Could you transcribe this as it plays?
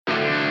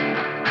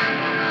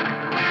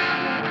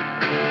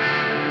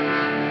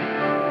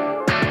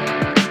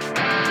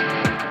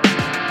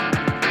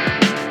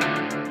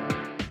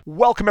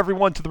Welcome,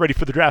 everyone, to the Ready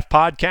for the Draft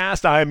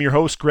podcast. I am your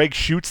host, Greg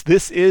Schutz.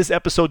 This is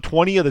episode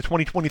 20 of the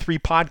 2023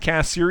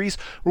 podcast series,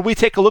 where we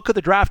take a look at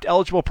the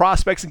draft-eligible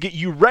prospects and get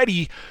you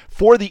ready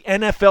for the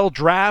NFL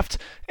draft.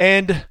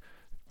 And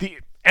the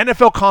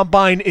NFL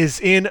Combine is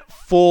in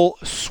full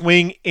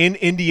swing in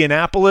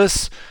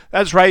Indianapolis.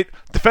 That's right.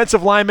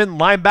 Defensive linemen,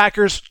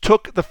 linebackers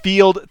took the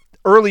field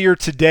earlier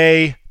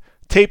today.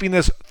 Taping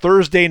this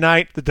Thursday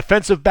night. The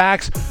defensive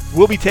backs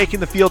will be taking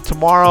the field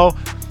tomorrow.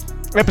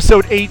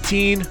 Episode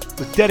 18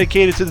 was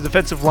dedicated to the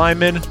defensive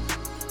linemen,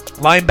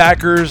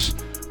 linebackers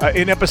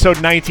in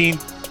episode 19.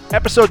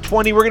 Episode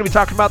 20, we're going to be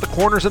talking about the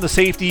corners and the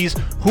safeties,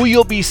 who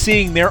you'll be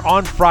seeing there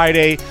on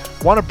Friday.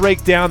 Want to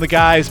break down the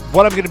guys,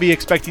 what I'm going to be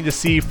expecting to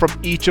see from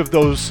each of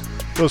those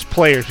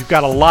players. We've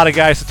got a lot of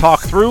guys to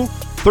talk through.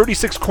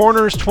 36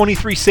 corners,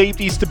 23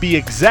 safeties to be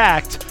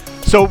exact.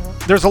 So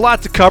there's a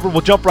lot to cover.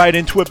 We'll jump right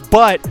into it,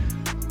 but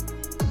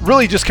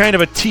really just kind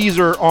of a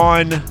teaser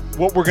on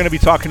what we're going to be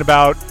talking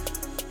about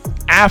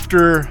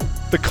after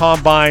the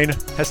Combine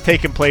has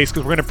taken place,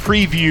 because we're going to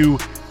preview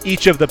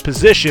each of the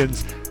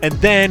positions, and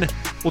then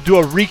we'll do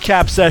a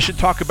recap session,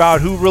 talk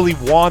about who really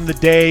won the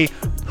day,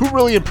 who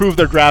really improved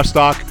their draft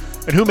stock,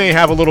 and who may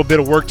have a little bit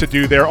of work to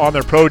do there on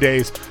their pro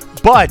days.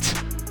 But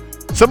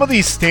some of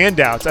these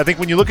standouts, I think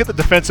when you look at the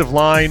defensive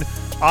line,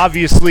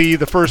 obviously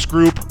the first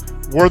group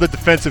were the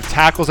defensive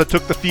tackles that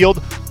took the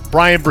field.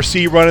 Bryan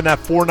Bresee running that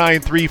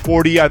 4.93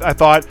 40, I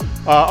thought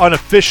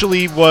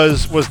unofficially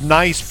was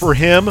nice for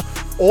him.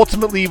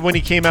 Ultimately, when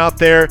he came out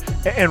there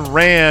and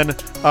ran,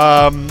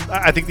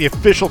 I think the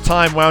official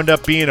time wound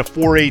up being a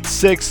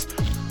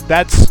 4.86.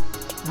 That's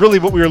really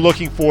what we were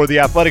looking for. The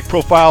athletic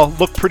profile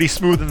looked pretty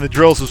smooth in the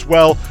drills as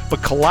well.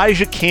 But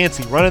Calijah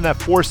Kancey running that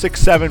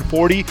 4.67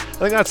 40, I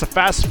think that's the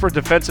fastest for a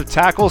defensive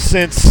tackle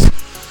since,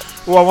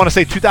 I want to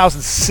say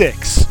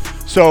 2006.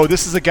 So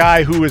this is a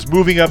guy who is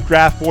moving up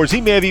draft boards.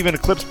 He may have even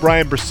eclipsed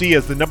Bryan Bresee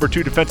as the number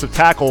 2 defensive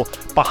tackle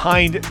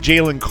behind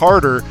Jalen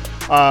Carter.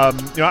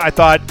 I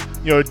thought,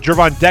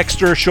 Gervon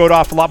Dexter showed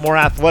off a lot more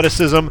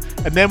athleticism.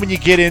 And then when you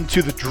get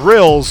into the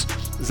drills,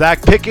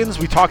 Zach Pickens,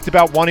 we talked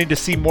about wanting to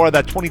see more of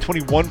that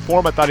 2021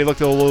 form. I thought he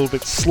looked a little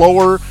bit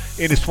slower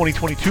in his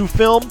 2022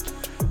 film.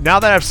 Now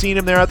that I've seen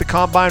him there at the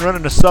Combine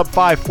running a sub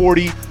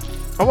 540,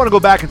 I want to go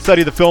back and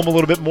study the film a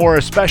little bit more,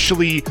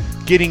 especially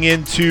getting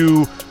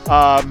into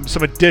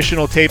some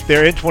additional tape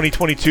there in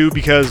 2022,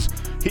 because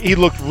he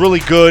looked really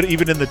good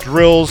even in the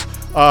drills.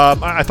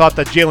 I thought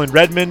that Jalen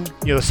Redmond,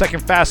 the second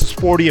fastest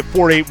 40 at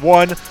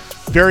 4.81,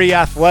 very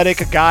athletic,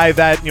 a guy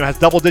that has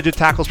double-digit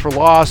tackles for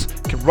loss,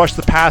 can rush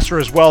the passer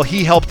as well.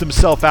 He helped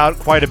himself out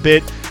quite a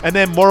bit. And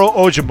then Moro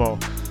Ojomo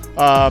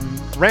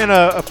ran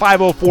a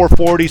 5.04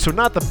 40, so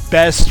not the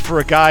best for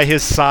a guy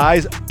his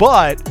size,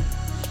 but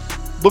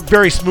looked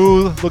very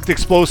smooth, looked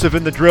explosive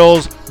in the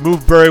drills,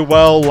 moved very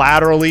well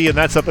laterally, and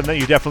that's something that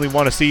you definitely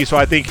want to see. So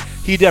I think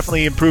he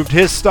definitely improved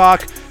his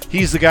stock.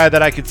 He's the guy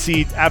that I could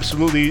see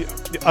absolutely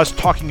us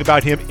talking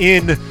about him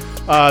in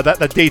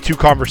that day 2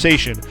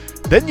 conversation.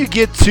 Then you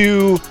get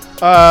to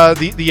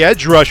the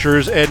edge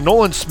rushers, and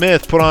Nolan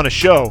Smith put on a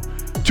show.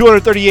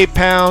 238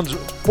 pounds,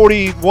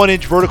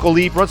 41-inch vertical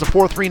leap, runs a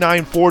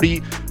 4.39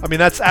 40. I mean,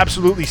 that's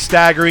absolutely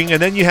staggering. And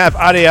then you have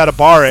Ade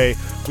Adebare.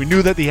 We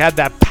knew that he had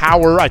that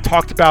power. I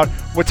talked about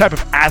what type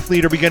of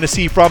athlete are we going to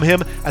see from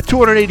him. At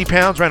 280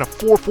 pounds, ran a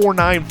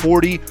 4.49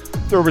 40.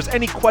 If there was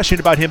any question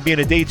about him being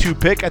a day 2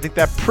 pick, I think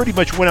that pretty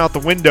much went out the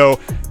window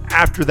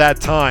after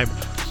that time.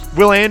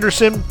 Will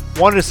Anderson,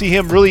 wanted to see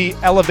him really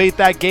elevate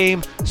that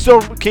game.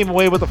 Still came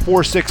away with a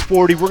 4.6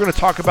 40. We're going to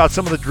talk about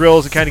some of the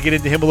drills and kind of get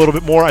into him a little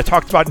bit more. I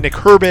talked about Nick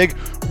Herbig.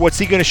 What's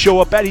he going to show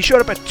up at? He showed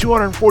up at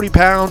 240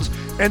 pounds.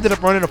 Ended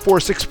up running a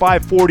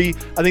 4.65 40.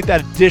 I think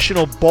that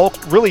additional bulk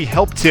really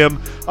helped him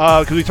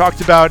because we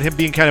talked about him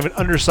being kind of an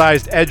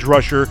undersized edge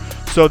rusher.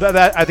 So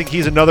that I think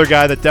he's another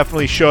guy that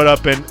definitely showed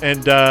up and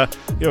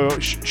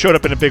showed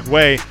up in a big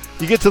way.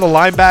 You get to the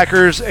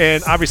linebackers,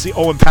 and obviously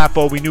Owen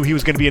Pappoe, we knew he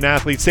was going to be an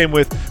athlete. Same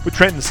with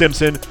Trenton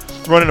Simpson,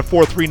 running a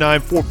 4.39,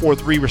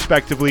 4.43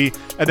 respectively.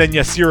 And then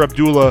Yasir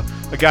Abdullah,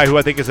 a guy who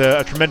I think is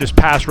a tremendous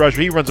pass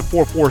rusher. He runs a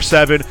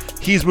 4.47.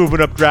 He's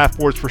moving up draft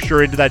boards for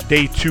sure into that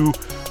day 2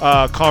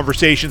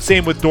 conversation.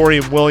 Same with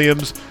Dorian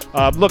Williams.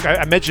 Look,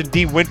 I mentioned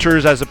Dean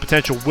Winters as a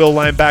potential will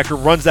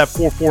linebacker, runs that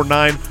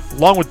 4.49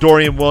 along with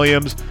Dorian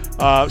Williams.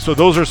 So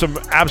those are some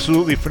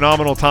absolutely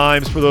phenomenal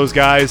times for those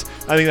guys.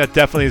 I think that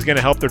definitely is going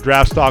to help their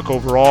draft stock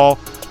overall.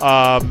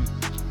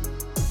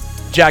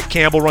 Jack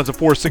Campbell runs a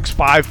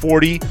 4.65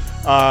 40.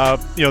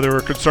 There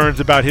were concerns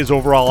about his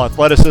overall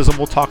athleticism.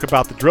 We'll talk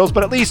about the drills,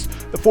 but at least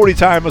the 40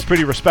 time was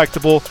pretty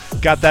respectable.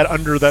 Got that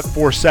under that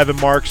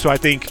 4.7 mark, so I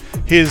think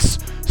his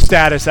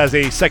status as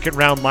a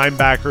second-round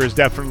linebacker is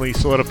definitely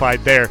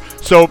solidified there.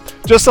 So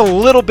just a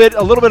little bit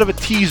of a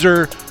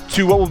teaser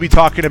to what we'll be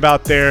talking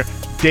about there,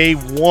 day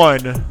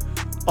 1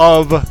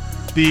 of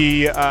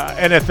the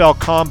NFL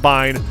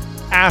Combine.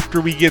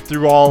 After we get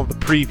through all of the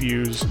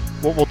previews,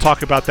 we'll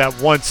talk about that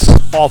once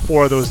all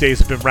 4 of those days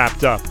have been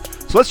wrapped up.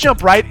 So let's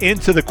jump right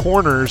into the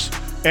corners.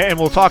 and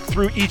we'll talk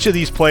through each of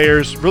these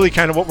players, really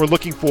kind of what we're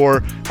looking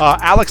for.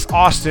 Alex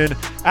Austin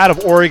out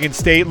of Oregon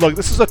State. Look,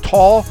 this is a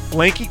tall,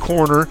 lanky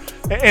corner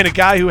and a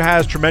guy who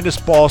has tremendous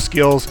ball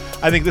skills.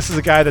 I think this is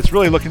a guy that's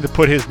really looking to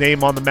put his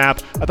name on the map.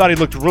 I thought he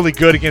looked really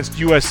good against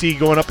USC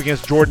going up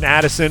against Jordan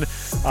Addison.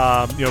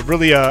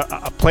 Really a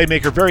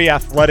playmaker, very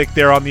athletic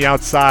there on the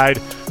outside.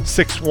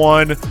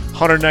 6'1",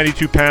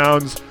 192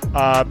 pounds.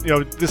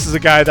 This is a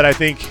guy that I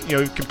think,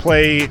 can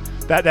play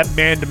that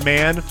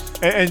man-to-man,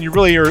 and you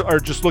really are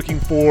just looking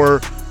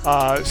for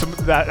some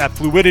of that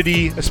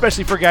fluidity,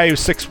 especially for a guy who's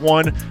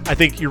 6'1". I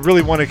think you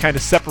really want to kind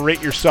of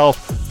separate yourself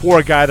for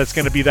a guy that's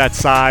going to be that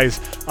size.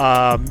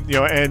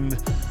 And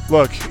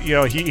look,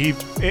 he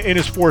in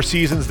his 4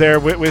 seasons there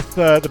with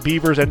the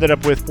Beavers ended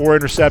up with 4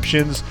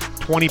 interceptions,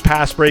 20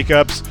 pass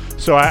breakups.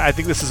 So I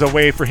think this is a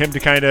way for him to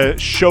kind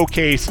of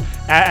showcase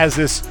as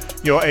this,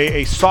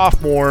 a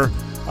sophomore,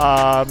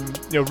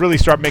 really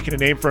start making a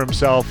name for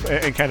himself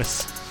and kind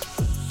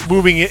of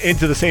moving it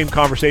into the same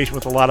conversation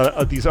with a lot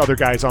of these other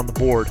guys on the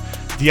board.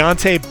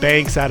 Deonte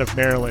Banks out of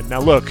Maryland. Now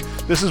look,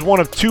 this is one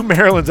of 2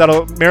 Maryland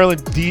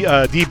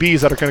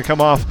DBs that are going to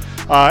come off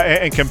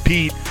and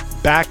compete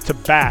back to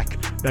back.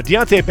 Now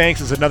Deonte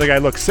Banks is another guy.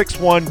 Look,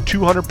 6'1",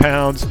 200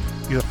 pounds.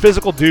 He's a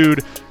physical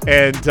dude,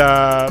 and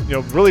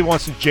really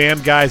wants to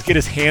jam guys, get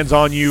his hands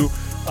on you.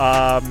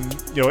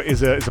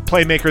 Is a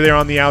playmaker there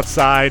on the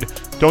outside.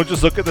 Don't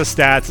just look at the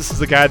stats. This is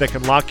a guy that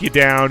can lock you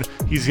down.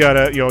 He's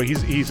got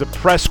he's a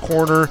press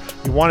corner.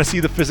 You want to see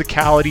the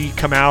physicality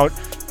come out,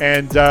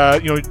 and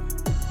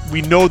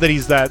we know that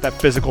he's that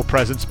physical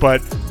presence.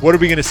 But what are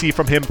we going to see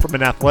from him from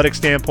an athletic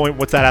standpoint?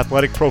 What's that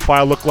athletic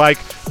profile look like?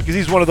 Because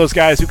he's one of those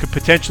guys who could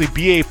potentially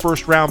be a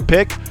first-round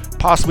pick,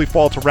 possibly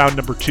fall to round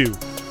number 2.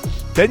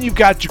 Then you've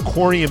got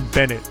Jacorian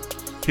Bennett,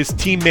 his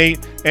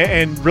teammate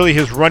and really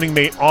his running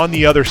mate on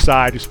the other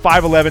side. He's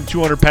 5'11",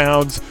 200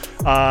 pounds.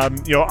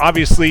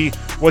 Obviously,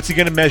 what's he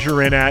going to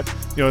measure in at?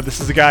 This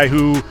is a guy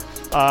who,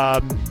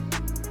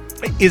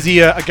 is he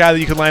a guy that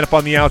you can line up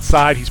on the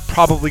outside? He's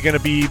probably going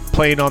to be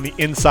playing on the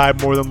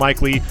inside more than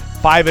likely.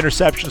 5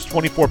 interceptions,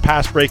 24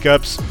 pass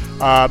breakups.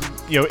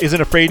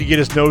 Isn't afraid to get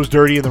his nose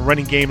dirty in the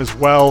running game as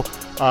well.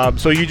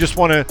 So you just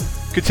want to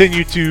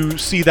continue to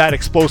see that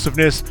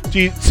explosiveness,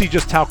 see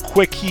just how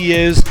quick he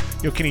is.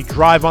 Can he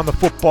drive on the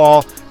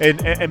football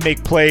and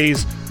make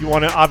plays? You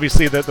want to,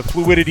 obviously, the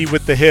fluidity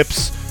with the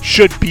hips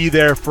should be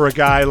there for a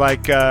guy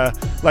like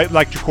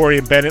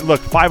Jacorian Bennett.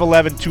 Look,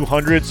 5'11",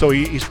 200, so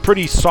he's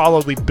pretty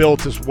solidly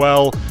built as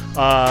well.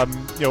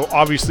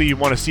 Obviously you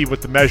want to see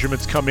what the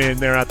measurements come in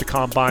there at the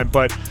combine,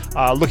 but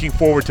looking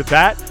forward to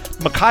that.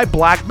 Mekhi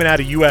Blackmon out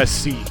of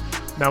USC.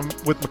 Now,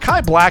 with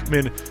Mekhi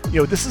Blackmon,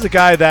 this is a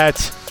guy that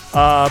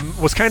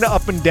was kind of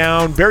up and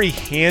down, very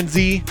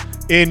handsy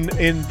in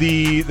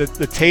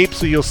the tape.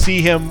 So you'll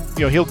see him,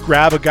 he'll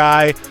grab a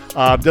guy,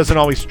 doesn't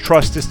always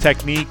trust his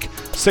technique.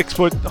 6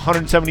 foot,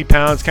 170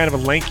 pounds, kind of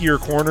a lankier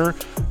corner.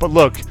 But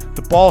look,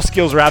 the ball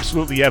skills are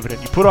absolutely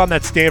evident. You put on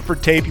that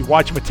Stanford tape, you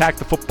watch him attack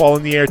the football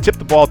in the air, tip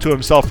the ball to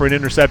himself for an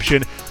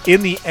interception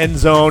in the end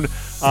zone.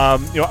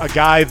 A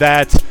guy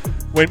that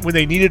when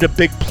they needed a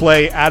big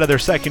play out of their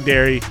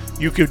secondary,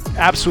 you could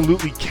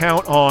absolutely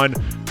count on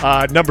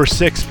number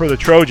 6 for the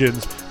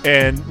Trojans.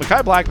 And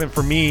Mekhi Blackmon,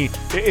 for me,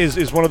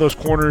 is one of those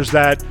corners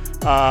that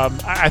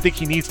I think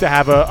he needs to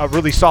have a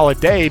really solid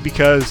day,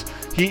 because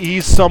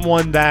he's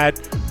someone that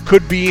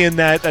could be in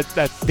that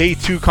day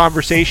 2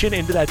 conversation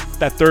into that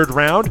 3rd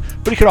round,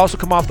 but he could also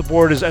come off the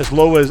board as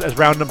low as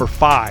round number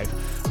 5.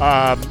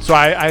 So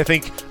I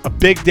think a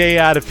big day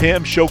out of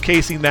him,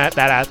 showcasing that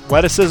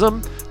athleticism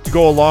to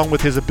go along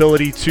with his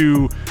ability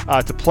to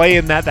play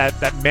in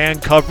that man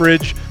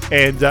coverage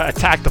and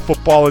attack the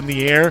football in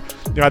the air.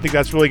 I think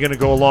that's really going to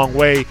go a long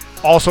way.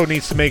 Also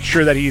needs to make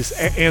sure that he's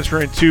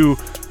answering to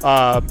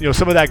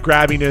some of that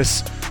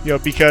grabbiness,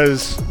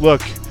 because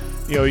look,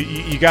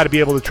 you got to be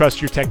able to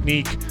trust your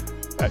technique.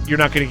 You're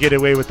not going to get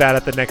away with that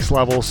at the next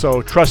level.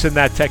 So trust in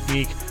that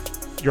technique.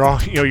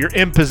 You're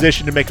in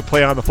position to make a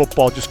play on the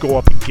football. Just go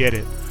up and get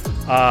it.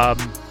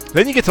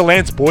 Then you get to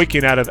Lance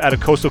Boykin out of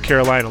Coastal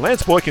Carolina.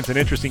 Lance Boykin's an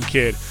interesting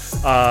kid.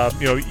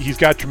 He's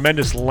got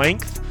tremendous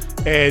length,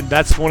 and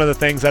that's one of the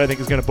things that I think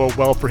is going to bode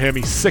well for him.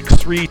 He's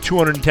 6'3",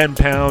 210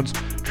 pounds,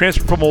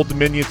 transferred from Old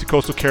Dominion to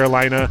Coastal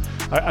Carolina.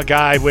 A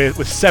guy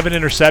with 7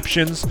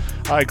 interceptions,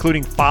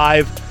 including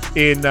 5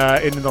 in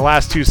the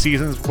last 2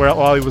 seasons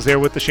while he was there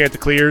with the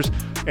Chanticleers,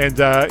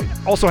 and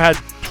also had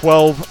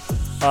 12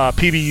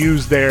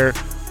 PBUs there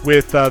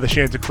with the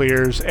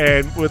Chanticleers.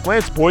 And with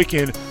Lance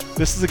Boykin,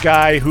 this is a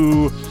guy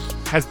who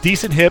has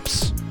decent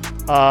hips,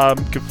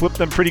 can flip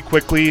them pretty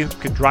quickly,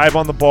 can drive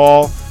on the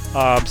ball,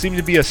 seems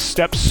to be a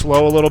step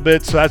slow a little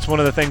bit. So that's one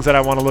of the things that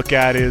I want to look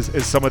at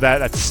is some of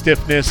that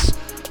stiffness.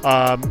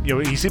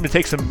 He seemed to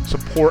take some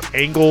poor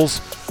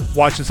angles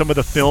watching some of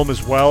the film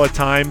as well at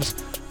times.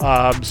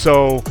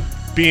 So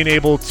being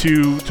able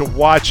to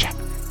watch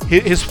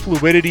his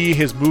fluidity,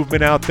 his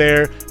movement out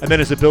there, and then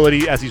his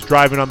ability as he's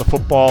driving on the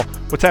football,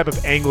 what type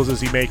of angles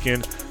is he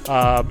making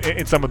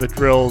in some of the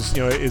drills?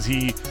 Is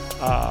he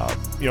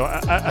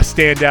a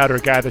standout or a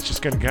guy that's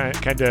just going to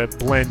kind of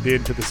blend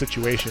into the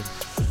situation.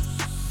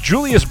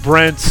 Julius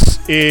Brents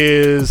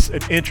is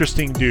an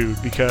interesting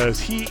dude because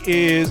he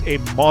is a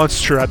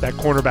monster at that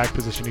cornerback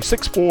position. He's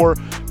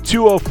 6'4",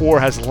 204,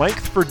 has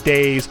length for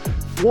days,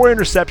 4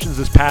 interceptions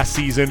this past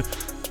season,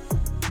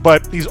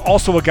 but he's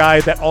also a guy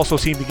that also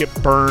seemed to get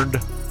burned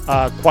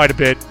quite a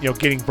bit,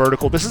 getting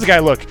vertical. This is a guy,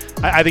 look,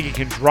 I think he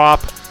can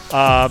drop.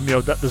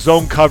 The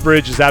zone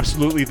coverage is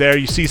absolutely there.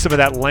 You see some of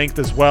that length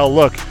as well.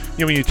 Look,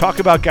 when you talk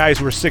about guys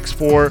who are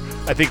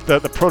 6'4", I think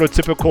the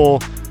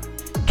prototypical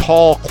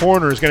tall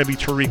corner is going to be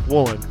Tariq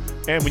Woolen.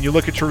 And when you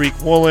look at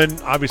Tariq Woolen,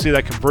 obviously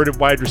that converted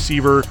wide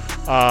receiver,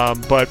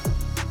 but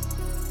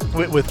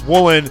with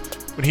Woolen,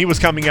 when he was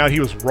coming out, he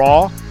was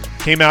raw.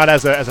 Came out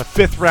as a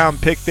 5th round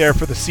pick there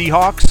for the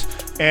Seahawks,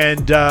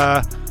 and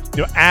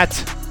at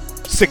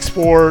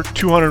 6'4",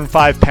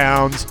 205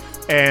 pounds,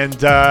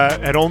 and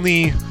had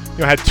only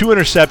had 2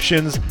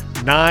 interceptions,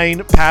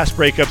 9 pass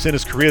breakups in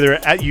his career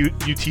there at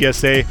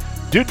UTSA.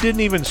 Dude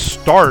didn't even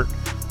start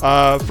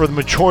for the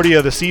majority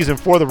of the season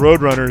for the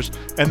Roadrunners,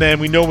 and then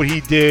we know what he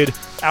did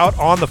out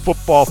on the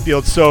football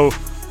field. So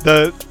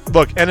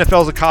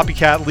NFL's a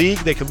copycat league.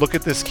 They can look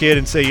at this kid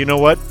and say, you know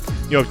what,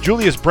 if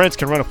Julius Brents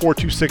can run a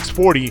 4.26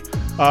 40,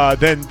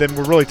 then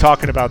we're really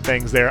talking about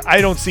things there. I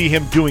don't see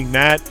him doing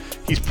that.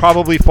 He's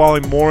probably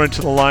falling more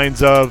into the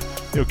lines of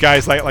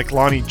guys like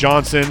Lonnie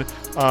Johnson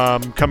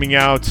coming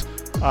out.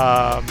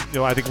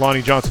 I think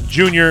Lonnie Johnson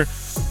Jr.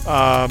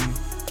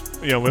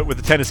 With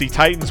the Tennessee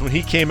Titans, when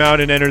he came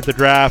out and entered the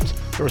draft,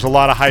 there was a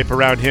lot of hype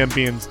around him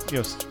being,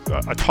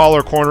 a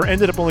taller corner.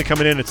 Ended up only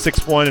coming in at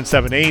 6'1" and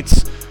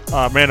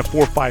 7/8, ran a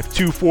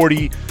 4.52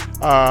 40.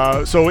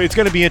 So it's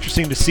going to be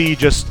interesting to see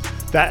just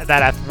that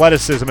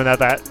athleticism and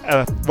that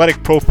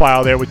athletic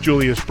profile there with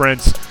Julius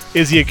Brents.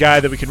 Is he a guy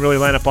that we can really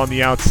line up on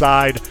the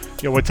outside?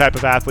 What type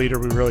of athlete are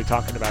we really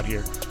talking about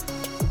here?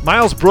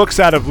 Miles Brooks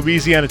out of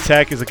Louisiana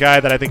Tech is a guy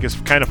that I think is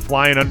kind of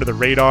flying under the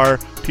radar.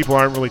 People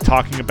aren't really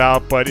talking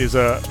about, but was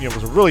a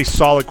really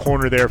solid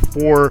corner there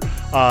for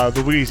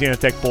the Louisiana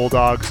Tech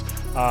Bulldogs.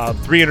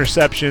 3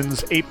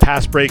 interceptions, 8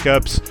 pass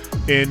breakups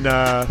in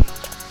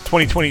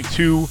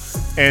 2022,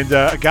 and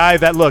a guy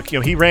that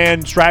he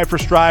ran stride for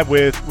stride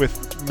with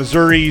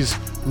Missouri's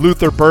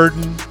Luther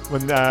Burden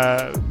when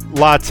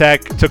La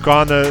Tech took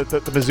on the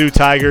Mizzou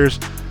Tigers.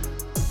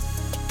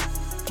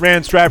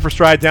 Ran stride for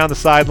stride down the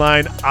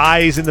sideline,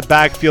 eyes in the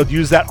backfield,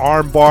 used that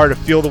arm bar to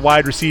feel the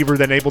wide receiver,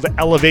 then able to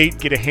elevate,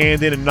 get a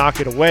hand in, and knock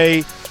it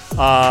away.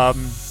 Some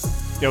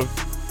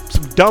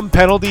dumb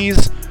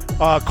penalties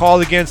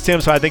called against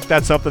him, so I think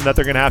that's something that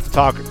they're going to have to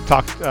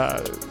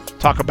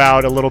talk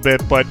about a little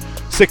bit. But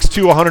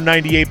 6'2",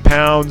 198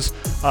 pounds.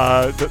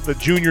 The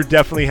junior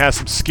definitely has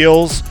some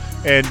skills,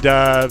 and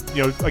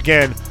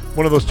again,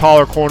 one of those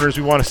taller corners.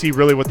 We want to see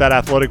really what that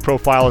athletic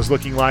profile is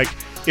looking like.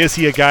 Is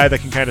he a guy that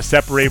can kind of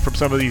separate from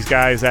some of these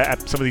guys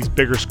at some of these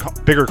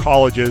bigger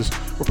colleges?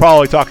 We're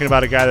probably talking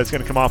about a guy that's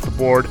going to come off the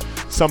board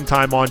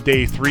sometime on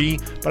day 3,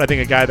 but I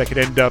think a guy that could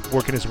end up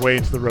working his way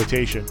into the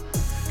rotation.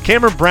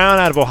 Cameron Brown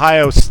out of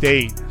Ohio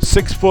State,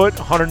 6 foot,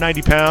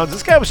 190 pounds.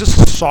 This guy was just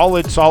a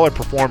solid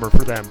performer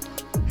for them.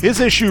 His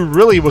issue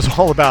really was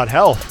all about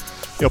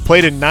health.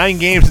 Played in 9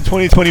 games in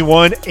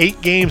 2021,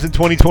 8 games in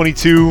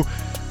 2022.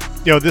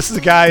 This is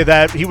a guy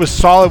that he was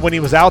solid when he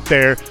was out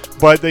there,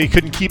 but they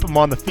couldn't keep him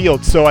on the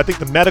field. So I think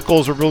the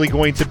medicals are really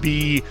going to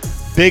be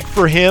big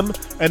for him,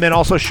 and then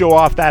also show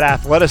off that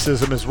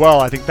athleticism as well.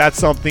 I think that's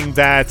something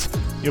that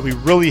we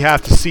really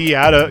have to see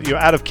out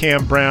of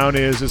Cam Brown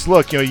is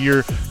look,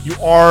 you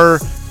are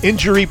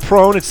injury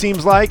prone, it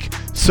seems like.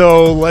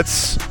 So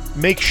let's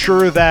make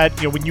sure that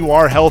when you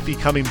are healthy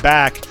coming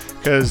back,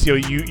 because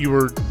you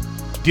were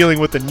dealing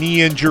with a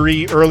knee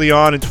injury early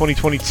on in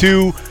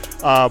 2022.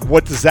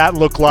 What does that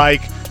look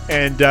like?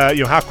 And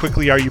how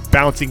quickly are you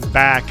bouncing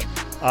back?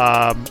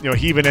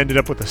 He even ended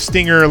up with a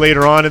stinger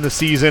later on in the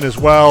season as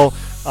well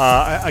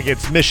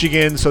against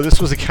Michigan. So this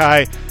was a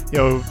guy,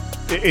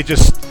 it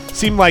just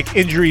seemed like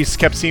injuries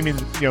kept seeming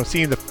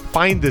to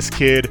find this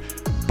kid.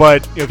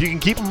 But if you can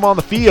keep him on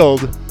the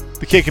field,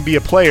 the kid can be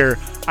a player.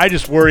 I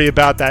just worry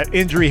about that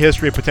injury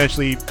history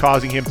potentially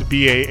causing him to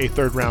be a day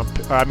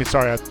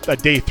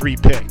 3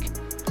 pick.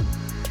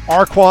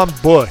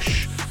 Arquan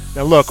Bush.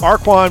 Now look,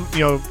 Arquan,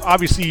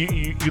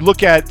 obviously you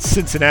look at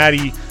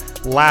Cincinnati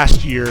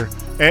last year,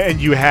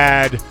 and you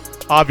had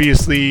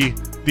obviously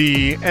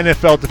the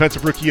NFL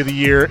Defensive Rookie of the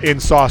Year in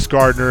Sauce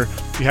Gardner.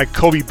 You had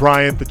Kobe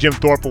Bryant, the Jim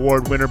Thorpe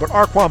Award winner, but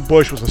Arquan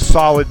Bush was a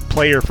solid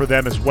player for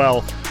them as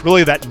well.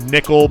 Really that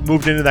nickel,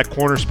 moved into that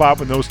corner spot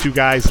when those two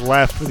guys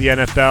left for the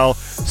NFL.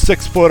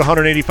 6 foot,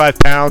 185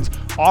 pounds,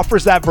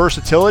 offers that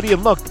versatility,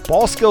 and look, the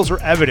ball skills are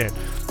evident.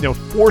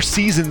 4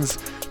 seasons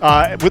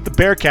with the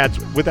Bearcats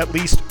with at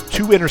least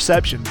 2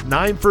 interceptions,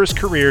 9 for his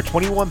career,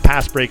 21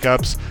 pass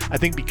breakups. I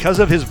think because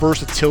of his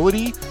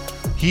versatility,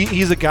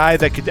 he's a guy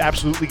that could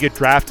absolutely get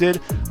drafted.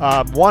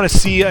 Want to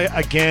see,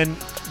 again,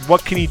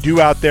 what can he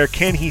do out there?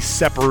 Can he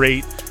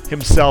separate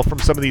himself from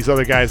some of these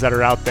other guys that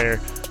are out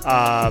there?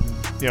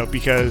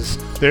 because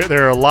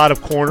there are a lot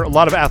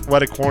of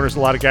athletic corners, a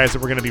lot of guys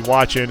that we're going to be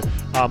watching.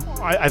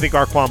 I think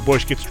Arquan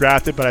Bush gets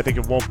drafted, but I think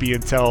it won't be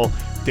until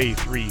day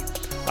 3.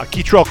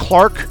 Kei'Trel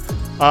Clark,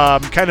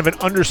 kind of an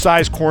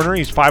undersized corner.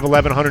 He's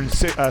 5'11",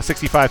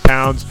 165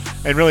 pounds,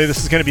 and really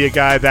this is going to be a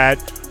guy that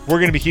we're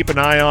going to be keeping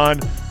an eye on.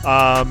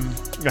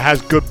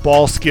 Has good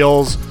ball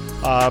skills.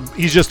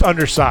 He's just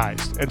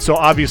undersized, and so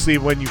obviously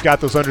when you've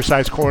got those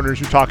undersized corners,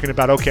 you're talking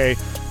about, okay,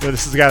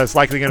 this is a guy that's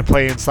likely going to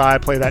play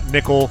inside, play that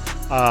nickel.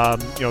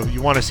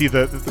 You want to see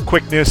the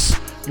quickness,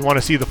 you want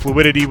to see the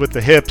fluidity with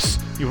the hips,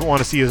 you want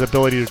to see his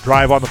ability to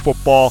drive on the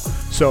football.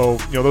 So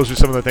those are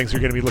some of the things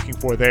you're going to be looking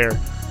for there.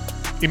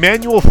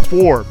 Emmanuel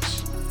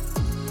Forbes,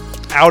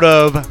 out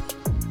of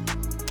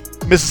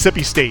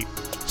Mississippi State,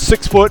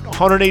 6 foot,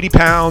 180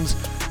 pounds.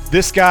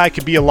 This guy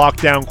can be a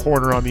lockdown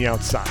corner on the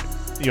outside.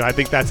 I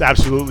think that's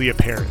absolutely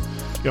apparent.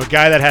 A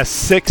guy that has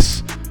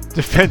 6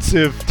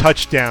 defensive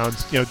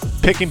touchdowns,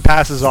 picking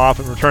passes off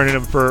and returning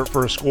them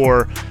for a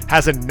score,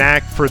 has a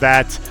knack for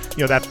that,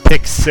 that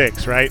pick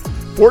 6, right?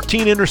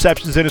 14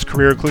 interceptions in his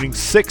career, including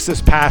 6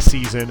 this past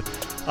season.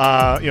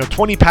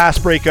 20 pass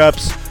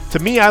breakups. To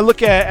me, I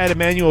look at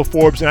Emmanuel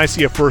Forbes and I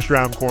see a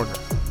first-round corner.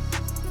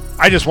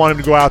 I just want him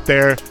to go out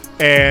there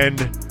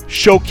and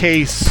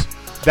showcase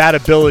that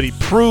ability,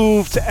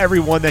 prove to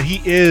everyone that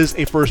he is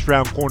a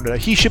first-round corner, that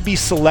he should be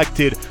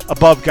selected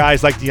above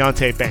guys like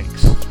Deonte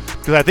Banks.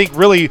 Because I think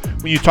really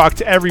when you talk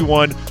to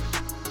everyone,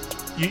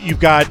 you've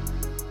got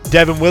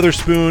Devin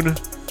Witherspoon,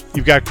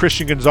 you've got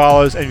Christian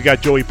Gonzalez, and you've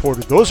got Joey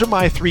Porter. Those are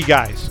my 3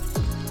 guys.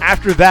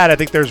 After that, I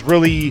think there's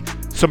really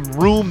some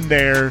room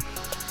there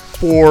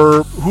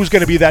for who's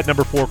going to be that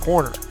number 4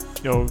 corner.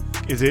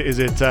 Is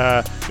it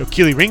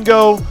Kelee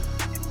Ringo?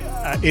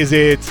 Is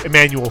it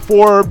Emmanuel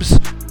Forbes?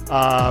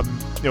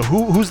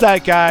 Who's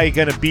that guy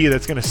going to be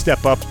that's going to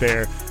step up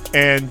there?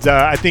 And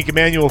I think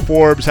Emmanuel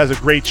Forbes has a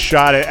great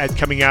shot at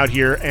coming out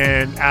here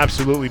and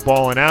absolutely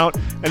balling out.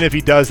 And if he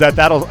does that,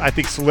 that'll, I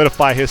think,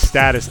 solidify his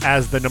status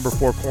as the number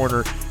 4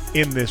 corner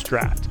in this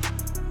draft.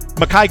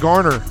 Mekhi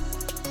Garner,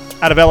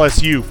 out of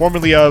LSU,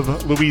 formerly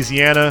of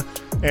Louisiana.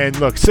 And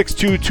look, 6'2",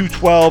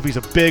 212. He's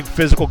a big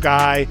physical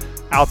guy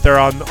out there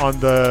on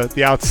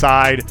the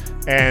outside.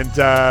 And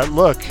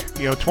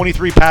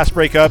 23 pass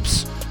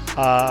breakups.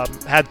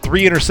 Had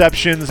 3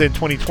 interceptions in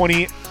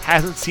 2020.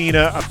 Hasn't seen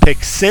a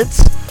pick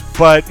since,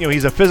 but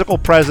he's a physical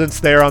presence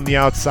there on the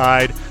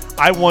outside.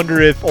 I wonder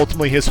if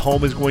ultimately his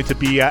home is going to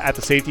be at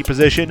the safety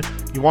position.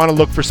 You want to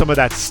look for some of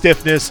that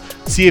stiffness,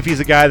 see if he's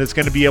a guy that's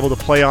going to be able to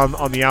play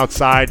on the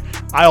outside.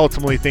 I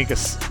ultimately think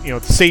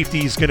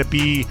safety is going to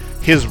be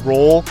his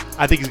role.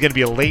 I think he's going to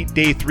be a late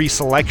day 3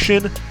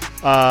 selection.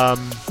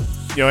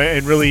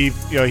 And really,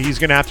 he's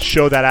going to have to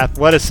show that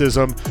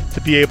athleticism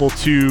to be able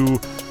to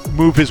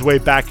move his way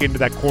back into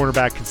that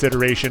cornerback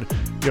consideration.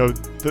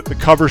 The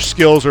cover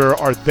skills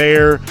are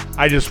there.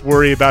 I just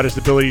worry about his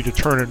ability to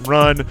turn and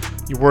run.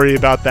 You worry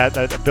about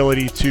that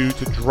ability to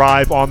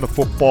drive on the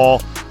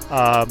football.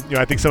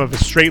 I think some of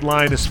his straight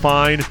line is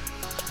fine,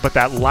 but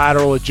that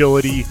lateral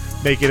agility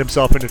may get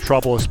himself into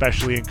trouble,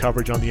 especially in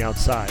coverage on the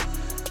outside.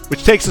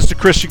 Which takes us to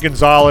Christian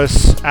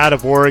Gonzalez out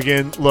of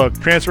Oregon. Look,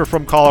 transfer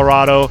from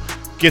Colorado,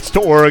 gets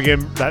to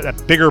Oregon,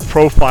 that bigger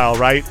profile,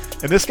 right?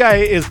 And this guy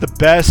is the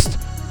best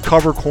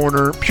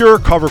pure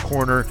cover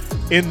corner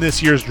in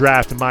this year's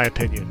draft, in my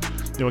opinion.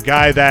 A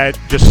guy that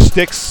just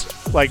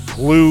sticks like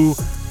glue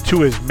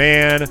to his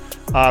man,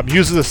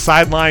 uses the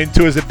sideline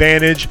to his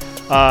advantage,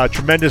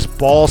 tremendous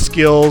ball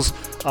skills,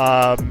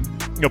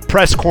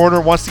 press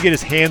corner, wants to get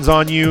his hands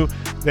on you,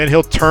 then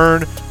he'll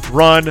turn,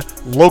 run,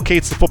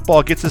 locates the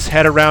football, gets his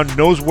head around,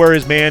 knows where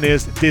his man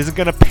is, isn't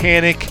going to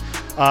panic,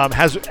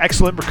 has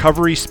excellent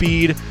recovery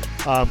speed,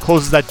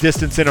 closes that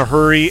distance in a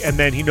hurry, and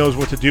then he knows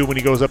what to do when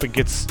he goes up and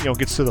gets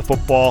to the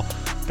football,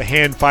 the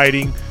hand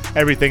fighting,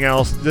 everything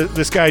else.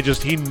 This guy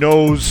he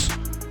knows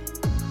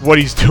what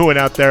he's doing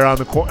out there on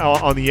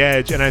the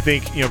edge, and I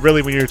think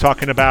really when you're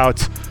talking about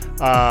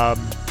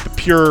the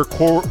pure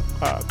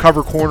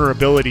cover corner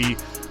ability,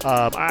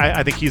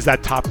 I think he's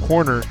that top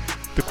corner.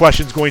 The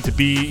question's going to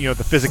be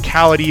the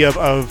physicality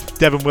of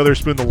Devin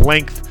Witherspoon, the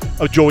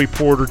length of Joey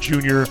Porter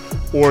Jr.,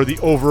 or the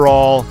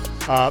overall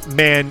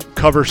man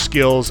cover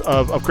skills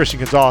of Christian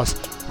Gonzalez.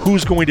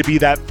 Who's going to be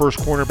that first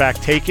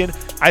cornerback taken?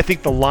 I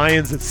think the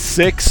Lions at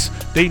 6,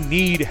 they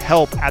need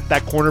help at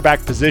that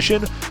cornerback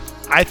position.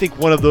 I think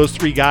one of those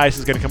 3 guys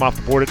is going to come off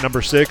the board at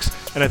number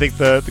 6, and I think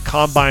the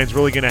combine is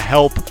really going to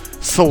help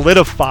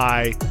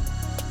solidify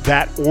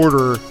that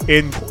order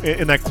in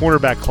that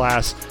cornerback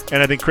class,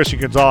 and I think Christian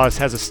Gonzalez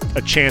has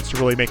a chance to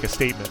really make a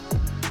statement.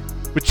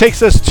 Which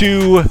takes us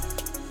to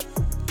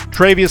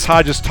Travius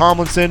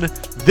Hodges-Tomlinson,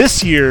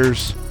 this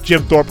year's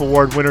Jim Thorpe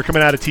Award winner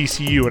coming out of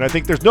TCU, and I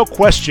think there's no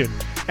question.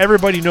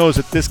 Everybody knows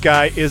that this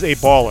guy is a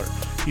baller.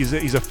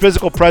 He's a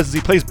physical presence.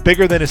 He plays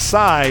bigger than his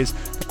size.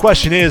 The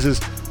question is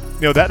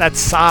that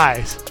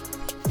size,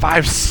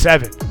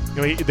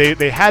 5'7".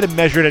 They had him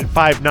measured at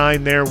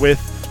 5'9" there with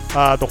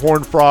the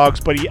Horned Frogs,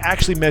 but he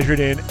actually measured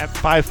in at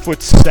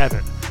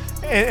 5'7",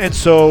 and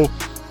so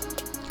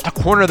a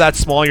corner that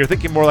small, you're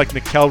thinking more like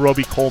Nickel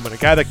Roby-Coleman, a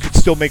guy that could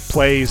still make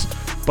plays.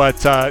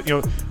 But,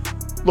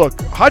 look,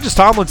 Hodges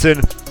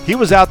Tomlinson, he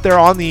was out there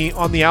on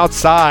the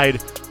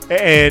outside,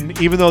 and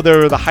even though there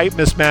were the height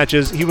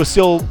mismatches, he was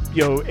still,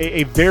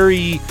 a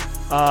very,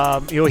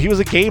 he was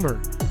a gamer.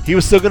 He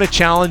was still going to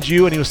challenge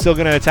you, and he was still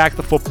going to attack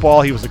the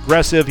football. He was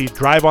aggressive. He'd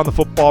drive on the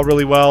football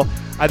really well.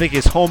 I think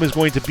his home is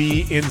going to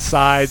be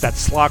inside that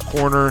slot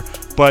corner,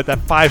 but that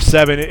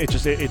 5'7",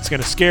 it's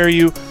going to scare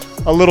you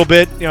a little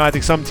bit. I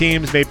think some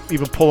teams may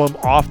even pull him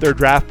off their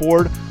draft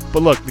board.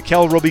 But look,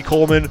 Nickel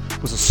Roby-Coleman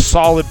was a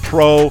solid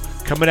pro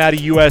coming out of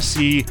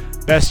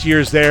USC. Best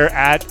years there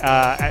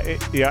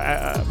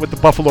with the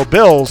Buffalo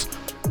Bills,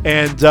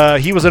 and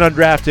he was an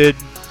undrafted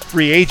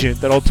free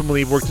agent that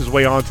ultimately worked his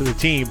way onto the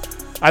team.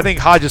 I think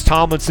Hodges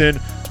Tomlinson,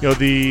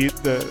 the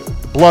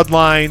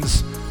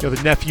bloodlines,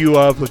 the nephew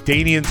of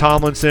LaDainian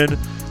Tomlinson.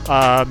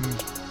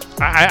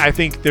 I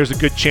think there's a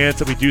good chance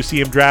that we do see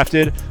him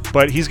drafted,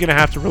 but he's going to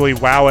have to really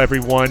wow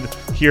everyone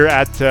here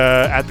at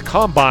the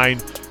Combine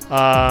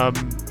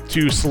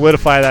to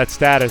solidify that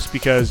status,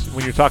 because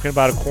when you're talking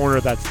about a corner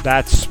that's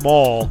that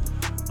small,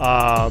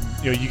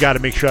 you got to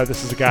make sure that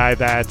this is a guy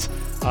that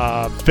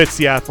fits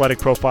the athletic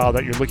profile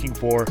that you're looking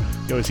for.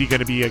 Is he going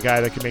to be a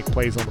guy that can make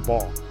plays on the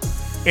ball?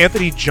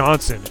 Anthony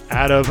Johnson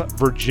out of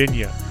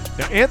Virginia.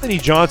 Now, Anthony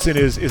Johnson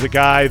is a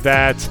guy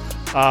that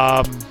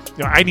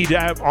I need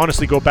to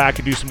honestly go back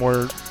and do some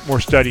more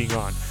studying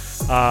on.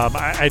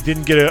 I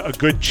didn't get a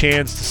good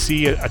chance to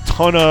see a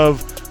ton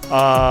of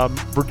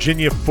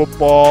Virginia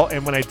football,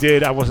 and when I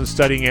did, I wasn't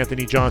studying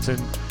Anthony Johnson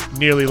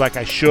nearly like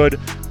I should.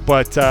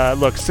 But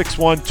look,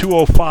 6'1",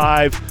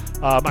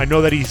 205. I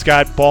know that he's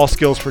got ball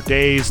skills for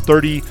days.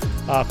 30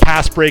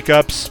 pass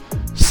breakups,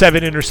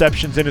 7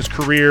 interceptions in his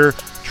career.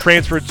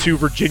 Transferred to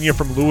Virginia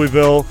from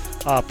Louisville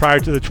prior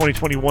to the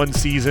 2021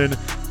 season,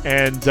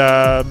 and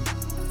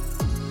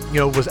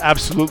was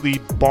absolutely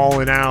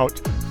balling out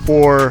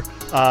for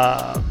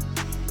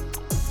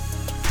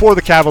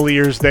the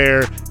Cavaliers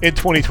there in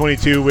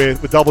 2022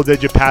 with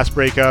double-digit pass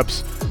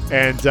breakups,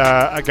 and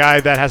a guy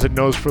that has a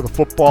nose for the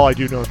football. I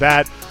do know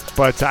that,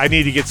 but I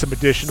need to get some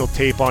additional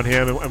tape on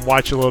him and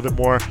watch a little bit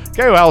more. A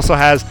guy who also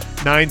has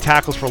 9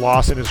 tackles for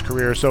loss in his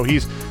career, so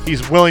he's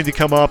willing to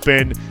come up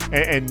and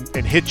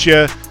hit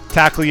you,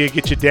 tackle you,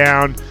 get you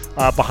down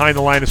behind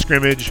the line of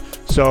scrimmage.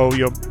 So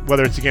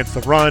whether it's against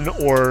the run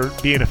or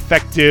being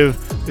effective,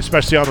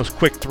 especially on those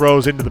quick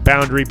throws into the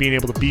boundary, being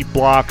able to beat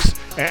blocks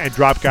and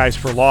drop guys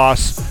for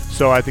loss.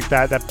 So I think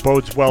that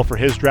bodes well for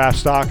his draft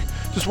stock.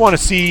 Just want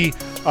to see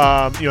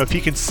if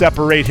he can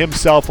separate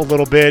himself a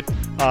little bit,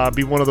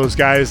 be one of those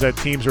guys that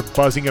teams are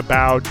buzzing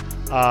about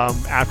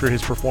after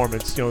his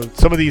performance.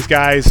 Some of these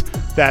guys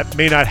that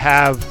may not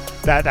have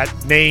that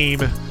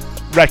name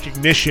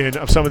recognition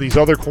of some of these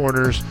other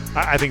corners,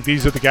 I think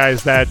these are the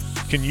guys that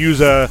can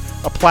use a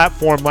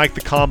platform like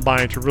the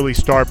Combine to really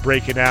start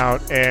breaking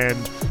out and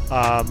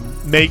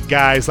make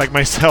guys like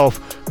myself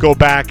go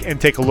back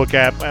and take a look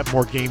at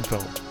more game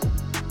film.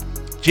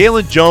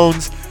 Jalen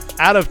Jones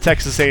out of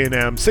Texas A&M,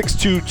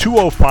 6'2",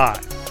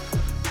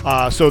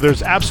 205. So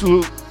there's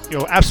absolute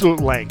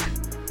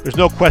length. There's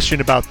no question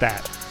about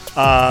that.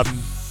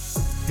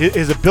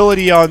 His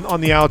ability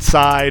on the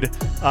outside,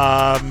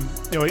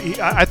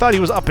 I thought he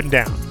was up and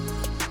down.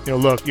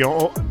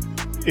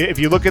 If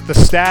you look at the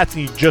stats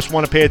and you just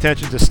want to pay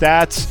attention to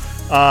stats,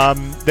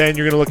 then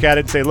you're going to look at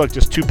it and say, look,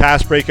 just 2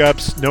 pass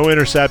breakups, no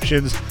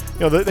interceptions.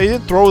 They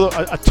didn't throw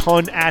a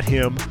ton at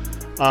him.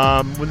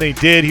 When they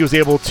did, he was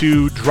able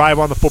to drive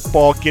on the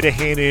football, get a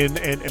hand in,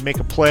 and make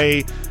a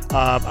play.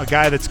 A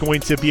guy that's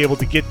going to be able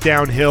to get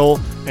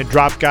downhill and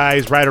drop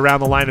guys right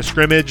around the line of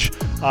scrimmage.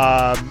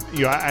 I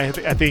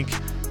think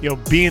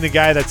being a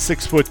guy that's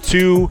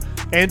 6'2"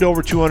 and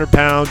over 200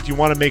 pounds, you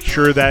want to make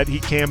sure that he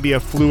can be a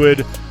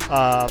fluid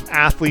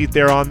athlete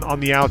there on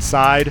the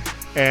outside,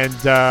 and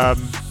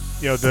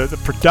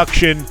the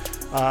production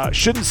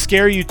shouldn't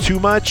scare you too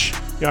much.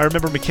 I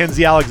remember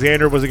Mackenzie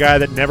Alexander was a guy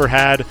that never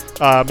had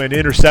an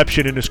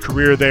interception in his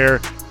career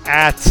there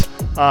at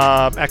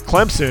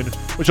Clemson,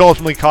 which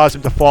ultimately caused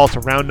him to fall to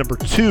round number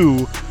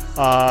 2.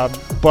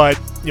 But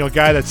a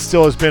guy that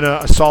still has been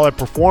a solid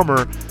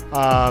performer.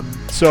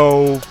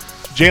 So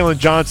Jalen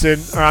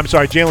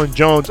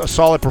Jones, a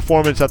solid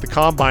performance at the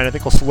Combine, I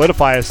think will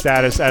solidify his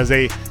status as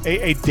a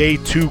day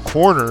 2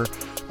 corner.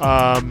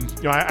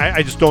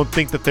 I just don't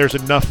think that there's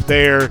enough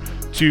there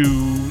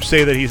to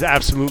say that he's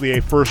absolutely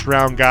a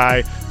first-round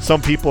guy. Some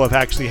people have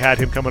actually had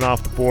him coming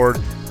off the board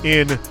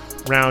in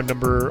round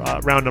number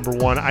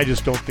 1. I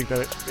just don't think that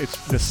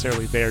it's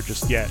necessarily there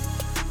just yet.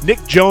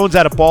 Nick Jones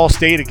out of Ball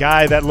State, a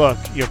guy that, look,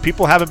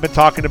 people haven't been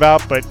talking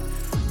about, but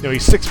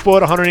he's 6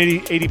 foot,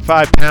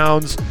 185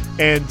 pounds,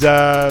 and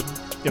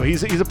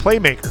he's a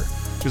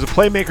playmaker. He was a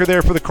playmaker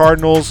there for the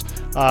Cardinals. 2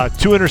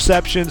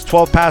 interceptions,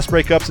 12 pass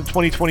breakups in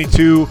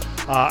 2022.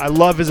 I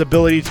love his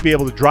ability to be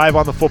able to drive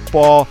on the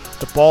football.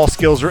 The ball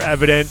skills are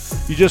evident.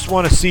 You just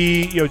want to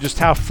see, just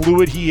how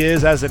fluid he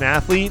is as an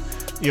athlete.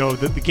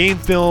 The game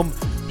film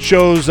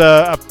shows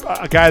a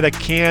guy that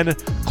can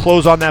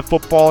close on that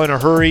football in a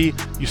hurry.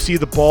 You see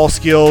the ball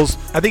skills.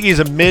 I think he's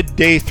a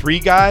mid-day 3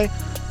 guy.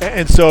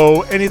 And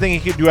so anything he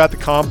can do at the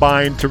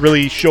combine to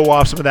really show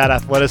off some of that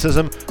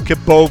athleticism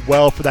could bode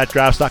well for that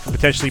draft stock and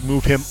potentially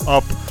move him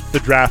up the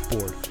draft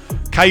board.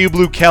 Kyu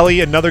Blu Kelly,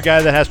 another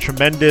guy that has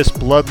tremendous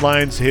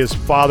bloodlines. His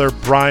father,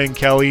 Brian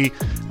Kelly,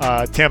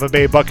 Tampa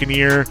Bay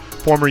Buccaneer,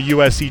 former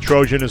USC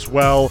Trojan as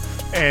well.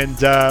 And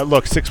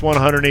look, 6'1",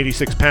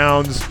 186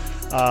 pounds,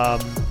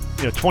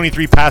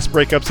 23 pass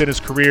breakups in his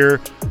career.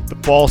 The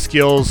ball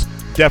skills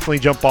definitely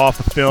jump off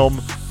the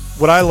film.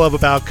 What I love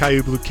about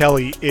Kyu Blu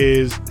Kelly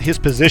is his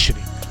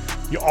positioning.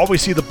 You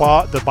always see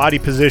the body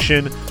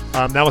position.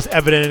 That was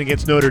evident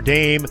against Notre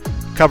Dame.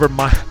 Covered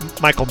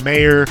Michael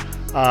Mayer,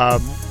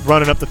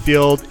 running up the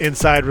field,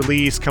 inside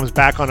release, comes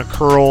back on a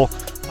curl,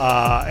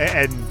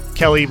 and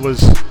Kelly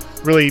was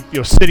really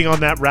sitting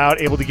on that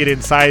route, able to get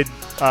inside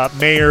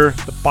Mayer,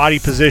 the body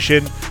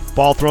position,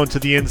 ball thrown to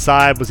the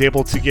inside, was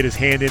able to get his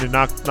hand in and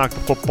knock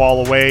the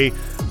football away.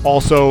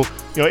 Also,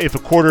 if a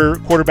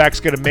quarterback's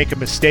going to make a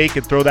mistake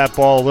and throw that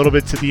ball a little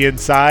bit to the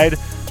inside,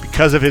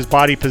 because of his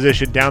body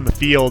position down the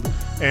field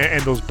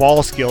and those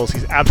ball skills,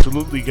 he's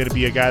absolutely going to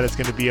be a guy that's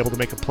going to be able to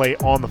make a play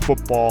on the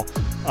football.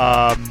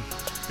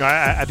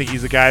 I think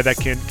he's a guy that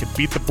can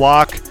beat the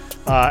block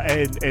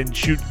and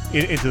shoot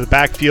into the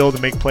backfield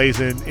and make plays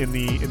in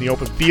the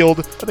open field.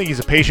 I think he's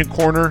a patient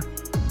corner.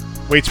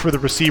 Waits for the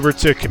receiver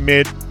to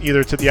commit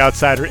either to the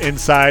outside or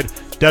inside.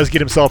 Does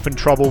get himself in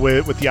trouble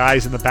with the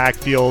eyes in the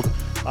backfield.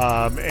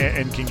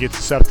 And can get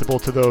susceptible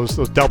to those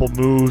double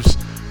moves.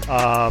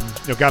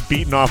 Got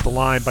beaten off the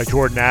line by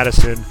Jordan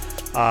Addison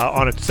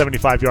on a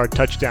 75-yard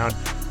touchdown.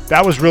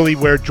 That was really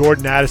where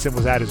Jordan Addison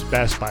was at his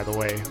best, by the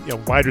way.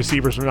 Wide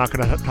receivers we're not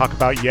going to talk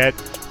about yet,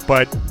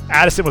 but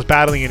Addison was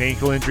battling an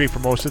ankle injury for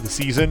most of the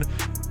season.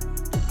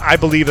 I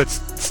believe that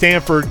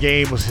Stanford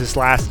game was his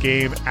last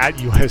game at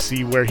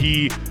USC, where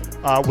he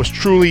was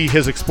truly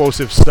his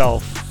explosive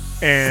self.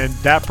 And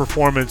that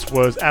performance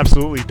was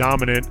absolutely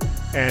dominant,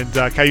 and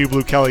Kyu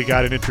Blu Kelly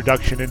got an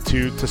introduction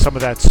into some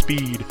of that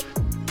speed.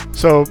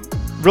 So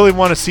really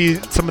want to see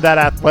some of that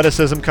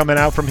athleticism coming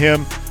out from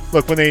him.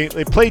 Look, when they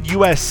played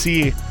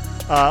USC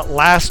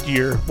last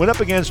year, went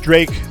up against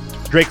Drake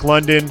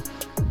London,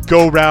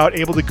 go route,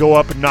 able to go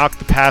up and knock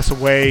the pass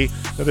away.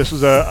 This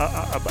was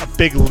a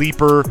big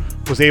leaper,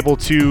 was able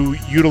to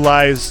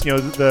utilize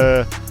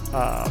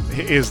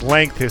his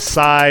length, his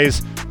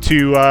size,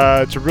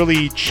 to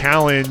really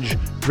challenge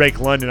Drake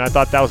London. I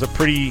thought that was a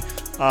pretty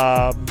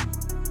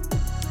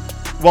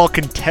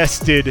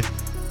well-contested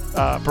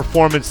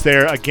performance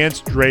there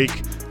against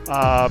Drake.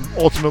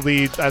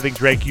 Ultimately, I think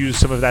Drake used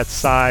some of that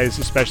size,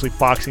 especially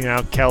boxing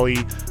out Kelly,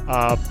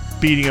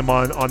 beating him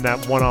on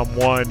that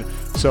one-on-one.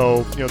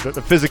 So,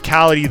 the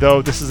physicality,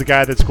 though, this is a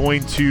guy that's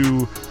going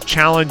to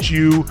challenge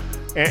you,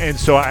 and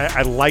so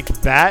I like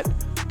that,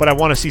 but I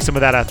want to see some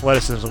of that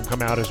athleticism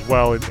come out as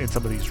well in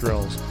some of these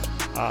drills.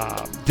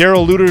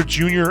 Darrell Luter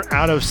Jr.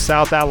 out of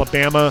South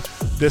Alabama.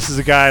 This is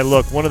a guy,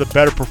 look, one of the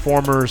better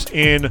performers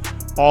in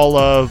all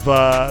of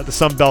the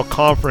Sun Belt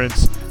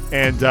Conference,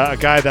 and a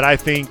guy that I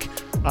think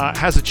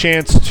has a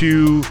chance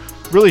to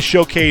really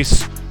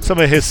showcase some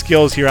of his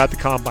skills here at the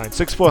Combine.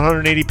 6'4",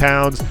 180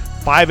 pounds,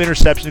 5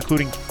 interceptions,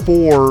 including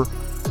 4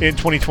 in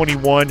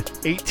 2021,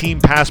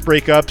 18 pass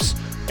breakups,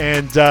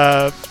 and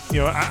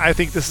I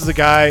think this is a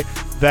guy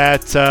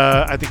that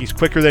I think he's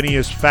quicker than he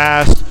is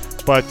fast,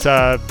 but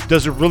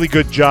does a really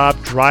good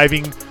job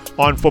driving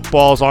on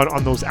footballs,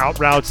 on those out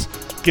routes,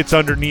 gets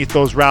underneath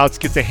those routes,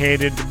 gets a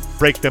hand in to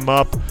break them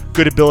up.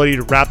 Good ability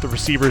to wrap the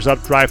receivers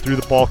up, drive through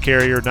the ball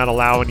carrier, not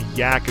allow any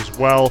yak as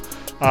well.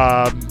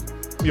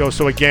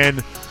 So again,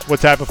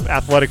 what type of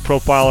athletic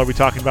profile are we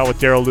talking about with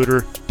Darrell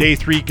Luter? Day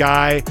 3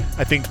 guy.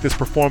 I think this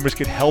performance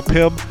could help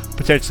him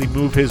potentially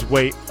move his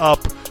way up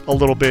a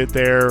little bit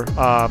there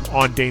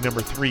on day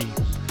number 3.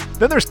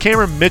 Then there's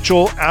Cameron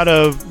Mitchell out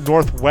of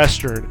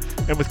Northwestern.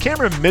 And with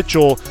Cameron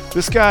Mitchell,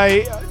 this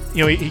guy,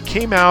 he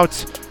came out,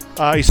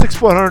 he's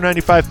 6'4",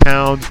 195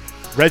 pounds,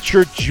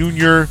 redshirt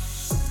junior,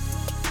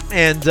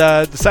 and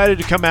decided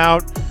to come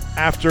out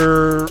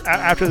after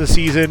the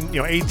season.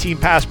 18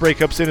 pass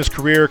breakups in his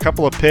career, a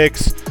couple of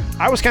picks.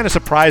 I was kind of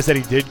surprised that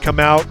he did come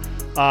out.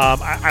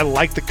 I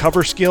like the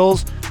cover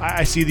skills.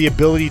 I see the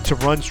ability to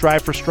run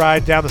stride for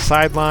stride down the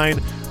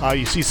sideline.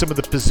 You see some of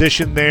the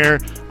position there.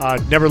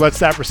 Never lets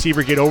that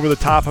receiver get over the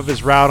top of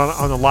his route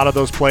on a lot of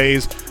those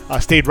plays.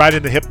 Stayed right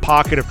in the hip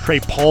pocket of Trey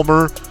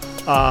Palmer.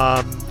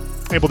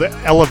 Able to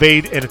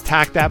elevate and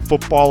attack that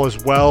football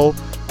as well.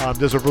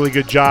 Does a really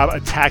good job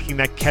attacking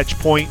that catch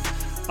point.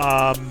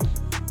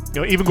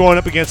 Even going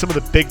up against some of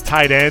the big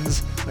tight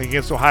ends, like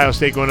against Ohio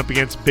State, going up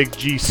against Big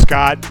G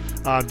Scott,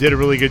 did a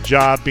really good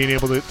job being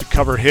able to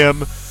cover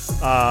him.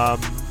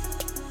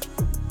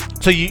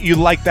 So you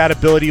like that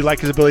ability, you like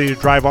his ability to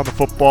drive on the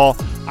football.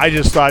 I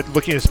just thought,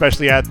 looking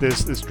especially at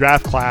this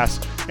draft class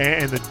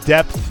and the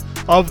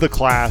depth of the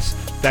class,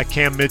 that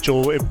Cam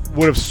Mitchell, it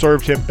would have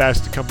served him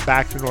best to come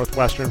back to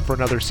Northwestern for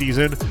another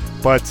season.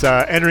 But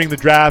entering the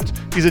draft,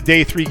 he's a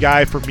day 3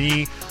 guy for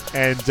me.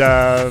 And,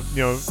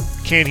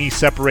 can he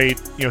separate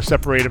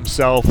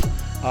himself?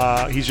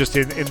 He's just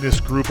in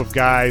this group of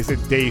guys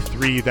in day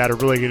 3 that are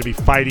really going to be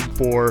fighting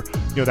for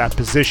that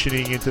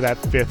positioning into that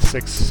 5th,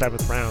 6th,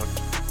 7th round.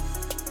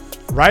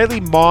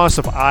 Riley Moss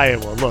of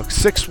Iowa, look,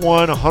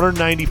 6'1",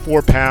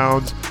 194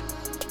 pounds,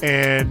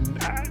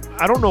 and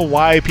I don't know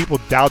why people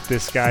doubt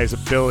this guy's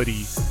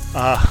ability.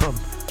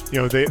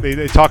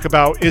 They talk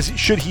about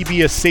should he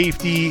be a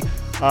safety?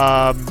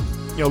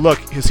 Look,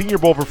 his Senior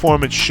Bowl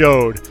performance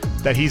showed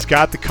that he's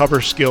got the cover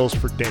skills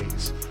for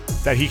days,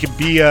 that he can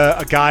be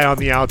a guy on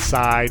the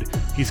outside.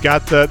 He's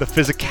got the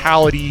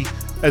physicality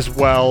as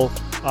well.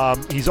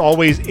 He's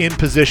always in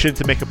position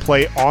to make a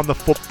play on the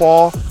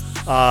football.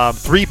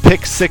 3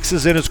 pick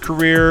sixes in his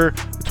career,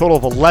 a total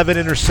of 11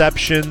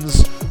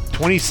 interceptions,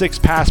 26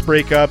 pass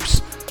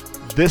breakups.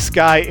 This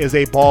guy is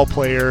a ball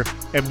player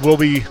and will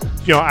be,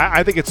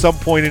 I think at some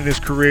point in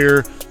his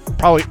career,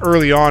 probably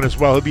early on as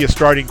well, he'll be a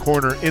starting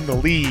corner in the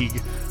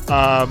league.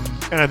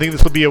 And I think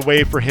this will be a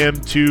way for him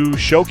to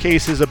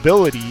showcase his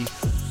ability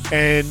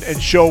and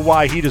show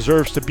why he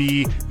deserves to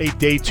be a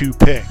day 2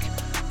 pick.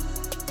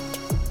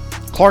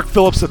 Clark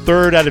Phillips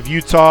III out of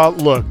Utah.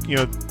 Look,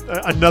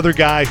 another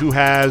guy who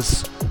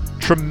has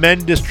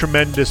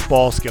tremendous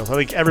ball skills. I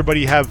think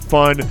everybody have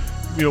fun,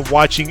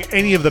 watching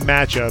any of the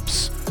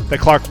matchups that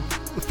Clark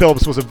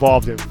Phillips was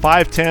involved in.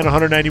 5'10",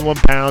 191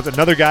 pounds.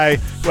 Another guy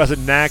who has a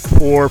knack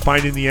for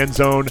finding the end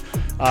zone.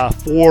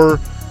 4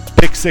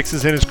 pick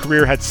sixes in his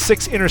career. Had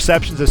 6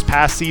 interceptions this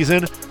past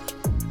season.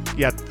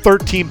 He had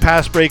 13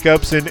 pass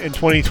breakups in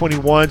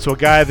 2021. So a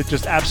guy that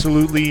just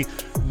absolutely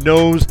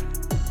knows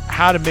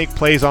how to make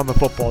plays on the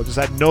football. Just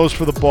that nose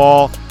for the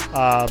ball.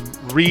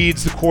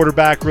 Reads the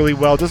quarterback really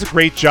well. Does a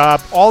great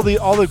job. All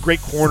the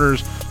great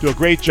corners do a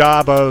great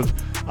job of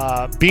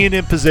being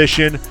in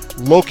position,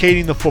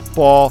 locating the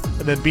football,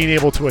 and then being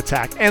able to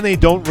attack. And they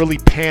don't really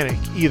panic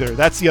either.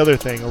 That's the other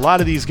thing. A lot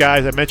of these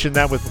guys, I mentioned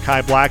that with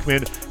Mekhi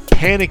Blackmon,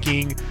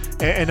 panicking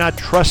and not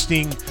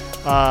trusting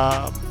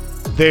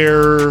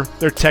their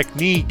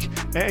technique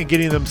and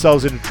getting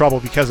themselves into trouble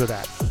because of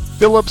that.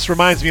 Phillips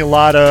reminds me a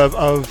lot of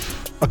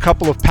a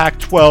couple of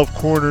Pac-12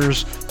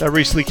 corners that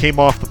recently came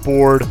off the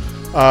board.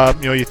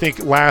 You think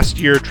last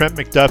year Trent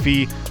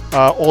McDuffie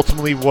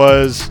ultimately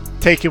was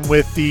taken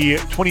with the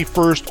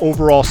 21st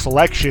overall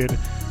selection,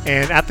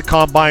 and at the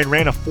combine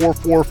ran a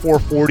 4.4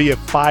 440 at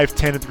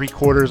 5'10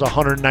 3/4,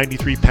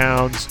 193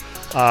 pounds.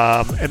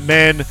 And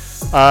then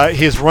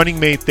his running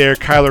mate there,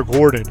 Kyler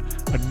Gordon,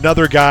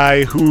 another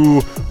guy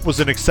who was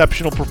an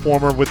exceptional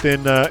performer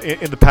in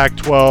the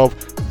Pac-12,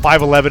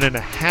 5'11 and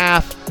a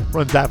half,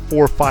 runs that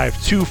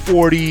 4.5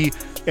 240,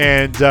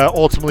 and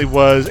ultimately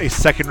was a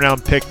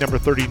second-round pick, number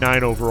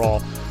 39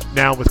 overall.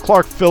 Now with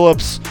Clark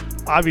Phillips,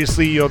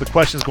 obviously, the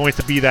question is going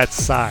to be that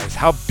size.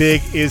 How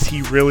big is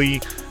he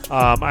really?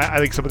 I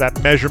think some of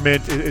that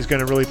measurement is going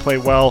to really play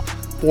well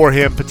for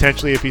him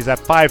potentially if he's at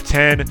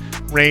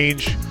 5'10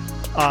 range,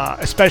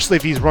 especially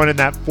if he's running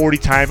that 40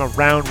 time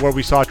around where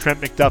we saw Trent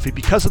McDuffie.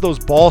 Because of those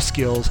ball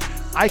skills,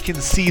 I can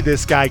see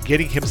this guy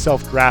getting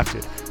himself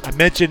drafted. I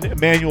mentioned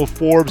Emmanuel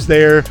Forbes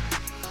there.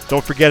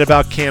 Don't forget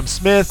about Cam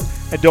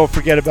Smith, and don't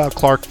forget about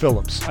Clark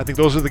Phillips. I think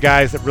those are the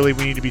guys that really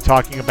we need to be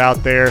talking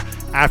about there.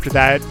 After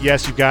that,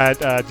 yes, you've got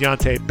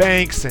Deonte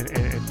Banks and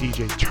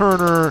DJ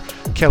Turner,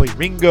 Kelly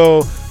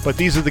Ringo, but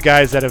these are the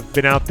guys that have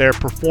been out there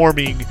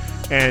performing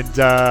and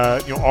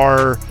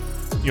are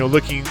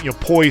looking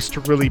poised to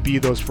really be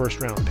those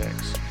first-round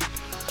picks.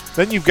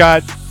 Then you've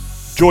got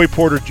Joey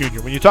Porter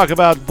Jr. When you talk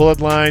about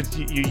bloodlines,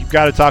 you've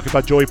got to talk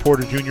about Joey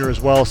Porter Jr. as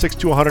well.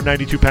 6'2",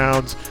 192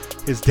 pounds.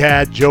 His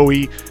dad,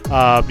 Joey,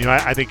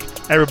 I think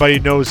everybody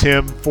knows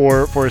him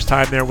for his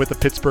time there with the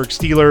Pittsburgh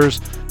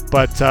Steelers,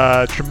 but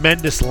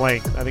tremendous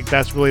length. I think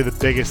that's really the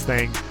biggest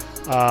thing.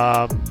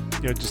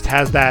 Just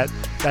has that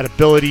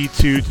ability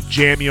to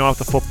jam you off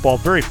the football.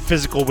 Very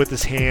physical with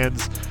his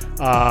hands.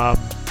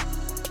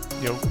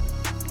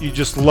 You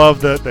just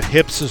love the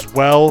hips as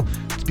well,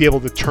 to be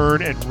able to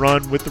turn and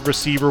run with the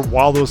receiver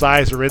while those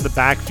eyes are in the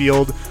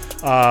backfield.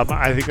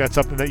 I think that's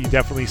something that you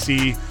definitely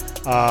see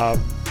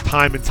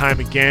time and time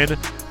again.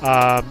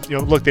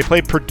 Look, they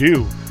played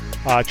Purdue.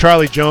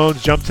 Charlie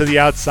Jones jumped to the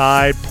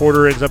outside.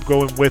 Porter ends up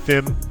going with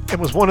him and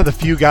was one of the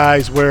few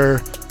guys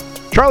where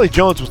Charlie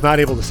Jones was not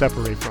able to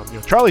separate from.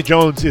 Charlie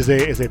Jones is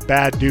a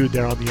bad dude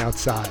there on the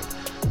outside.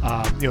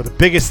 The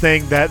biggest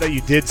thing that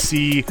you did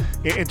see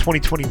in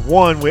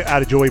 2021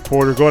 out of Joey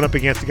Porter going up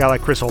against a guy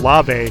like Chris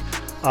Olave,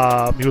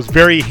 he was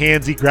very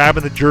handsy,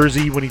 grabbing the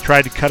jersey when he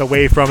tried to cut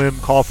away from him,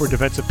 call for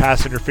defensive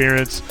pass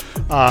interference.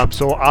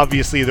 So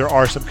obviously there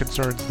are some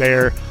concerns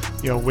there,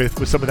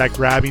 with some of that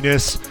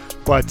grabbiness.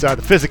 But the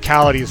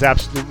physicality is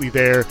absolutely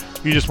there.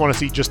 You just want to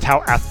see just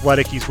how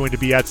athletic he's going to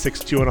be at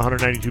 6'2" and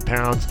 192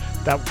 pounds.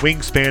 That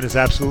wingspan is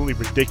absolutely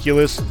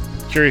ridiculous.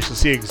 Curious to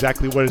see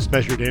exactly what it's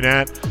measured in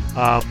at.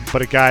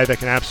 But a guy that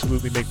can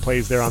absolutely make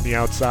plays there on the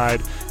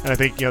outside. And I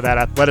think that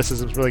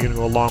athleticism is really going to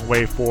go a long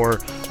way for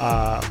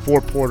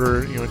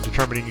Porter, in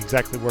determining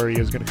exactly where he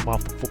is going to come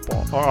off the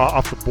football or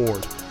off the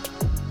board.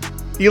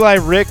 Eli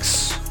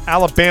Ricks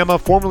Alabama,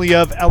 formerly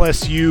of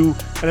LSU.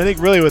 And I think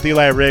really with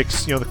Eli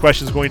Ricks, the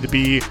question is going to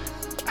be,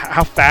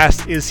 how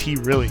fast is he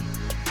really?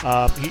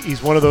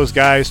 He's one of those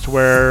guys to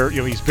where,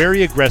 he's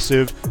very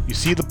aggressive. You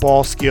see the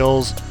ball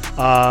skills,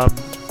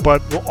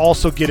 but will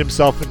also get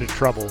himself into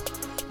trouble.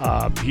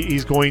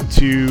 He's going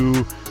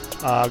to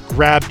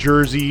grab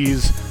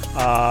jerseys.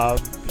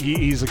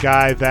 He's a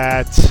guy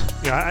that,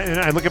 and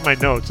I look at my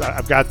notes.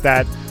 I've got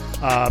that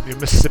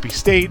Mississippi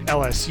State,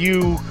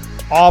 LSU,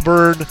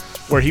 Auburn,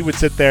 where he would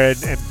sit there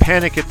and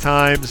panic at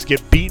times,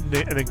 get beaten,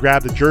 and then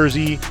grab the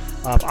jersey.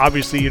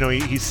 Obviously,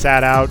 he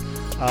sat out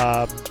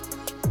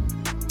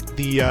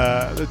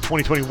the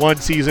 2021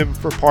 season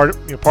for part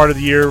of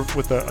the year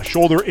with a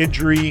shoulder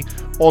injury.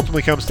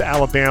 Ultimately comes to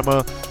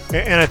Alabama,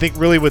 and I think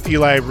really with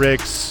Eli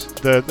Ricks,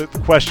 the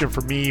question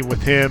for me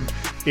with him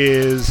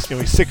is,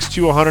 he's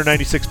 6'2",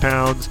 196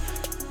 pounds.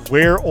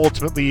 Where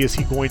ultimately is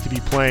he going to be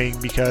playing?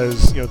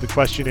 Because the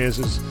question is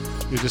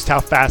just how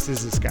fast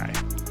is this guy?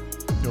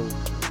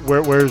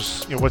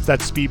 Where's what's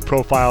that speed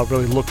profile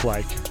really look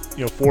like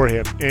for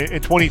him?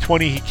 In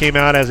 2020, he came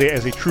out as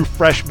a true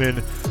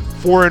freshman,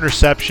 4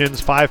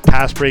 interceptions, 5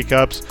 pass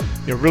breakups.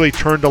 Really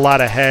turned a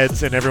lot of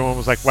heads, and everyone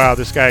was like, "Wow,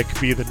 this guy could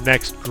be the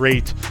next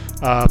great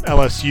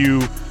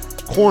LSU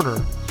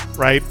corner."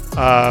 Right?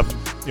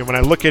 When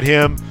I look at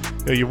him,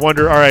 you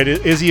wonder, all right,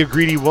 is he a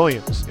Greedy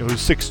Williams? Who's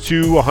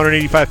 6'2",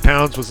 185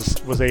 pounds,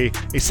 was a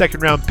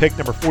second-round pick,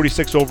 number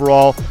 46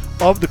 overall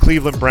of the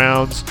Cleveland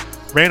Browns.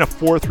 Ran a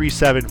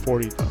 4.37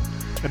 40 though,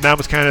 and that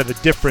was kind of the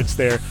difference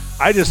there.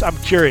 I'm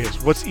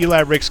curious, what's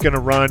Eli Ricks going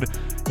to run?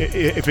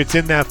 If it's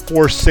in that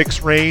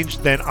 4.6 range,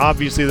 then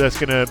obviously that's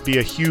going to be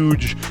a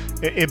huge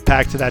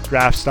impact to that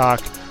draft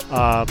stock.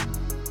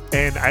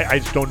 And I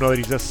just don't know that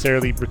he's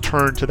necessarily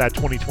returned to that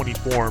 2020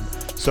 form.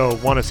 So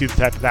want to see the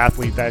type of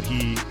athlete that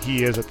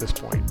he is at this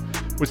point.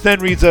 Which then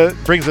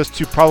brings us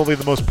to probably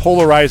the most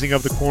polarizing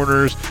of the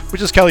corners,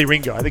 which is Kelee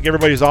Ringo. I think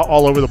everybody's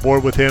all over the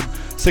board with him.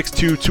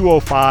 6'2",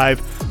 205,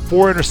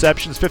 4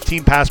 interceptions,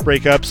 15 pass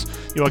breakups.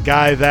 A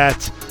guy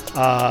that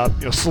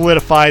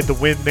solidified the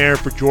win there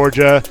for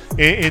Georgia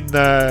in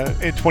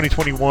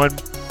 2021.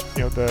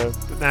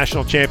 The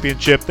national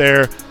championship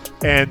there,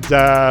 and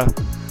a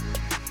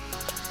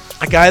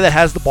guy that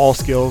has the ball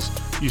skills.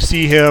 You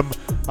see him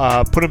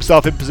put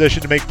himself in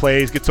position to make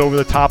plays, gets over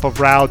the top of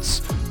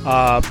routes.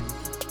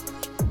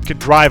 Can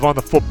drive on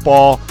the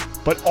football,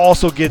 but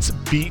also gets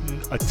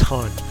beaten a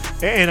ton.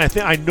 And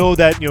I know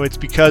that it's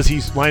because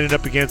he's lining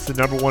up against the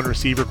number 1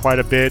 receiver quite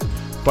a bit.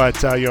 But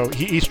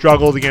he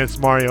struggled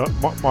against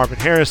Marvin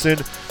Harrison.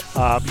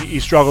 He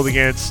struggled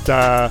against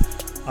at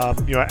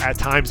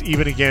times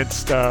even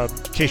against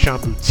Kayshon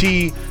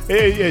Boutte.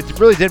 It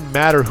really didn't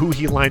matter who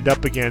he lined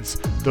up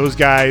against. Those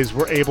guys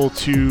were able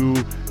to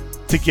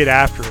get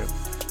after him.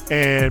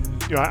 And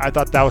I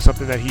thought that was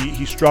something that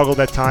he struggled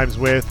at times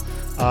with.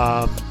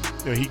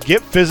 He'd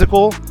get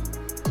physical,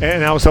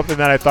 and that was something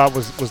that I thought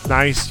was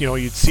nice.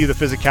 You'd see the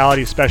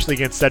physicality, especially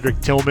against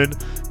Cedric Tillman.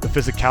 The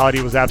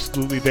physicality was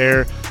absolutely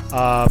there.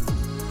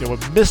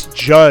 Would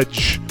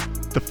misjudge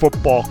the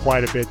football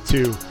quite a bit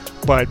too.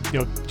 But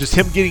just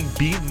him getting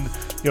beaten,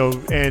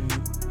 and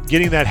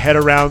getting that head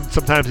around.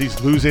 Sometimes he's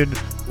losing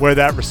where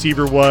that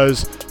receiver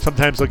was.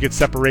 Sometimes they'll get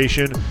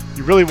separation.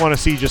 You really want to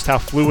see just how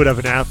fluid of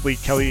an athlete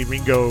Kelee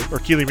Ringo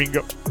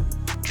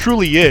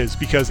truly is,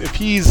 because if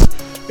he's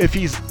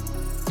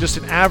just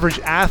an average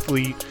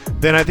athlete,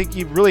 then I think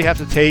you really have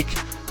to take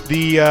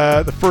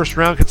the first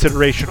round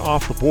consideration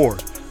off the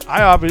board.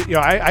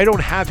 I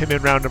don't have him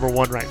in round number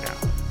 1 right now.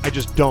 I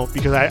just don't,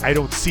 because I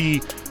don't see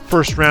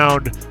first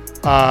round.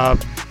 The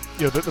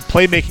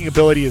playmaking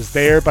ability is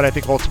there, but I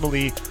think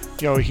ultimately,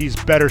 he's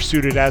better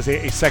suited as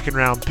a second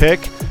round pick.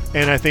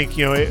 And I think,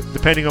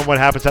 depending on what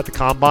happens at the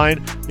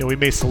combine, we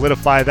may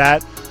solidify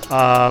that.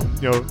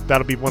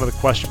 That'll be one of the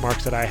question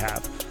marks that I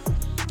have.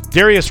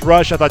 Darius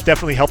Rush, I thought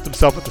definitely helped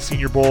himself at the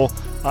Senior Bowl.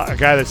 A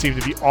guy that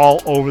seemed to be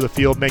all over the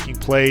field making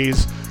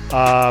plays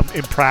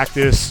in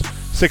practice.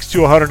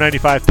 6'2",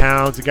 195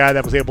 pounds, a guy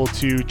that was able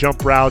to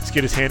jump routes,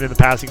 get his hand in the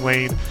passing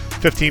lane,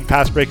 15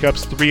 pass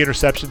breakups, 3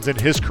 interceptions in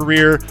his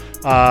career.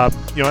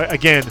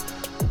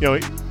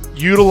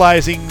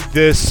 Utilizing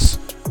this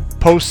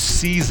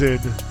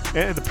postseason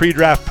and the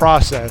pre-draft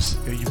process,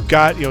 you've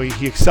got,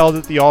 he excelled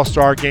at the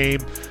All-Star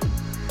game.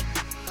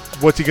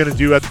 What's he going to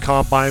do at the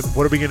Combine?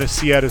 What are we going to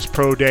see at his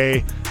pro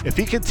day? If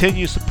he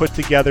continues to put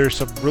together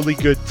some really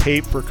good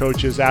tape for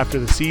coaches after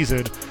the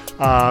season,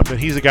 then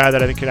he's a guy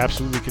that I think could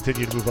absolutely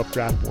continue to move up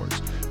draft boards.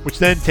 Which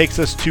then takes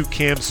us to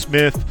Cam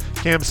Smith.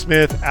 Cam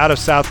Smith out of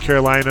South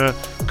Carolina.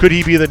 Could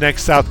he be the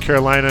next South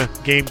Carolina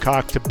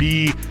Gamecock to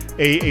be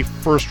a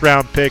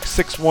first-round pick?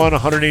 6'1",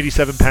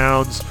 187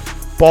 pounds.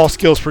 Ball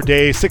skills for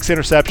days. 6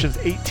 interceptions,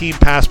 18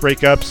 pass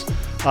breakups.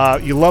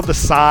 You love the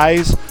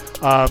size.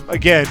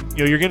 Again,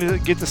 you're going to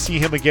get to see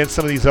him against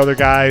some of these other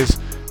guys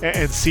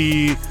and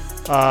see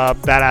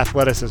that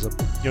athleticism.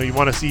 You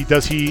want to see,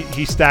 does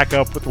he stack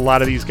up with a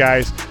lot of these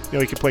guys?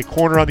 He can play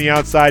corner on the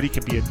outside. He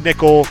can be a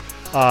nickel.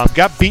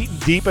 Got beaten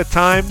deep at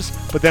times,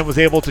 but then was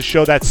able to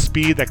show that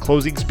speed, that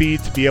closing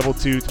speed, to be able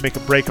to make a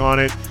break on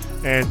it.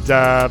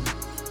 And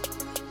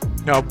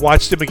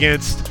watched him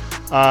against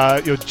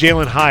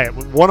Jalen Hyatt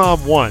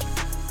one-on-one.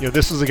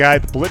 This is a guy,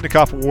 the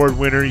Biletnikoff Award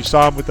winner. You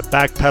saw him with the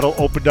back pedal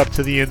opened up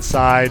to the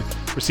inside,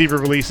 receiver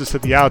releases to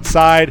the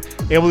outside,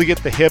 able to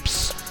get the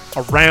hips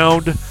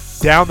around,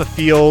 down the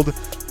field,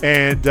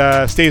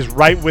 and stays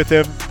right with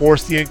him,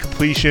 force the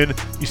incompletion.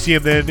 You see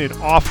him then in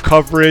off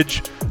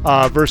coverage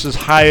versus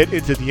Hyatt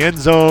into the end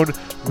zone,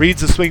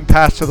 reads the swing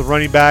pass to the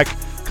running back,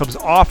 comes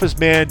off his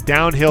man,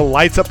 downhill,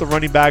 lights up the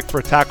running back for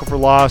a tackle for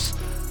loss,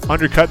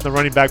 undercutting the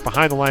running back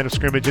behind the line of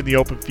scrimmage in the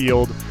open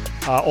field.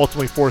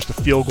 Ultimately forced a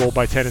field goal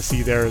by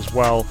Tennessee there as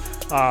well.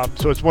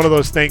 So it's one of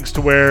those things to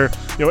where,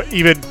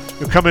 even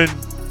coming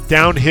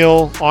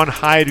downhill on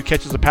Hyatt, who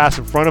catches a pass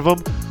in front of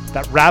him,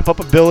 that wrap-up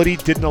ability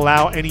didn't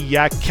allow any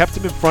yak, kept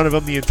him in front of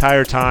him the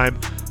entire time.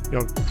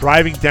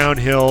 Driving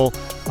downhill,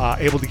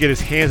 able to get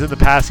his hands in the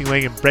passing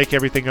lane and break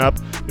everything up.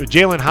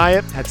 Jalen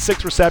Hyatt had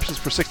 6 receptions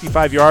for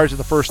 65 yards in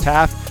the first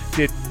half,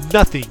 did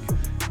nothing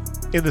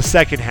in the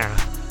second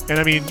half. And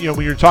I mean,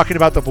 when you're talking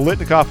about the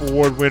Biletnikoff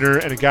Award winner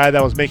and a guy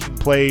that was making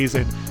plays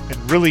and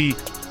really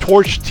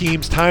torched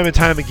teams time and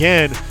time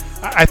again,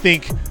 I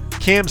think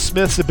Cam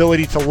Smith's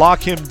ability to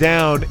lock him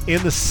down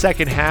in the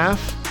second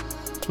half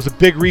was a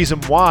big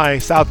reason why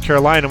South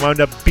Carolina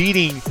wound up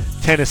beating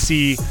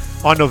Tennessee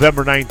on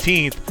November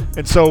 19th.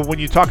 And so when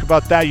you talk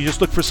about that, you just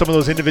look for some of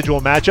those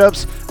individual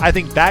matchups. I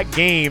think that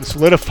game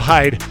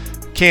solidified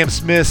Cam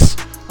Smith's,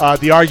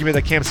 the argument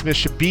that Cam Smith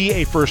should be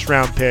a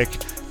first-round pick.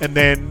 And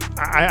then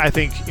I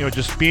think,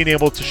 just being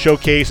able to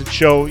showcase and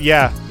show,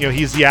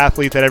 he's the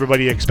athlete that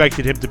everybody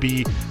expected him to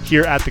be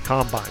here at the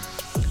Combine.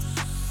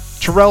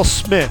 Terrell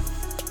Smith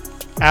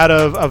out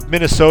of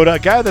Minnesota, a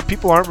guy that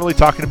people aren't really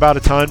talking about a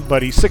ton,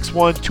 but he's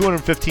 6'1",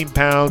 215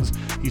 pounds.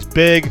 He's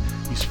big.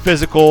 He's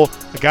physical.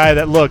 A guy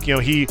that,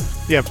 he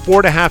had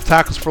 4.5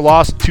 tackles for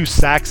loss, 2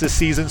 sacks this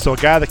season. So a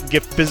guy that can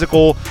get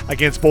physical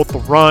against both the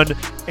run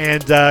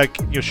and,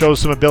 shows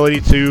some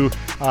ability to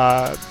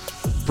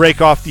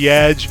break off the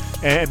edge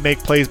and make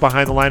plays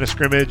behind the line of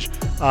scrimmage.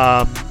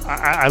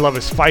 I love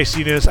his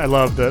feistiness. I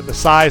love the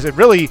size. And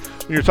really,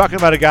 when you're talking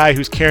about a guy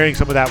who's carrying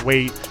some of that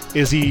weight,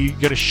 is he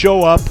going to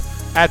show up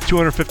at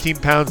 215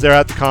 pounds there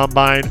at the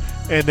Combine?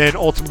 And then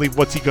ultimately,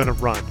 what's he going to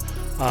run?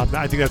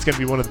 I think that's going to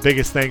be one of the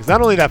biggest things. Not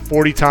only that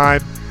 40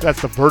 time,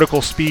 that's the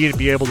vertical speed and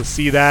be able to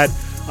see that.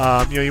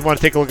 You want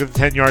to take a look at the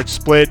 10-yard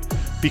split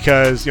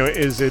because,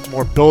 is it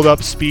more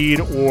build-up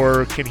speed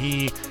or can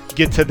he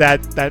get to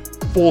that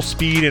full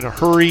speed in a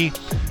hurry?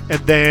 And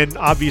then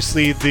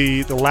obviously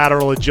the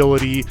lateral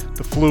agility,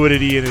 the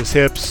fluidity in his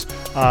hips.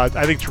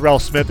 I think Terrell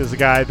Smith is a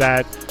guy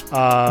that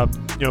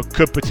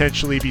could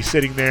potentially be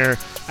sitting there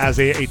as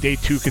a day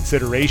 2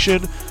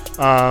 consideration.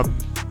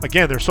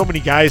 Again, there's so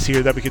many guys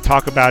here that we could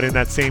talk about in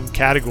that same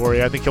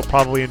category. I think he'll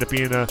probably end up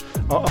being a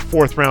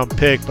 4th-round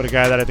pick, but a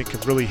guy that I think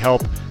could really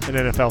help an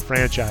NFL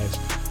franchise.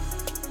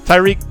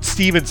 Tyrique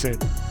Stevenson,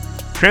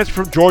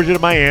 transferred from Georgia to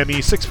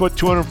Miami, 6 foot,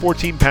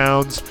 214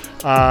 pounds.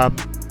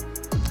 And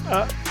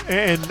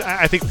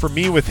I think for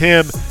me with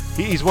him,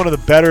 he's one of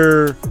the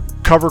better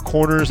cover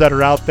corners that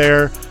are out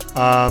there.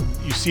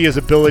 You see his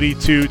ability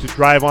to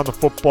drive on the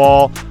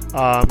football.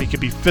 He can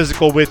be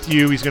physical with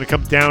you. He's going to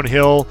come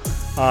downhill.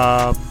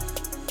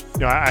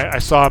 I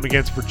saw him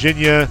against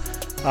Virginia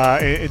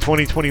in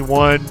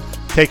 2021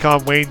 take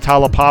on Wayne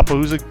Talapapa,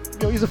 who's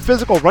he's a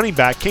physical running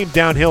back, came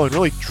downhill and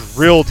really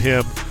drilled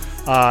him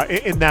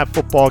in that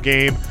football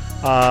game.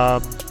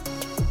 The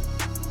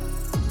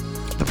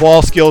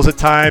ball skills at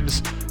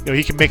times,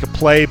 he can make a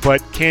play,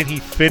 but can he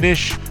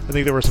finish? I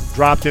think there were some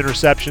dropped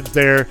interceptions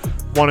there.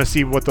 Want to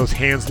see what those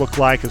hands look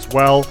like as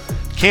well.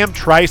 Cam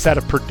Trice out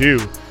of Purdue,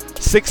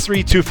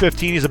 6'3",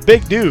 215. He's a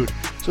big dude.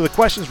 So the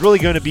question is really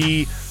going to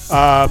be,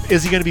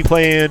 is he going to be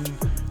playing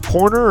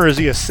corner or is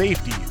he a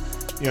safety?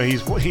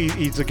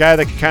 He's a guy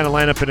that can kind of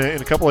line up in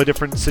a couple of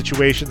different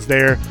situations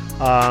there.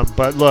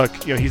 But look,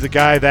 he's a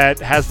guy that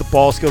has the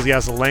ball skills. He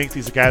has the length.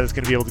 He's a guy that's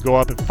going to be able to go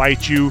up and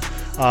fight you.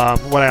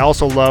 What I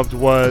also loved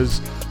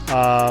was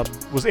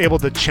able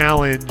to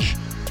challenge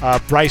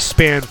Bryce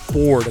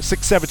Spann-Ford, a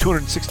 6'7",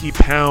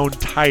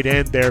 260-pound tight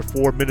end there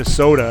for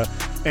Minnesota,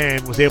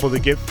 and was able to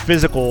get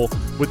physical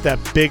with that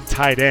big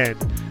tight end.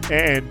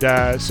 And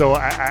so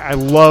I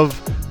love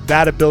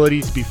that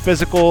ability to be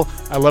physical.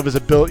 I love his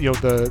ability,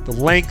 the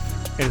length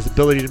and his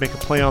ability to make a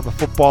play on the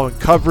football and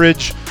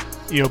coverage.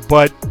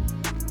 But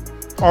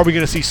are we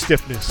going to see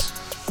stiffness?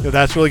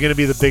 That's really going to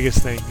be the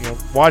biggest thing.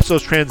 Watch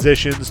those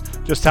transitions.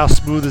 Just how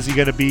smooth is he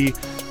going to be?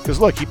 Because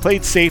look, he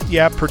played safety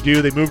at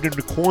Purdue. They moved him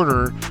to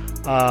corner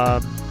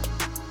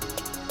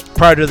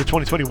prior to the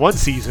 2021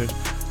 season.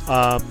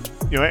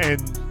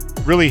 And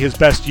really his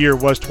best year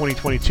was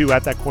 2022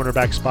 at that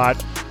cornerback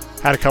spot.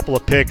 Had a couple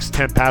of picks,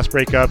 10 pass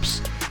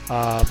breakups.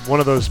 One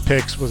of those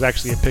picks was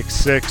actually a pick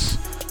 6.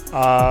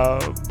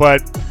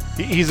 But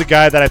he's a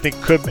guy that I think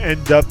could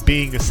end up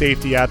being a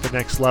safety at the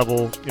next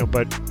level,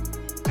 but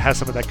has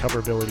some of that cover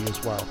ability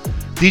as well.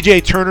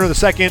 DJ Turner, the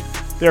second,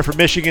 there for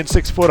Michigan,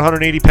 6 foot,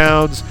 180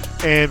 pounds.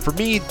 And for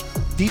me,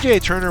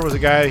 DJ Turner was a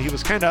guy, he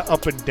was kind of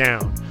up and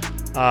down.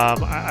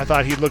 I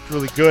thought he looked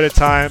really good at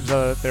times.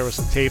 There was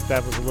some tape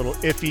that was a little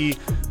iffy,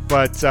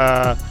 but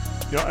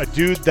a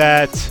dude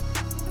that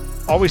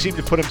always seemed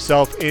to put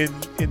himself in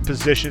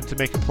position to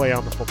make a play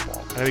on the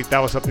football. And I think that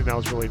was something that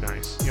was really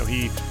nice.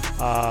 He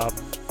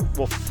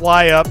will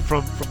fly up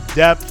from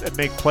depth and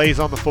make plays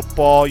on the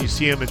football. You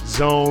see him in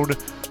zone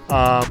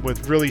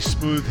with really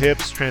smooth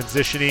hips,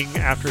 transitioning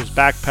after his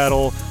back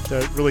pedal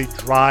to really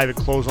drive and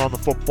close on the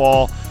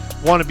football.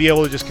 Want to be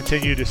able to just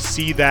continue to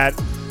see that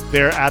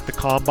there at the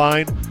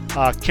combine.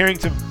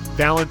 Carrington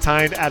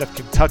Valentine out of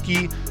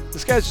Kentucky.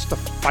 This guy's just a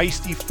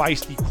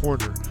feisty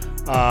corner.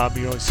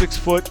 6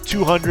 foot,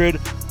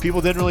 200.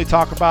 People didn't really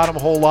talk about him a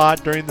whole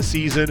lot during the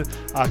season.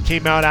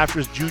 Came out after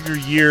his junior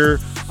year,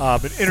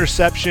 an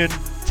interception,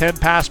 10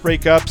 pass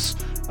breakups.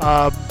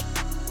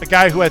 A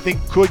guy who I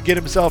think could get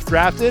himself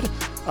drafted.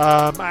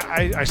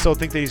 I still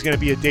think that he's going to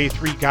be a day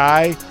 3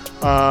 guy.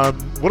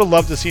 Would have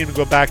loved to see him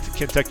go back to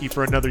Kentucky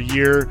for another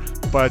year,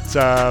 but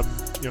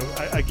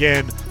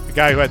again, a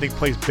guy who I think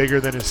plays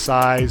bigger than his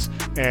size,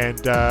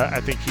 and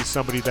I think he's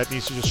somebody that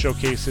needs to just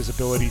showcase his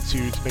ability to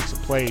make some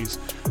plays,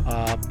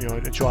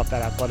 and show off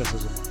that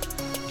athleticism.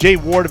 Jay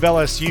Ward of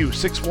LSU,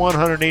 6'1",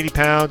 180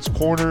 pounds,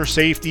 corner,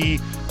 safety.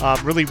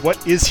 Really,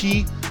 what is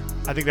he?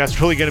 I think that's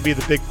really going to be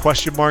the big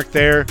question mark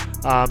there.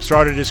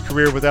 Started his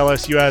career with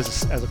LSU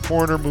as a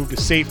corner, moved to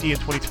safety in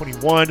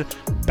 2021,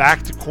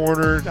 back to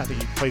corner. I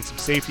think he played some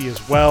safety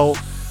as well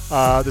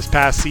this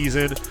past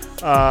season.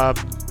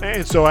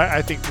 And so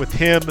I think with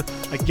him,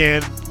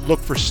 again, look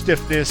for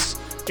stiffness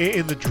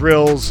in the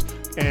drills,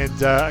 and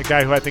a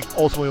guy who I think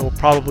ultimately will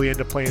probably end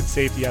up playing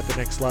safety at the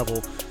next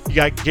level. You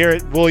got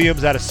Garrett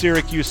Williams out of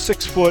Syracuse,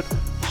 6 foot,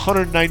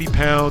 190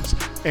 pounds,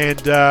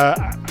 and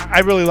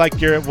I really like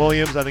Garrett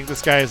Williams. I think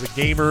this guy is a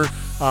gamer.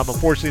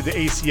 Unfortunately, the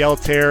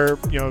ACL tear,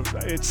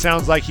 it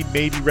sounds like he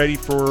may be ready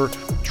for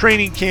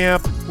training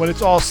camp when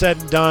it's all said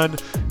and done.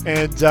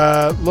 And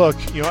look,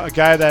 a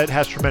guy that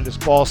has tremendous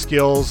ball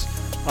skills,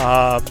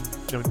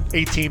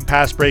 18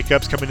 pass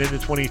breakups coming into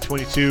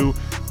 2022,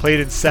 played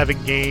in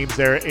 7 games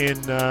there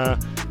in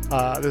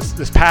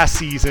this past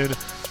season,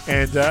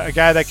 and a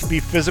guy that can be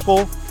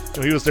physical.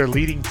 He was their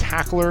leading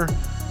tackler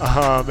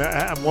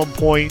at one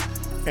point,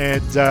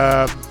 and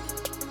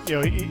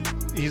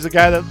he's a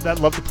guy that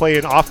loved to play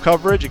in off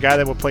coverage, a guy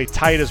that would play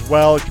tight as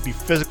well. He could be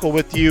physical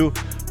with you.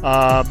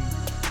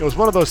 It was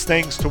one of those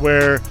things to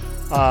where,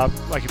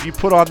 like if you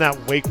put on that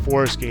Wake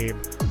Forest game,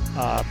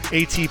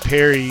 A.T.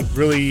 Perry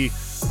really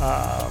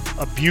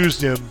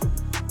abused him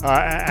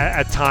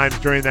at times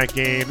during that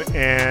game,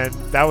 and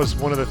that was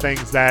one of the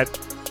things that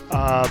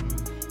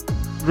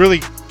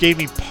really gave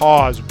me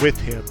pause with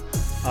him.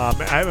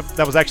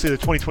 That was actually the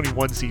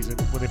 2021 season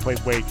when they played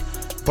Wake,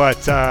 but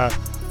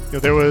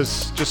there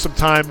was just some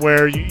time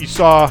where you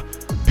saw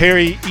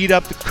Perry eat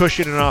up the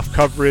cushion and off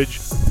coverage,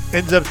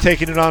 ends up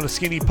taking it on a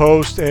skinny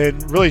post,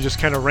 and really just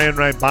kind of ran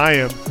right by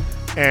him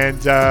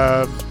and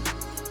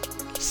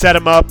set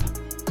him up,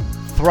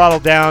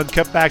 throttled down,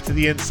 cut back to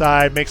the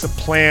inside, makes a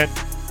plant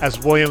as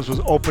Williams was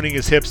opening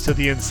his hips to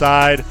the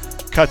inside,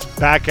 cuts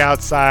back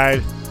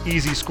outside,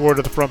 easy score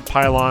to the front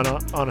pylon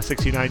on a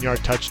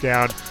 69-yard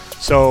touchdown.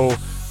 So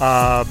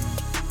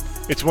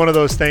it's one of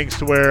those things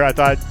to where I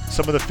thought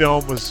some of the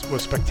film was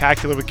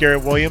spectacular with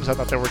Garrett Williams. I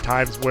thought there were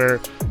times where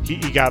he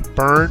got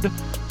burned.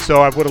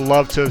 So I would have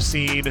loved to have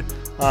seen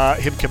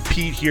him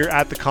compete here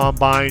at the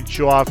Combine,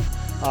 show off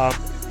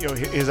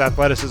his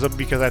athleticism,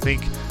 because I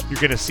think you're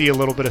going to see a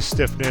little bit of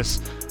stiffness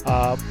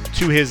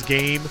to his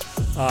game.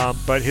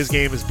 But his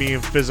game is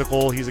being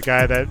physical. He's a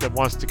guy that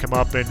wants to come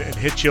up and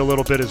hit you a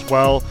little bit as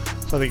well.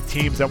 So I think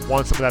teams that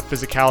want some of that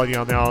physicality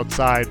on the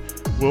outside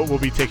will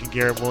be taking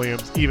Garrett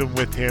Williams, even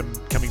with him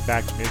coming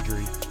back from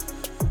injury.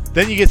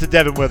 Then you get to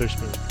Devin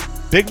Witherspoon.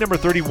 Big number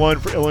 31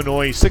 for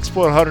Illinois, 6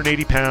 foot,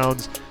 180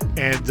 pounds,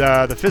 and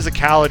the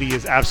physicality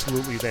is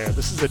absolutely there.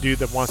 This is a dude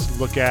that wants to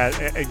look at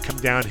and come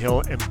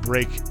downhill and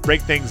break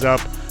things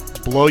up,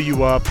 blow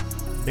you up,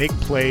 make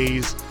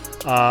plays.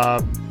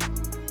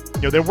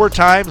 There were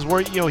times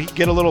where he'd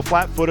get a little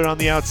flat-footed on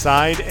the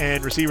outside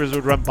and receivers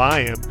would run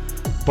by him,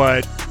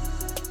 but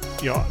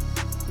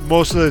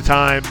most of the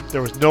time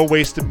there was no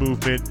wasted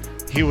movement.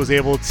 He was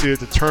able to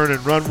turn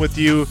and run with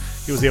you.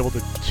 He was able to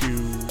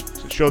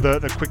show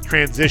the quick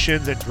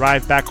transitions and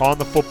drive back on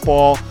the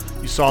football.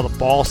 You saw the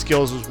ball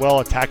skills as well,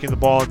 attacking the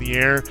ball in the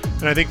air.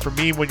 And I think for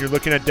me, when you're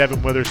looking at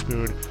Devin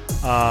Witherspoon,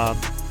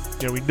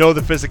 we know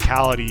the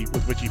physicality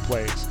with which he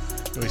plays.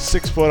 He's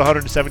 6 foot,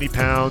 170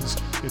 pounds.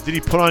 Did he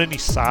put on any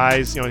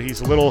size?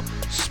 He's a little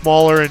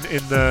smaller in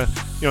the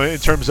in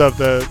terms of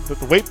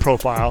the weight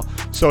profile.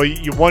 So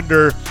you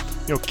wonder,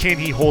 can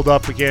he hold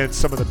up against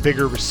some of the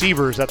bigger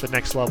receivers at the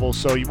next level?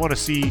 So you want to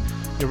see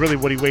really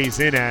what he weighs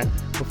in at.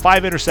 But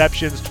 5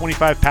 interceptions,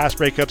 25 pass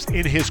breakups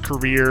in his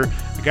career.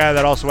 A guy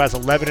that also has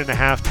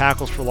 11.5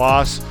 tackles for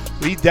loss.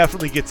 Well, he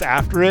definitely gets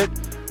after it.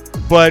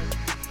 But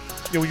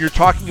when you're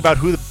talking about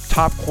who the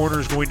top corner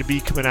is going to be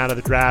coming out of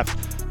the draft,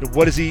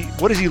 what does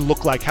he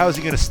look like? How is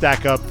he going to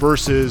stack up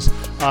versus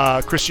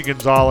Christian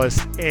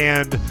Gonzalez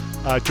and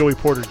Joey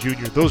Porter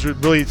Jr. Those are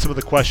really some of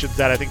the questions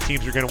that I think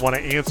teams are going to want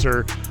to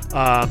answer,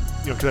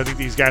 because I think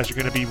these guys are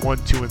going to be 1,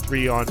 2, and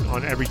 3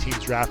 on every team's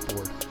draft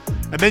board.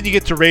 And then you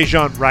get to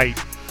Rajon Wright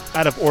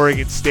out of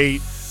Oregon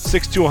State,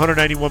 6'2",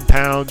 191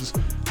 pounds,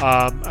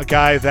 a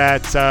guy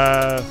that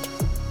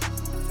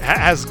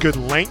has good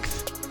length.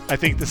 I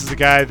think this is a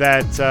guy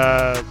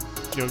that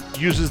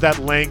uses that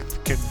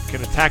length,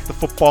 can attack the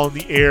football in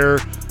the air.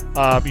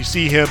 You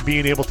see him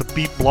being able to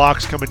beat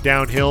blocks coming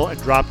downhill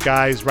and drop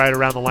guys right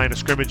around the line of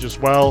scrimmage as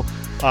well.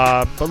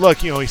 But look,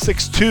 he's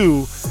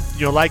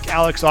 6'2", like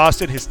Alex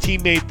Austin, his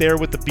teammate there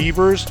with the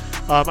Beavers.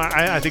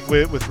 I think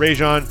with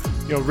Rajon,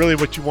 really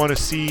what you want to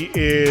see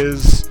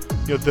is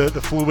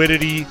the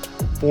fluidity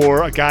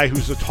for a guy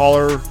who's a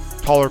taller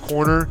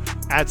corner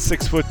at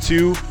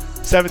 6'2".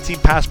 17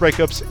 pass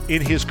breakups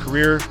in his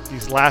career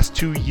these last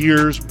 2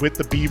 years with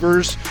the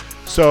Beavers.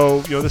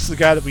 So, this is a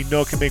guy that we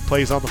know can make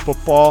plays on the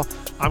football.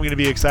 I'm going to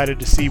be excited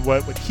to see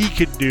what he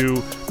can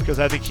do, because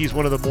I think he's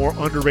one of the more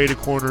underrated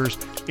corners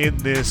in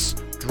this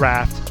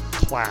draft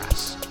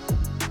class.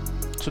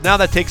 So now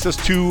that takes us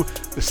to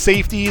the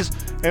safeties,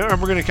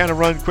 and we're going to kind of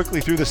run quickly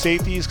through the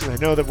safeties because I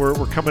know that we're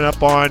coming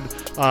up on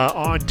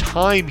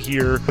time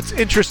here. What's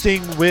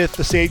interesting with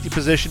the safety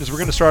position is we're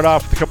going to start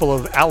off with a couple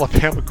of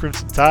Alabama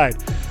Crimson Tide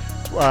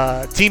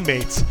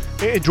teammates,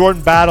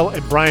 Jordan Battle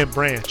and Brian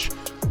Branch.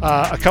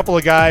 A couple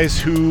of guys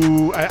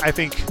who I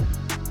think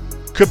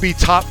could be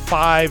top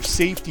 5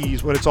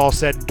 safeties when it's all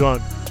said and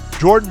done.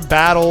 Jordan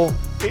Battle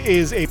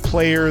is a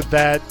player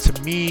that,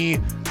 to me,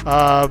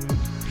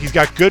 he's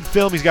got good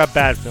film, he's got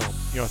bad film.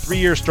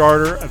 3-year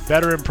starter, a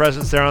veteran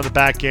presence there on the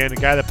back end, a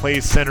guy that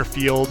plays center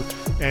field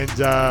and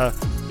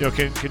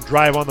can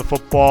drive on the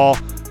football.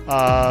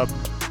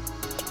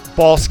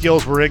 Ball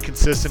skills were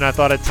inconsistent, I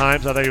thought, at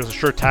times. I thought he was a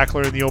sure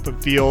tackler in the open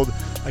field,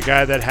 a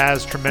guy that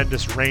has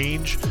tremendous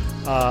range.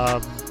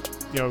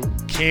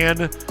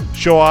 Can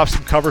show off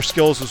some cover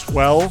skills as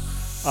well.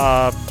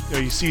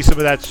 You see some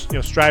of that,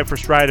 stride for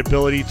stride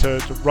ability to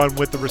run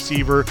with the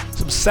receiver,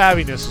 some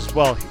savviness as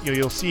well.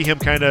 You'll see him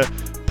kind of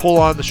pull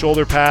on the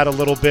shoulder pad a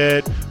little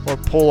bit or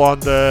pull on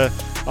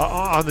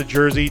the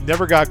jersey.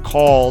 Never got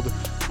called.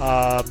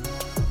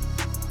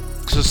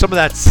 So some of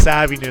that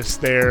savviness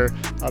there,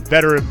 a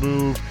veteran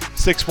move,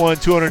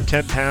 6'1",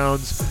 210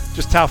 pounds.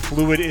 Just how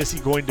fluid is he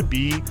going to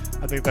be?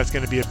 I think that's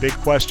going to be a big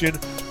question.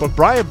 But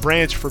Brian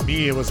Branch, for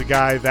me, it was a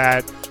guy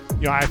that,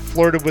 I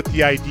flirted with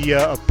the idea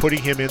of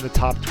putting him in the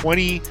top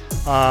 20.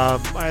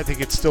 I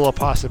think it's still a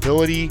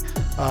possibility.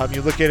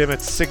 You look at him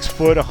at 6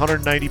 foot,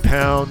 190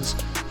 pounds.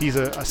 He's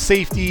a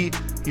safety.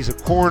 He's a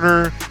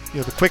corner.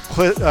 The quick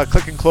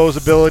click and close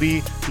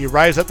ability. He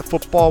arrives at the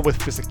football with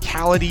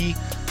physicality.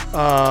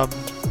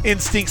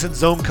 Instincts and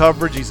zone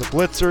coverage. He's a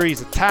blitzer.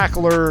 He's a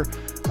tackler.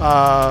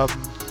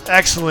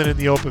 Excellent in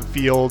the open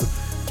field,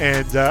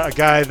 and a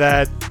guy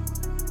that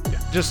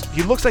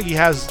he looks like he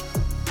has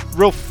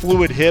real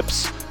fluid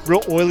hips,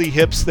 real oily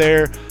hips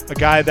there. A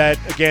guy that,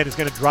 again, is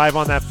going to drive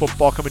on that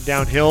football coming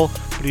downhill,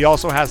 but he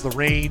also has the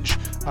range,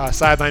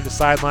 sideline to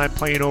sideline,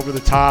 playing over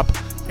the top.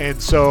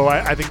 And so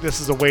I think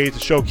this is a way to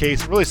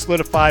showcase and really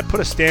solidify, put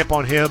a stamp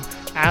on him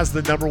as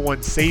the number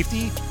 1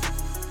 safety,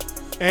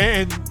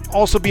 and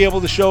also be able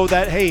to show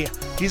that, hey,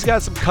 he's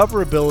got some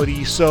cover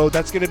ability, so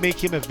that's going to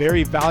make him a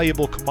very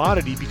valuable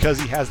commodity because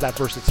he has that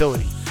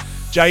versatility.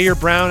 Jair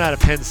Brown out of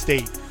Penn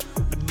State,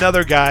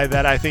 another guy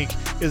that I think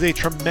is a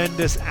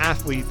tremendous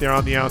athlete there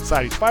on the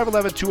outside. He's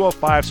 5'11",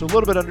 205, so a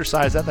little bit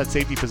undersized at that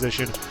safety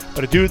position,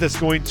 but a dude that's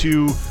going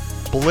to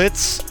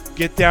blitz,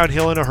 get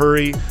downhill in a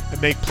hurry,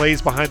 and make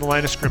plays behind the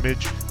line of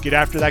scrimmage, get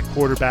after that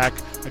quarterback.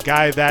 A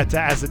guy that,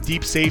 as a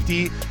deep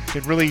safety,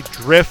 can really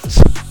drift,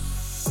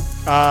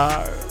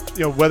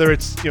 whether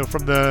it's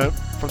from the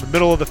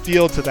middle of the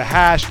field to the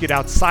hash, get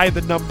outside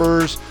the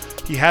numbers.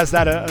 He has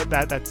that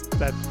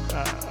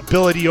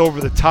ability over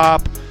the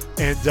top,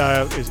 and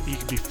he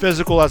can be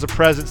physical as a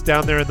presence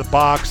down there in the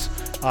box.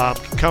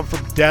 Can come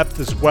from depth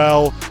as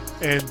well.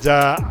 And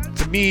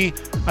to me,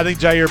 I think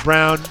Jair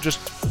Brown, just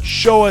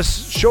show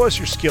us your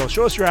skill,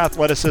 show us your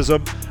athleticism.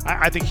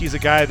 I think he's a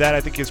guy that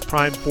I think is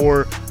primed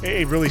for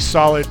a really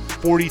solid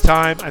 40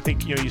 time. I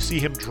think you see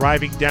him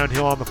driving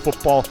downhill on the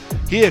football.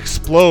 He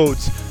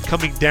explodes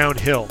coming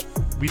downhill.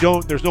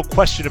 There's no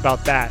question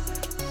about that.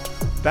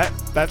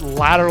 That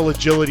lateral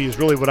agility is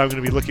really what I'm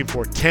going to be looking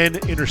for. 10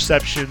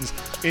 interceptions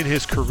in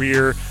his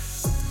career,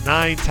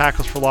 9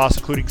 tackles for loss,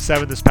 including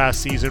 7 this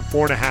past season,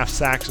 4.5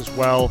 sacks as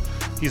well.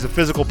 He's a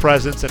physical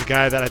presence and a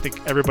guy that I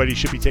think everybody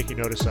should be taking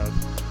notice of.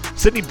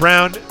 Sidney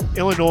Brown,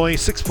 Illinois,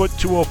 6 foot,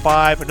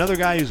 205. Another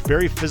guy who's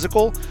very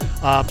physical.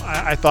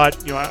 I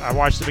thought, I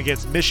watched him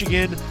against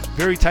Michigan.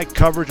 Very tight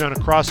coverage on a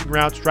crossing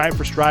route, stride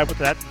for stride with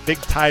that big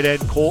tight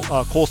end,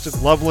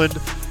 Colston Loveland.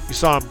 You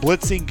saw him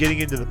blitzing, getting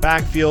into the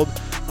backfield,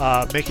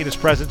 making his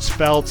presence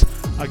felt.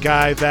 A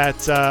guy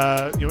that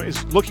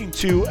is looking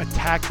to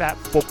attack that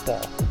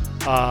football.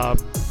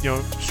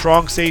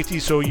 Strong safety,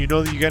 so that you're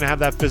going to have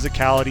that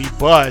physicality,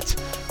 but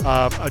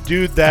a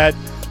dude that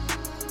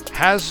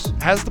has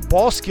the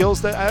ball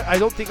skills that I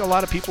don't think a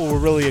lot of people were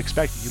really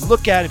expecting. You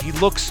look at him, he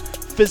looks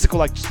physical,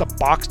 like just a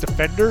box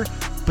defender.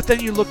 But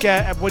then you look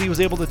at what he was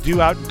able to do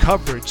out in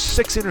coverage.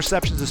 6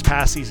 interceptions this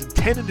past season,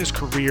 10 in his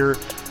career,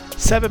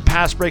 7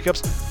 pass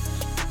breakups,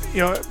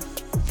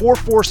 4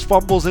 forced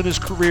fumbles in his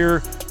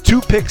career,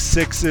 2 pick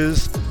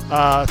sixes,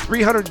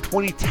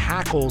 320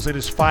 tackles in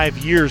his 5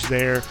 years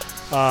there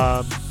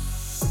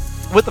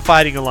with the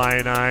Fighting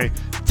Illini,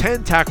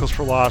 10 tackles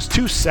for loss,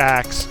 2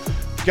 sacks.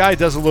 The guy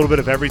does a little bit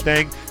of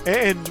everything.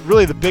 And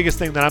really the biggest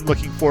thing that I'm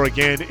looking for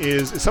again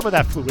is some of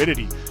that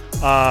fluidity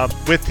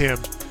with him.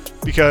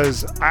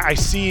 Because I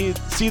see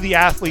the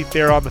athlete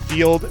there on the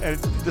field, and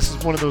this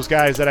is one of those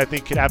guys that I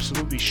think could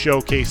absolutely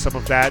showcase some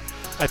of that.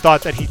 I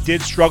thought that he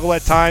did struggle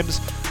at times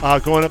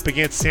going up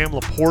against Sam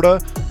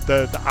Laporta,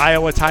 the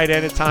Iowa tight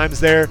end at times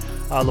there.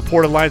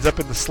 Laporta lines up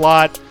in the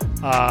slot.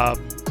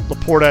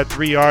 Laporta at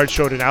 3 yards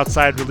showed an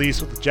outside release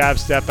with the jab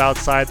step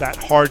outside, that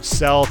hard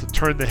sell to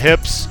turn the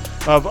hips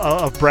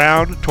of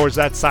Brown towards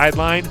that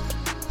sideline.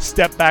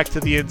 Step back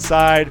to the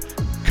inside,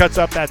 cuts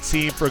up that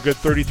seam for a good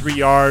 33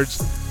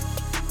 yards.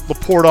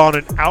 Laporta on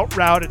an out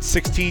route at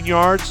 16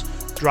 yards,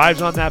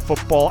 drives on that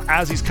football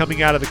as he's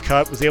coming out of the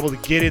cut, was able to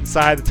get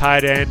inside the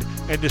tight end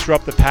and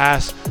disrupt the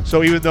pass.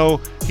 So even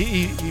though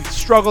he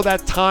struggled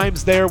at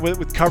times there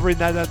with covering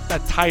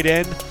that tight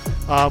end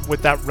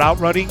with that route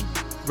running,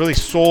 really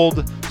sold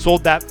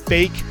that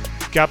fake,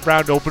 got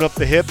Brown to open up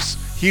the hips.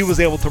 He was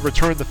able to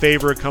return the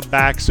favor and come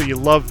back. So you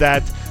love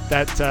that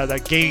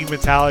gaming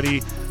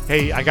mentality.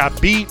 Hey, I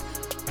got beat.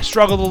 I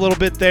struggled a little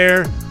bit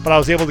there, but I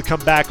was able to come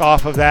back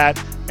off of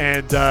that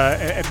and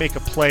make a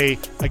play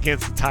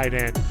against the tight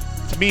end.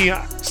 To me,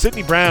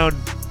 Sidney Brown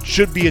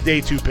should be a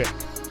day 2 pick.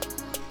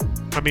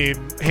 I mean,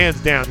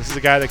 hands down, this is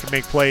a guy that can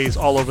make plays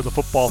all over the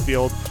football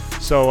field.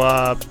 So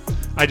I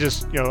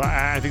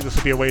think this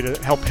will be a way to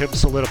help him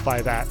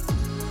solidify that.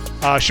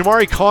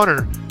 Shamari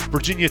Connor,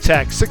 Virginia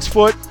Tech, 6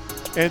 foot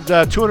and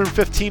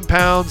 215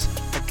 pounds.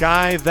 A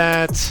guy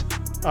that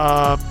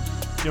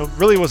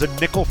really was a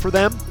nickel for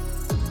them,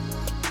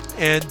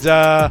 and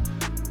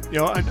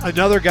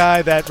another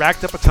guy that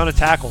racked up a ton of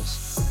tackles.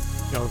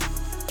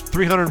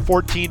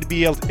 314 to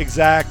be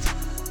exact,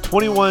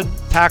 21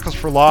 tackles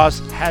for loss,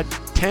 had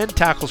 10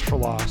 tackles for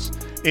loss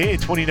in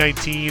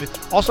 2019.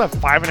 Also had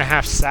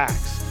 5.5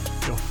 sacks,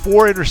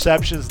 4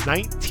 interceptions,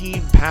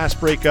 19 pass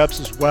breakups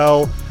as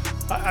well.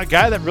 A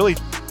guy that really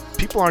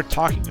people aren't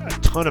talking a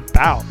ton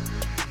about,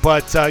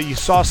 but you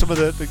saw some of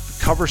the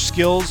cover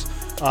skills,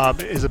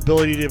 his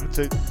ability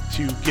to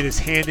get his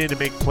hand in and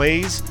make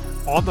plays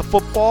on the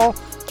football.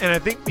 And I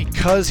think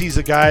because he's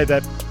a guy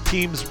that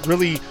teams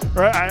really,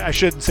 or I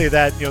shouldn't say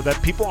that,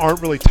 that people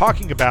aren't really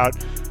talking about,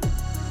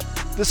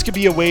 this could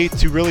be a way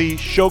to really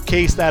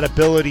showcase that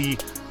ability.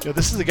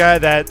 This is a guy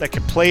that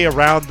can play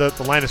around the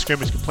line of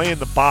scrimmage, can play in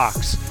the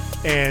box,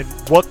 and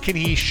what can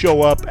he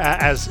show up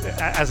as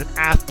an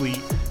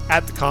athlete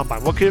at the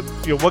combine? What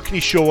can he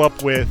show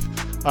up with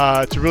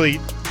to really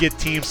get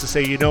teams to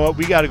say,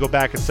 we got to go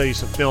back and study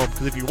some film?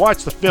 Because if you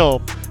watch the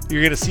film,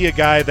 you're going to see a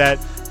guy that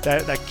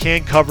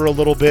can cover a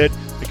little bit,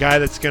 a guy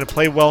that's going to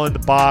play well in the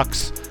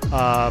box,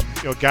 a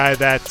guy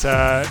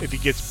that if he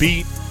gets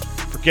beat,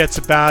 forgets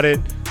about it,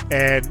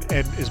 and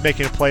is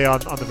making a play on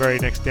the very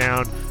next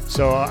down.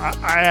 So I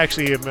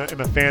actually am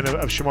a fan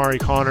of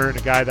Shamari Connor, and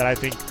a guy that I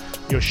think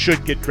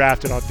should get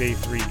drafted on day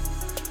 3.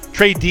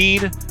 Trey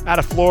Dean out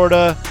of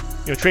Florida.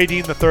 Trey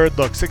Dean the third,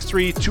 look,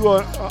 6'3",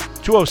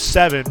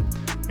 207,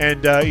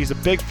 and he's a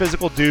big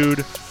physical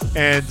dude,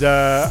 and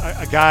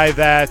a guy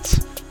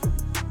that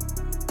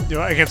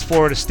against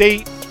Florida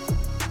State,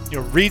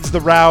 reads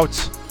the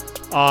route.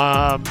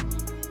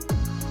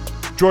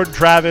 Jordan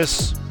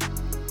Travis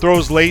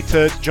throws late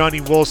to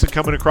Johnny Wilson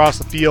coming across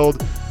the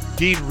field.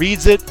 Dean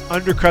reads it,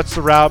 undercuts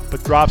the route,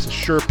 but drops a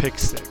sure pick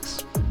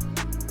 6.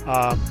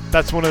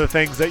 That's one of the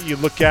things that you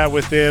look at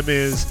with him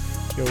is,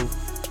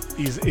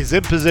 he's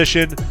in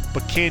position,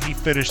 but can he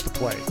finish the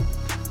play?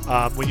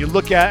 When you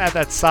look at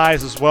that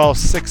size as well,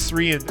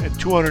 6'3" and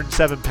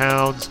 207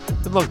 pounds,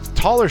 and look,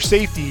 taller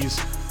safeties,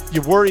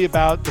 you worry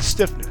about the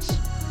stiffness.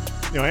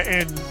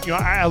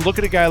 I look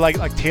at a guy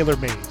like Taylor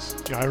Mays.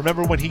 I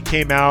remember when he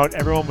came out,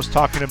 everyone was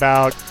talking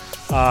about,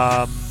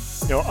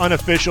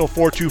 unofficial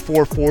 4.2,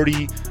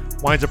 440,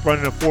 winds up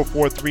running a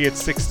 4.43 at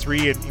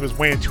 6'3", and he was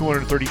weighing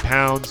 230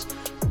 pounds,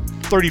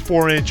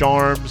 34-inch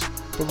arms.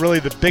 But really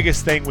the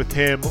biggest thing with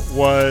him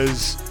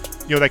was,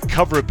 that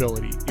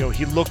coverability.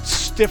 He looked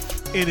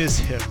stiff in his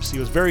hips. He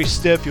was very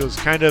stiff. He was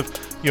kind of,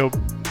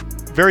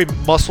 very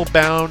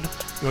muscle-bound.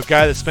 A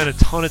guy that spent a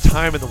ton of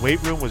time in the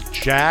weight room, was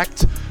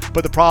jacked.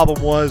 But the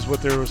problem was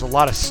there was a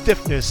lot of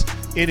stiffness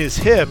in his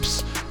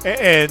hips.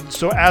 And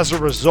so as a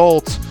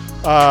result,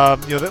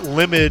 that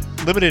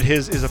limited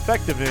his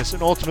effectiveness,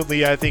 and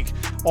ultimately I think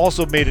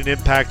also made an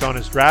impact on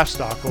his draft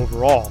stock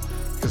overall,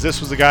 because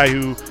this was a guy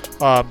who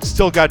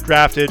still got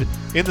drafted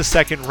in the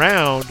second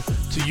round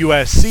to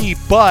USC,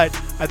 but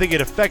I think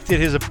it affected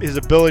his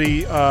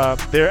ability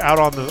there out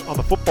on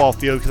the football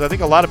field, because I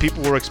think a lot of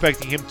people were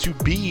expecting him to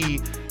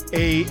be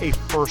a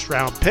first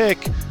round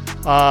pick.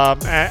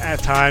 At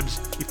times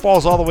he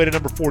falls all the way to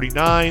number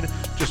 49,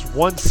 just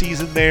one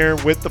season there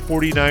with the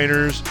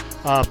 49ers,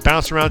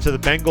 bounced around to the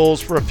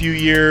Bengals for a few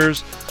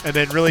years, and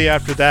then really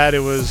after that it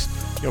was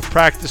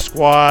practice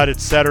squad,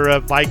 etc.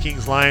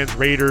 Vikings, Lions,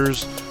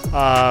 Raiders,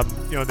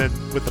 and then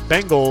with the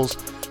Bengals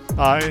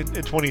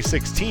in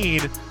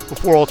 2016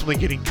 before ultimately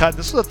getting cut.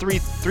 This was a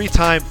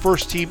three-time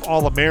first-team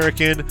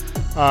All-American.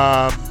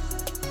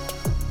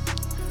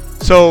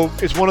 So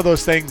it's one of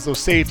those things, those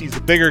safeties,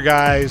 the bigger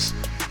guys,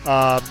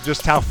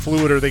 just how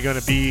fluid are they going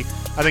to be?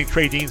 I think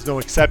Trey Dean's no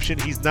exception.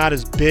 He's not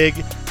as big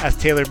as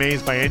Taylor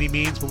Mays by any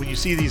means, but when you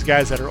see these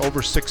guys that are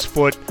over 6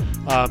 foot,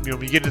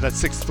 when you get into that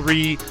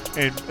 6'3",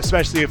 and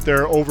especially if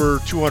they're over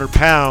 200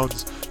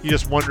 pounds, you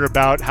just wonder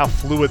about how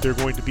fluid they're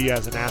going to be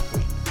as an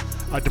athlete.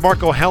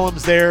 DeMarco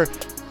Hellams there,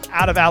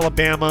 out of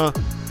Alabama,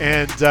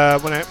 and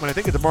when I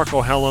think of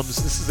DeMarco Hellams,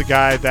 this is a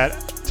guy that,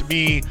 to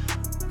me,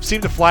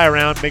 seemed to fly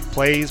around, make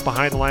plays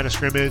behind the line of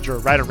scrimmage or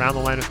right around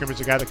the line of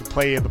scrimmage, a guy that can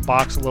play in the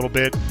box a little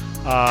bit.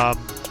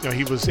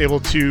 He was able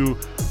to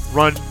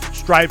run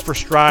stride for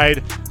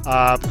stride,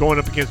 going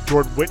up against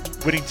Jordan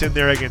Whittington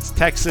there against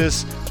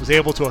Texas, was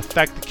able to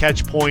affect the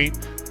catch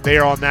point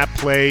there on that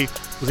play,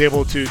 was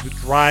able to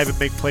drive and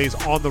make plays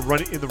on the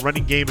run in the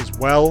running game as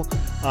well.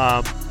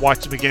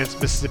 Watched him against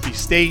Mississippi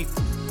State,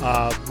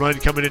 run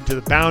coming into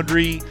the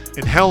boundary,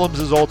 and Hellams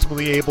is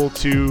ultimately able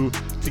to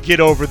get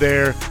over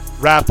there,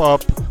 wrap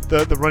up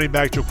the running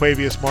back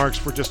Jo'quavious Marks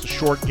for just a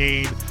short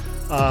gain.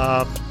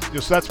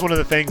 So that's one of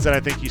the things that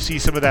I think you see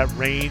some of that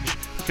range.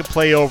 He can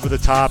play over the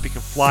top. He can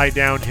fly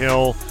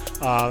downhill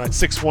at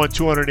 6'1",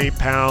 208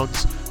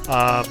 pounds.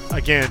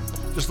 Again,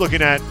 just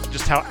looking at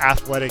just how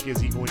athletic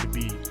is he going to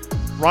be.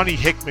 Ronnie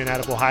Hickman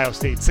out of Ohio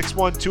State,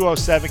 6'1",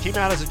 207, came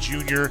out as a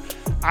junior.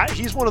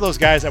 He's one of those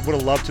guys I would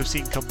have loved to have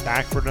seen come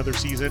back for another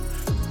season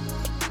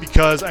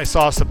because I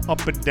saw some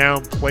up and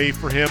down play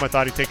for him. I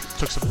thought he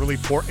took some really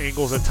poor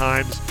angles at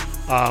times.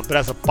 But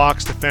as a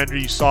box defender,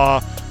 you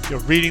saw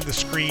reading the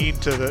screen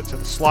to the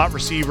slot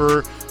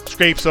receiver,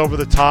 scrapes over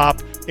the top,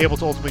 able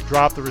to ultimately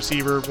drop the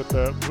receiver with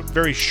a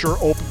very sure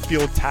open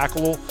field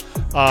tackle.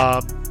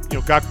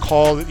 Got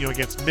called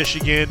against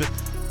Michigan.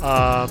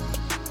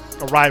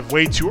 Arrived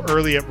way too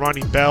early at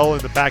Ronnie Bell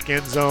in the back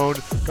end zone.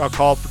 Got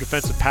called for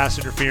defensive pass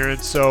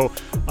interference. So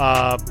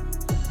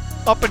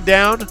up and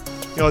down.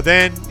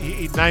 Then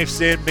he knifes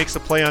in, makes a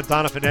play on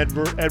Donovan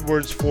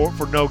Edwards for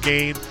no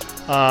gain.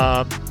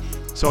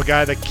 So a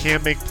guy that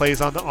can make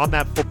plays on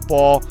that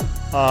football,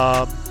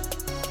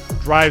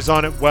 drives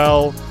on it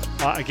well.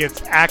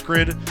 Against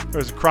Akron, there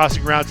was a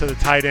crossing route to the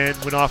tight end,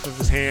 went off of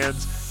his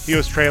hands. He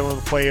was trailing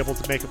the play, able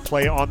to make a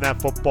play on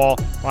that football,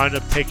 wound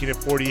up taking it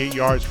 48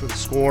 yards for the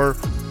score.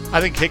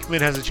 I think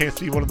Hickman has a chance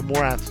to be one of the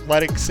more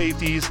athletic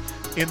safeties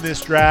in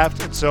this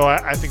draft, and so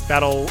I think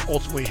that'll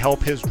ultimately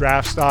help his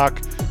draft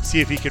stock,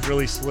 see if he can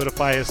really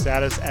solidify his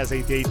status as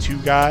a day 2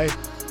 guy.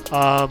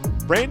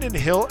 Brandon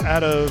Hill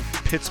out of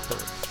Pittsburgh.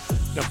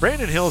 Now,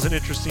 Brandon Hill is an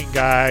interesting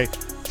guy.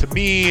 To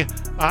me,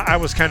 I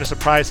was kind of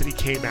surprised that he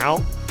came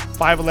out.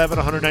 5'11",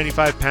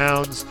 195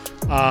 pounds.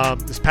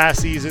 This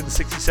past season,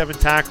 67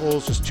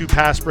 tackles, just 2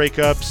 pass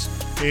breakups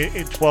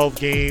in 12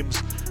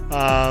 games.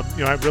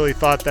 I really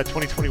thought that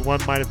 2021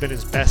 might have been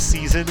his best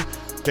season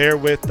there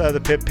with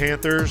the Pitt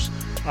Panthers.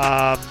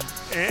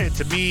 And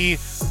to me,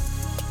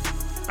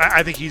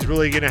 I think he's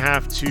really going to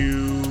have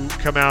to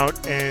come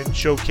out and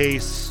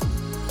showcase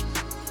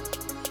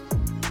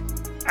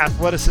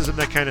athleticism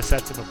that kind of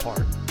sets him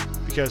apart.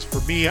 Because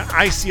for me,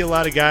 I see a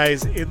lot of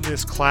guys in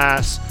this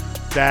class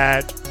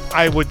that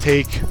I would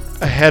take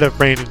ahead of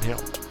Brandon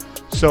Hill.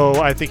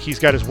 So I think he's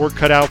got his work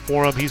cut out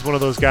for him. He's one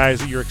of those guys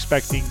that you're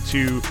expecting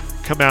to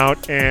come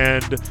out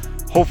and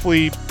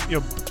hopefully,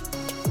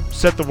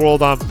 set the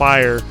world on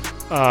fire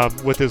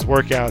with his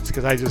workouts.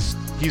 Because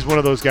he's one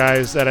of those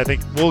guys that I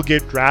think will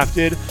get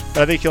drafted,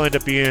 but I think he'll end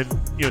up being,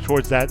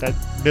 towards that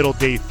middle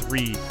day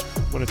 3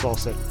 when it's all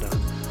said and done.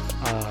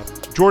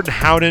 Jordan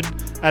Howden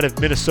out of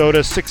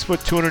Minnesota, 6 foot,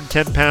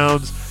 210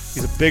 pounds.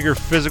 He's a bigger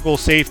physical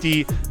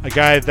safety, a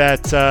guy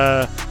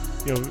that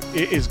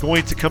is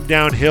going to come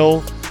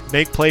downhill,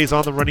 make plays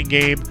on the running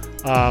game.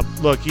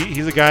 Look,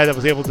 he's a guy that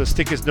was able to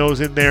stick his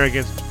nose in there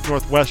against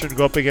Northwestern,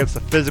 go up against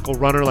a physical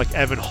runner like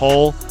Evan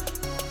Hull,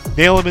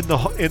 nail him in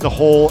the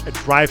hole, and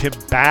drive him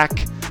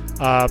back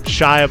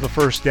shy of a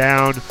first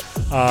down.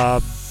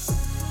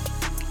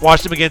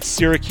 Watched him against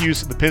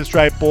Syracuse in the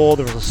Pinstripe Bowl.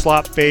 There was a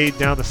slot fade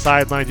down the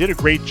sideline. Did a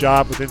great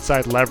job with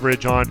inside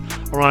leverage on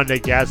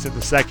Oronde Gadsden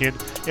II,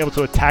 able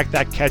to attack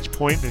that catch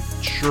point and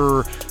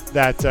ensure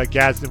that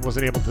Gadsden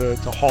wasn't able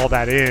to haul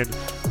that in.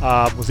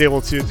 Was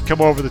able to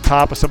come over the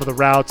top of some of the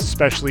routes,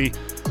 especially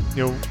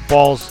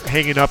balls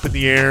hanging up in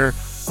the air,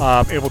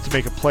 able to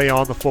make a play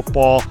on the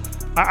football.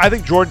 I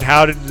think Jordan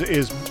Howden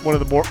is one of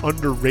the more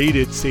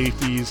underrated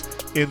safeties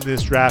in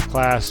this draft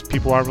class.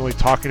 People aren't really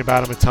talking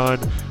about him a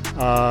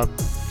ton.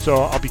 So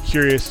I'll be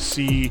curious to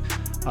see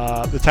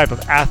the type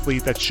of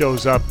athlete that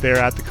shows up there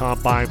at the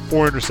Combine.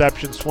 4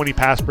 interceptions, 20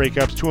 pass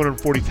breakups,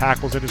 240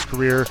 tackles in his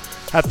career.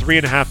 Had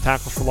 3.5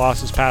 tackles for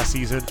loss this past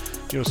season.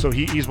 So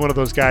he's one of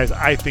those guys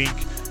I think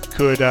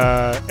could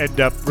end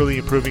up really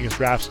improving his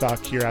draft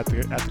stock here at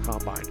the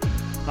combine.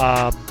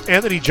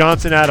 Anthony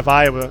Johnson out of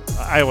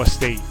Iowa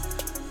State.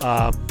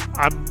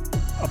 I'm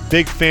a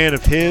big fan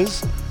of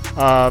his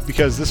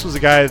because this was a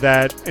guy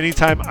that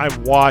anytime I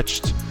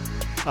watched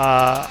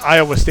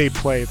Iowa State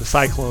play, the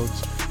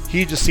Cyclones,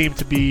 he just seemed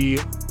to be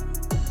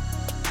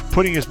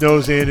putting his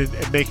nose in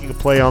and making a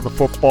play on the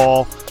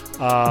football.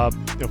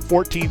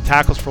 14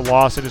 tackles for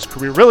loss in his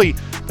career. Really,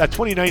 that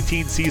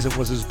 2019 season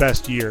was his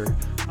best year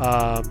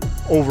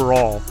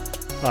overall.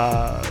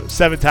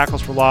 7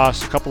 tackles for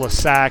loss, a couple of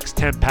sacks,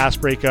 10 pass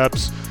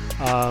breakups.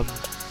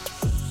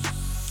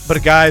 But a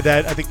guy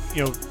that I think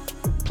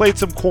played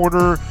some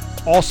corner,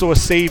 also a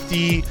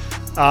safety.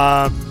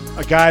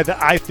 A guy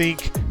that I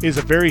think is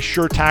a very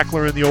sure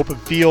tackler in the open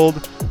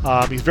field.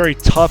 He's very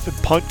tough in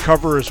punt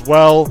cover as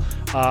well.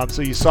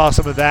 So you saw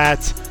some of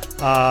that.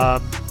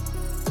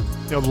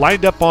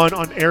 Lined up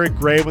on Eric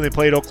Gray when they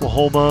played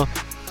Oklahoma,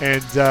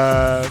 and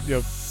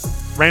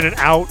ran it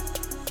out,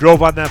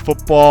 drove on that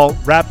football,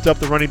 wrapped up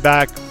the running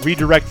back,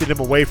 redirected him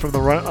away from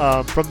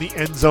the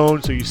end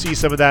zone. So you see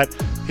some of that,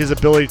 his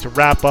ability to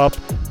wrap up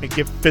and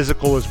get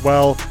physical as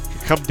well. Can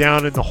come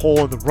down in the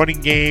hole in the running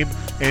game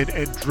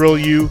and drill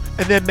you,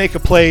 and then make a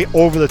play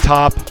over the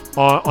top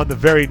on the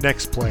very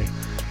next play.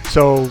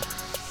 So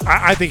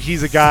I think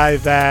he's a guy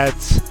that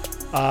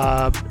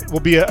will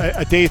be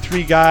a day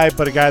 3 guy,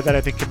 but a guy that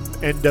I think can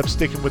end up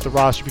sticking with the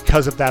roster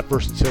because of that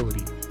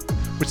versatility.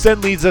 Which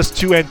then leads us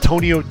to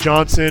Antonio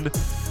Johnson.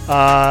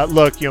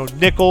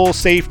 Nickel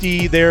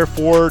safety there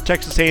for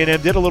Texas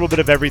A&M, did a little bit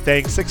of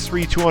everything.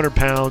 6'3", 200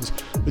 pounds.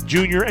 The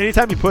junior,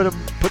 anytime you put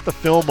the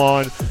film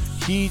on,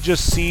 he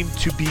just seemed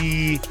to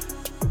be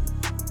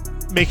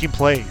making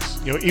plays.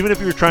 Even if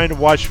you were trying to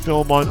watch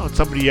film on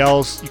somebody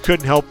else, you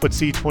couldn't help but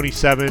see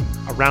 27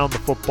 around the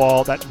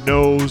football, that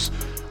nose.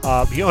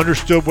 He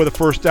understood where the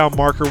first down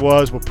marker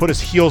was, would put his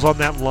heels on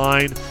that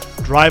line,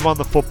 drive on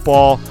the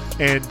football,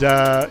 and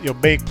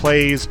make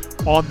plays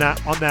on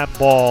that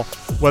ball,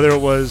 whether it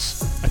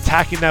was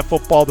attacking that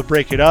football to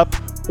break it up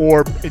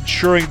or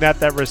ensuring that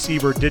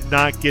receiver did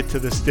not get to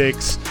the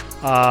sticks.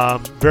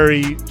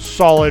 Very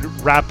solid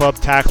wrap-up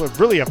tackler,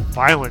 really a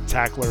violent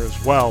tackler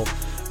as well.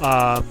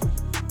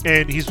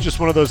 And he's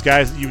just one of those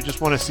guys that you just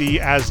want to see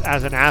as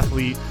an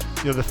athlete,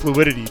 the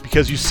fluidity,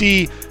 because you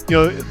see,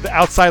 the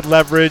outside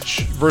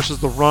leverage versus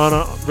the run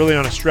really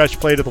on a stretch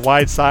play to the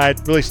wide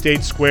side, really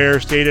stayed square,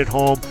 stayed at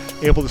home,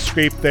 able to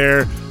scrape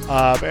there,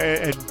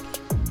 and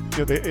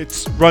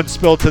it's run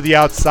spill to the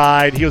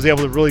outside. He was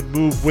able to really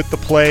move with the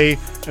play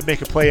and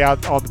make a play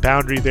out on the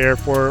boundary there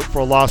for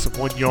a loss of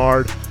 1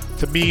 yard.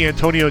 To me,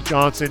 Antonio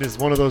Johnson is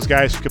one of those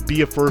guys who could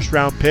be a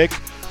first-round pick.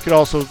 Could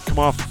also come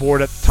off the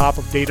board at the top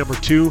of day number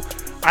 2.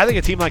 I think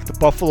a team like the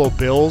Buffalo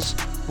Bills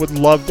would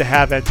love to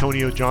have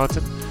Antonio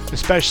Johnson,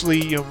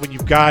 especially when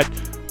you've got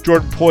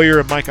Jordan Poyer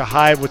and Micah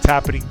Hyde, what's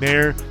happening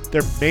there.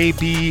 There may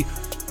be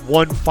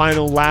one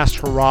final last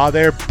hurrah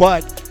there,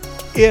 but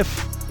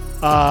if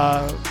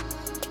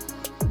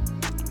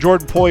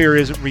Jordan Poyer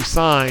isn't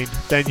re-signed,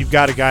 then you've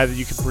got a guy that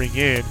you can bring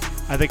in.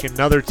 I think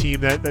another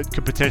team that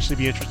could potentially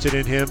be interested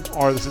in him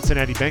are the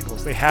Cincinnati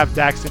Bengals. They have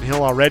Daxton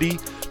Hill already,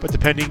 but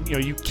depending,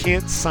 you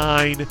can't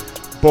sign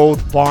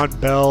both Von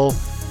Bell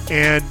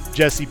and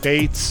Jesse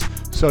Bates.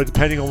 So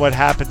depending on what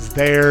happens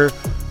there,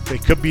 they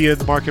could be in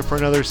the market for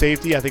another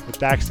safety. I think with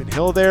Daxton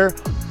Hill there,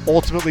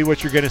 ultimately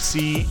what you're going to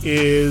see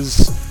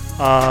is,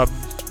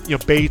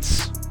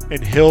 Bates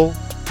and Hill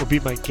will be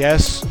my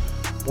guess,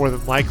 more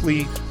than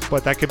likely.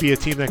 But that could be a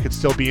team that could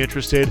still be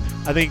interested.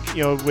 I think,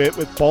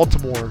 with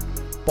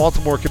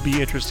Baltimore could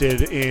be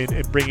interested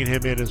in bringing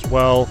him in as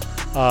well,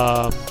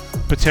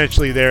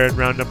 potentially there in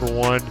round number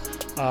 1.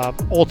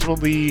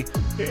 Ultimately,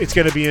 it's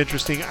going to be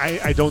interesting.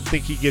 I don't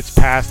think he gets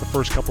past the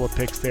first couple of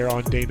picks there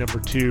on day number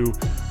 2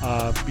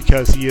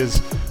 because he is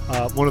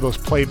one of those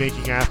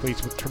playmaking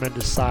athletes with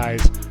tremendous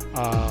size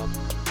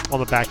on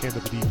the back end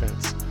of the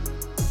defense.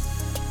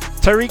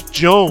 Tyreek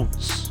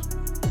Jones,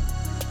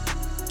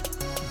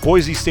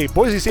 Boise State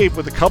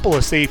with a couple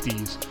of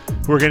safeties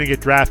who are going to get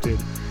drafted.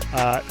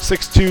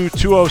 6'2",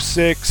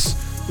 206.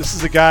 This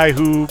is a guy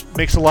who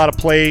makes a lot of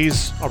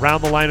plays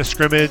around the line of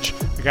scrimmage,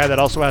 a guy that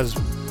also has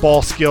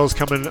ball skills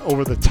coming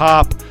over the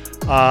top.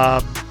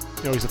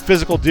 He's a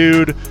physical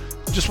dude.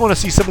 Just want to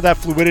see some of that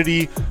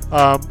fluidity.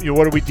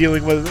 What are we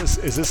dealing with?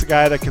 Is this a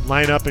guy that can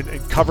line up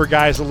and cover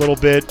guys a little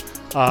bit?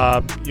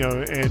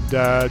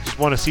 Just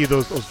want to see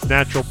those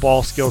natural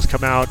ball skills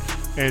come out,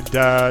 and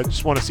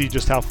just want to see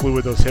just how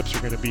fluid those hips are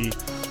going to be.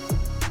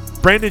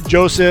 Brandon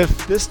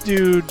Joseph, this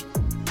dude,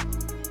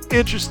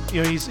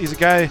 he's a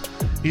guy,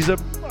 he's a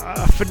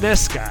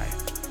finesse guy.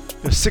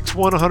 6'1",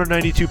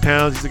 192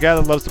 pounds. He's a guy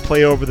that loves to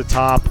play over the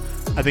top.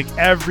 I think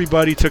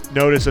everybody took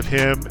notice of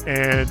him,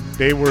 and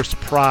they were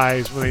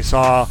surprised when they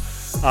saw,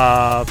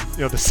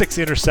 the 6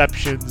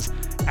 interceptions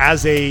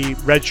as a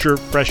redshirt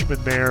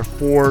freshman there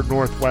for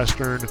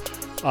Northwestern.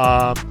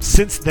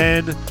 Since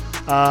then,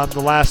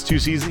 the last 2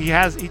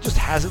 seasons, he just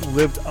hasn't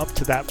lived up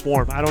to that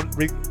form. I don't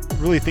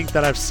really think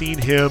that I've seen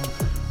him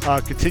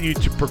continue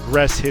to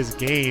progress his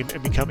game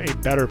and become a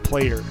better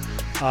player.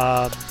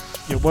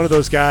 One of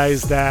those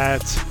guys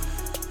that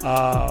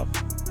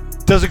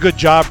does a good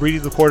job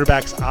reading the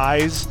quarterback's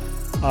eyes,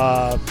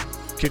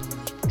 can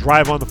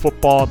drive on the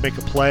football and make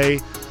a play.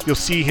 You'll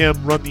see him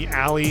run the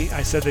alley.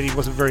 I said that he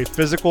wasn't very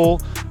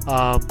physical,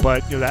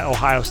 but that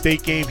Ohio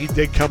State game, he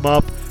did come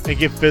up and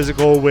get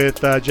physical with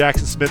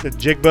Jackson Smith and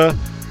Jigba.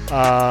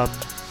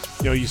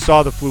 You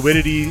saw the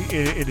fluidity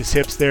in his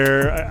hips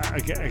there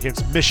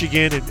against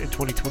Michigan in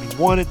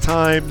 2021 at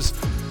times.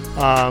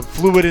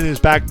 Fluid in his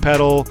back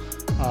pedal,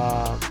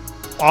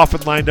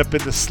 often lined up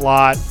in the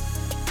slot.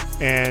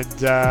 And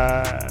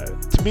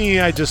to me,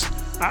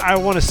 I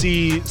want to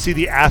see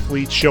the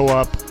athlete show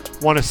up.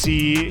 Want to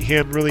see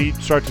him really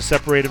start to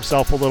separate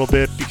himself a little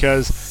bit,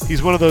 because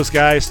he's one of those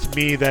guys to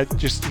me that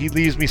he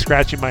leaves me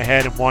scratching my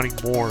head and wanting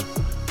more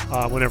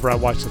whenever I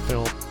watch the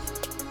film.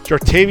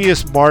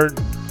 Jartavius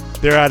Martin,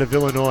 they're out of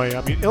Illinois.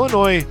 I mean,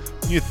 Illinois,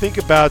 you think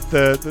about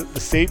the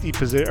safety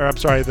position, or I'm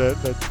sorry, the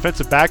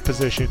defensive back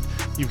position.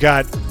 You've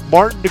got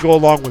Martin to go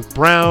along with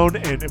Brown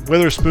and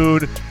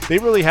Witherspoon. They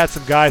really had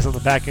some guys on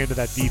the back end of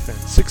that defense.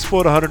 6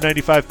 foot,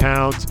 195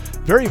 pounds,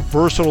 very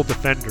versatile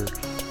defender.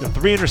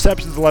 3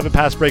 interceptions, 11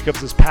 pass breakups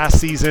this past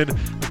season.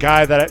 A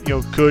guy that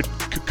could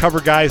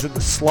cover guys in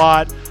the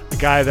slot. A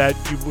guy that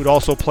you would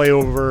also play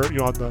over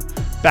on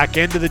the back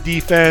end of the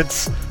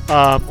defense,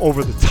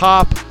 over the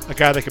top. A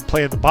guy that can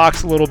play in the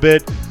box a little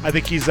bit. I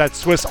think he's that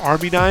Swiss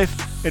Army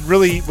knife. And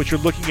really, what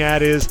you're looking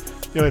at is,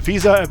 if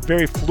he's a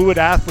very fluid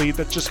athlete,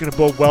 that's just going to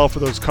bode well for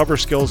those cover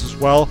skills as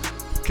well.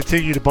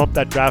 Continue to bump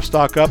that draft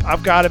stock up.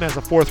 I've got him as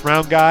a 4th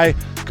round guy.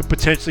 Could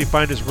potentially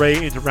find his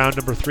way into round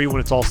number 3 when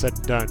it's all said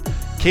and done.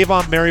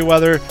 Kayvon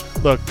Merriweather,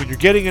 look, when you're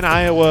getting an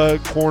Iowa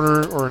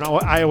corner or an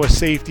Iowa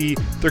safety,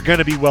 they're going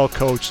to be well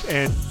coached,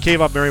 and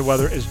Kayvon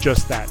Merriweather is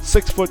just that.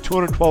 6 foot,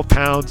 212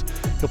 pounds.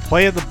 He'll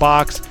play in the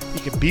box. He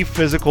can be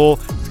physical.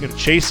 He's going to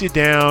chase you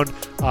down,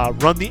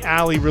 run the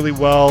alley really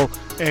well,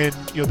 and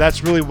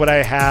that's really what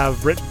I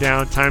have written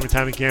down time and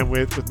time again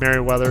with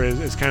Merriweather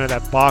is kind of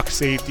that box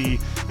safety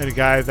and a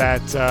guy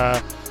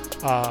that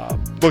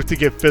look to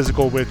get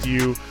physical with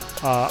you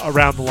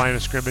around the line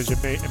of scrimmage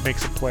and make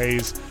some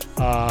plays.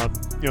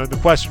 The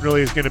question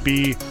really is going to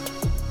be,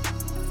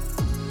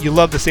 you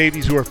love the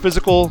safeties who are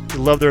physical, you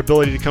love their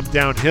ability to come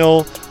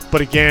downhill,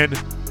 but again,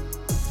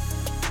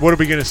 what are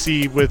we going to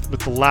see with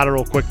the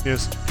lateral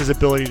quickness, his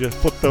ability to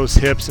flip those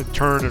hips and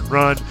turn and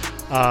run?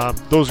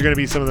 Those are going to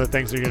be some of the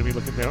things they're going to be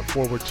looking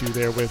forward to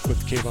there with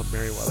Kayvon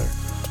Merriweather.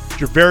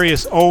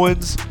 Javarius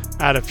Owens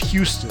out of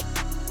Houston.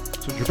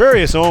 So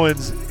Javarius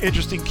Owens,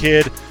 interesting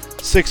kid,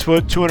 6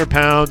 foot, 200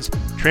 pounds,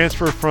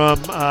 transfer from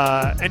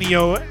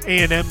NEO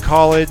A&M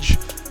College,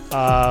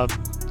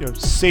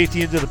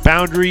 safety into the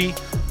boundary,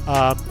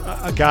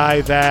 a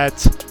guy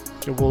that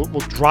will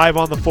drive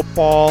on the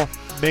football,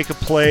 make a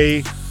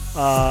play,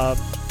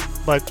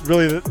 but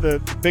really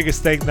the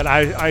biggest thing that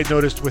I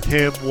noticed with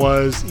him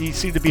was he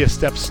seemed to be a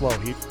step slow.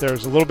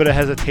 There's a little bit of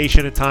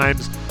hesitation at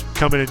times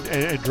coming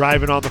and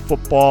driving on the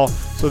football,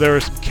 so there were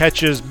some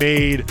catches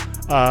made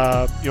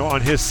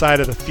on his side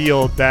of the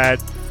field that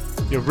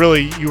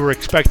really you were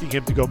expecting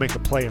him to go make a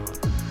play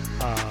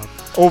on.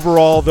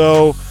 Overall,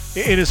 though,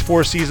 in his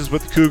 4 seasons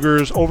with the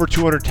Cougars, over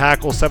 200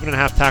 tackles,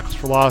 7.5 tackles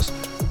for loss,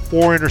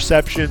 4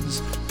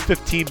 interceptions,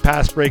 15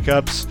 pass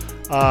breakups.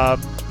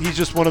 He's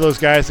just one of those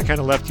guys that kind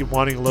of left you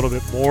wanting a little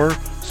bit more.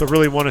 So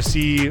really want to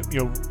see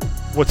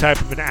what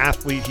type of an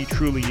athlete he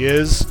truly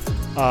is,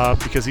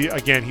 because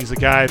he's a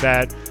guy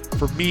that,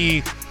 for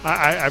me,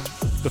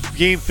 the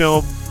game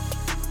film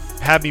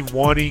had me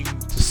wanting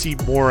to see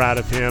more out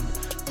of him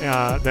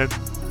than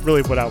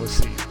really what I was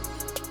seeing.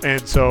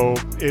 And so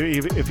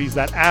if he's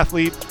that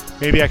athlete,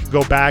 maybe I can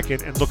go back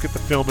and look at the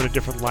film in a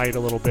different light a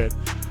little bit.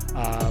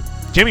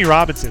 Jimmy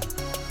Robinson,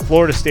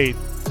 Florida State.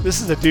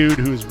 This is a dude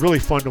who's really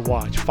fun to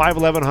watch.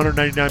 5'11",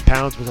 199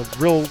 pounds, was a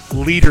real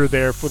leader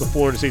there for the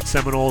Florida State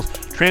Seminoles.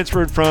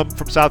 Transferred from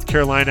South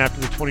Carolina after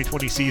the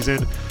 2020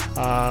 season.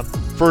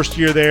 First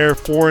year there,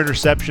 4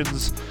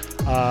 interceptions.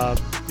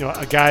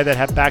 A guy that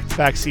had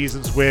back-to-back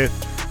seasons with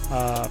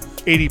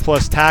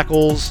 80-plus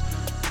tackles.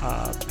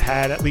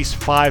 Had at least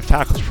 5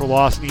 tackles for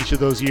loss in each of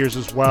those years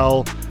as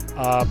well.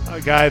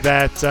 A guy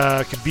that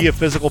can be a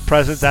physical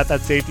presence at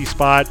that safety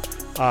spot.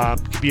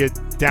 Can be a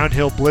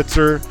downhill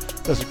blitzer.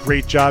 Does a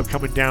great job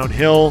coming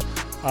downhill.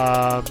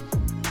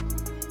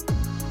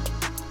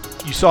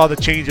 You saw the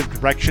change of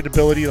direction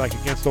ability, like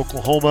against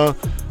Oklahoma.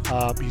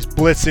 He's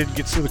blitzing,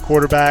 gets to the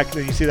quarterback.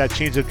 Then you see that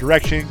change of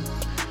direction.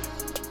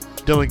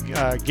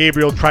 Dylan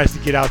Gabriel tries to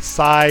get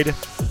outside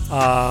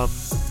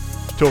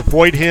to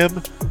avoid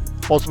him.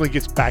 Ultimately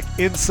gets back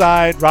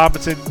inside.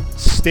 Robinson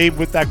stayed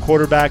with that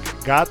quarterback,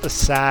 got the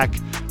sack,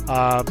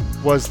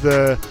 was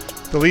the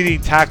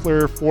leading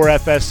tackler for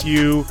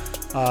FSU.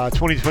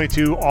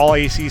 2022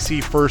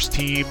 All-ACC first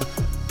team.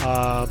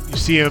 You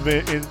see him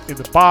in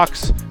the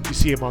box. You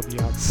see him on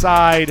the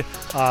outside.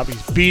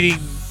 He's beating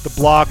the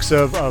blocks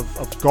of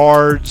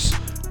guards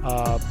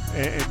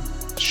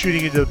and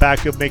shooting into the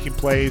backfield, making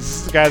plays.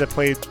 This is a guy that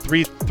played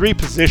three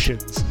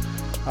positions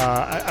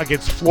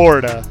against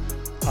Florida.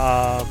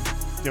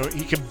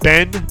 He can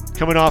bend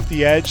coming off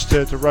the edge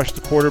to rush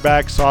the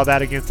quarterback. Saw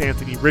that against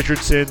Anthony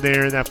Richardson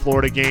there in that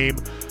Florida game.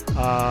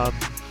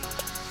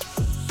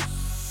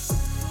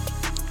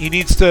 He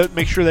needs to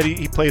make sure that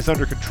he plays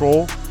under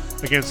control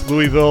against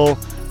Louisville.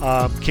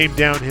 Came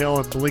downhill,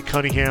 and Malik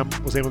Cunningham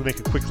was able to make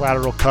a quick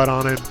lateral cut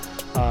on him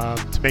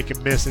to make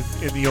him miss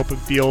in the open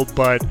field.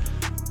 But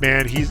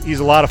man, he's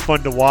a lot of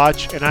fun to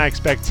watch, and I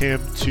expect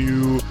him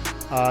to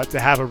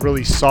have a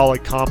really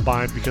solid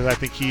combine, because I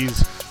think he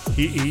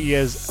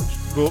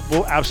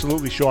will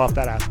absolutely show off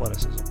that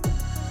athleticism.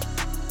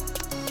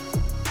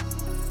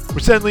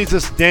 Which then leads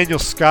us to Daniel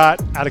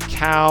Scott out of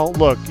Cal.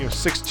 Look,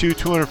 6'2",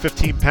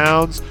 215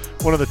 pounds,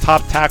 one of the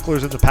top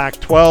tacklers in the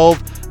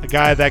Pac-12, a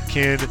guy that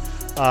can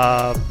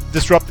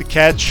disrupt the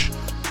catch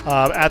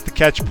at the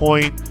catch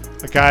point,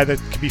 a guy that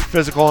can be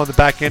physical on the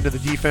back end of the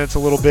defense a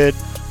little bit.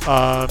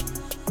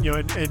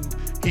 And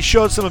he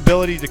showed some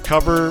ability to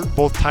cover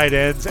both tight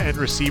ends and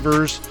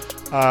receivers.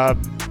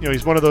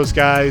 He's one of those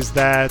guys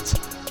that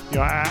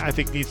I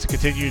think needs to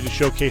continue to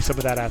showcase some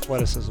of that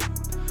athleticism.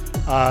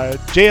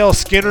 J.L.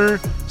 Skinner,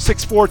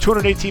 6'4",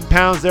 218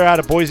 pounds there out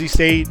of Boise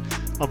State.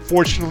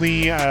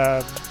 Unfortunately,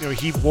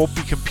 he won't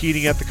be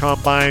competing at the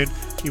combine.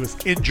 He was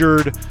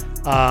injured,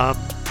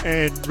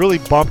 and really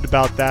bummed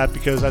about that,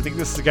 because I think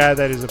this is a guy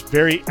that is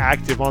very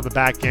active on the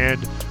back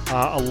end.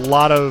 A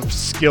lot of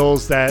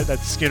skills that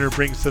Skinner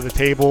brings to the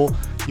table.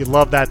 You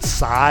love that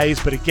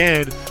size, but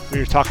again, when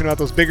you're talking about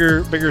those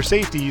bigger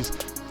safeties,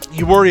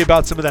 you worry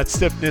about some of that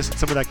stiffness and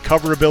some of that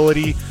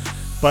coverability.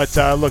 But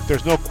look,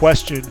 there's no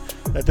question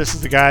that this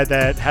is a guy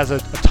that has a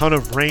ton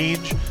of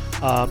range.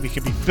 He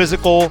can be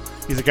physical.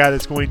 He's a guy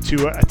that's going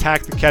to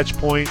attack the catch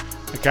point,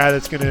 a guy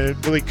that's going to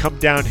really come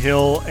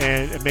downhill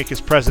and make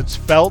his presence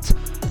felt.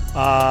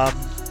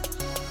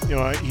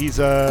 He's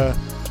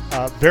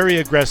very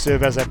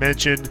aggressive, as I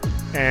mentioned,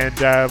 and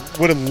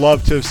would have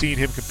loved to have seen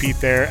him compete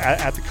there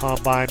at the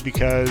combine,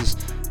 because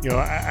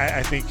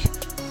I think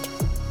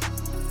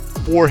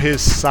for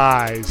his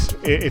size,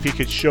 if he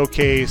could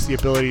showcase the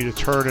ability to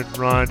turn and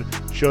run,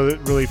 show that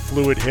really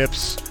fluid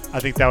hips, I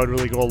think that would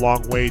really go a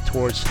long way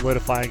towards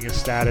solidifying his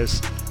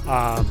status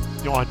on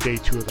day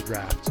 2 of the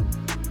draft.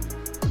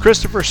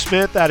 Christopher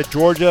Smith out of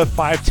Georgia,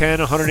 5'10",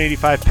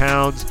 185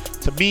 pounds.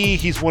 To me,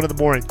 he's one of the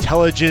more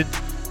intelligent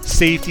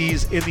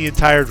safeties in the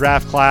entire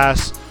draft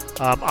class.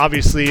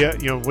 Obviously,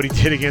 what he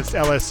did against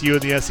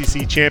LSU in the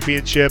SEC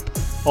championship,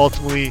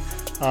 ultimately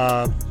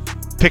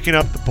picking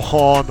up the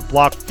ball on the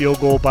blocked field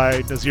goal by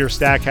Nazir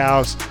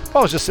Stackhouse.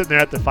 Ball was just sitting there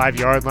at the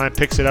 5-yard line,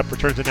 picks it up,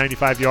 returns it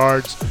 95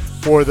 yards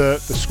for the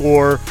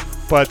score.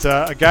 But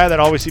a guy that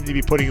always seemed to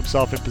be putting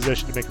himself in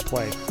position to make a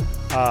play.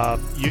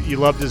 You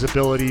loved his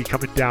ability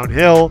coming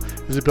downhill,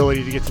 his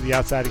ability to get to the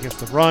outside against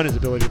the run, his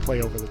ability to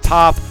play over the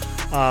top.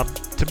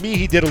 To me,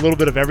 he did a little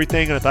bit of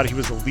everything, and I thought he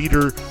was the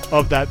leader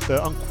of that,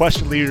 the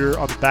unquestioned leader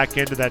on the back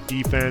end of that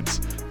defense,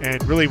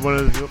 and really one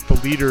of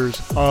the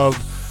leaders of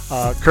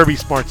Kirby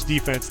Smart's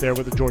defense there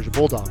with the Georgia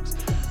Bulldogs.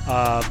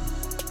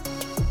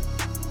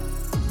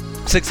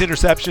 6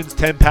 interceptions,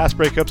 10 pass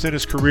breakups in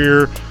his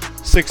career,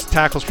 6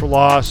 tackles for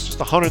loss, just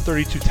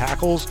 132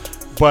 tackles,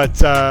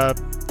 but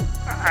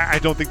I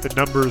don't think the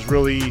numbers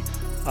really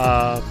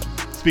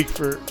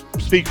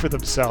speak for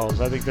themselves.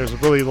 I think there's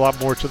really a lot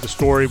more to the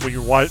story when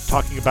you're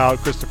talking about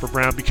Christopher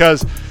Brown,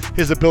 because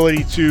his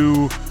ability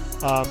to,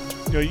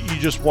 you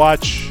just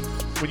watch,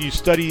 when you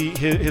study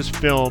his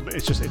film,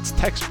 it's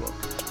textbook.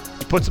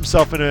 He puts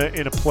himself in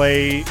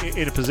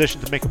a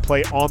position to make a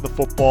play on the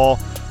football.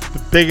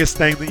 The biggest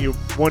thing that you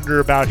wonder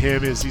about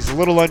him is he's a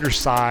little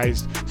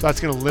undersized, so that's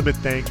going to limit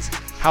things.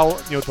 How,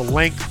 the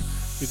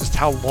length, just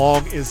how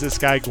long is this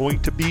guy going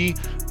to be?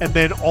 And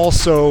then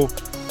also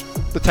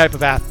the type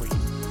of athlete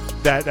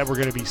that we're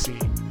going to be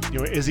seeing.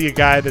 Is he a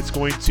guy that's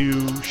going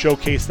to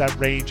showcase that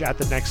range at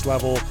the next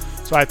level?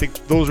 So I think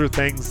those are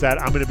things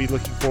that I'm going to be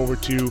looking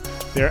forward to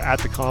there at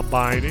the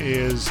combine,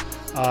 is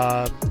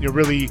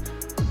really,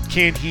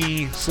 can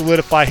he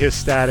solidify his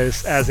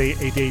status as a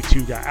day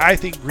 2 guy? I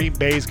think Green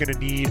Bay is going to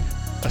need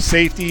a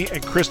safety,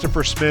 and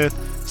Christopher Smith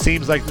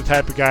seems like the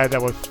type of guy that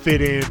would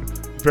fit in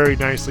very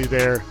nicely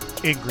there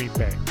in Green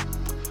Bay.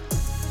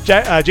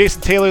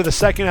 Jason Taylor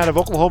II out of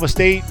Oklahoma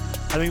State.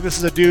 I think this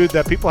is a dude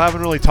that people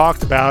haven't really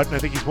talked about, and I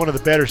think he's one of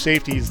the better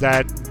safeties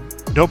that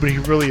nobody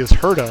really has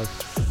heard of.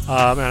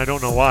 And I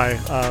don't know why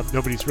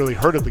nobody's really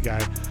heard of the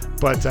guy.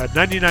 But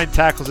 99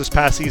 tackles this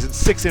past season,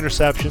 6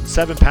 interceptions,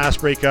 7 pass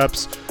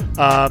breakups.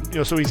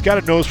 So he's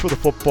got a nose for the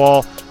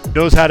football,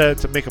 knows how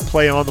to make a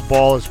play on the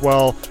ball as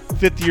well.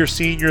 5th-year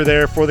senior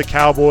there for the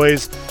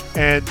Cowboys.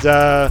 And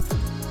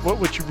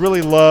what you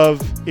really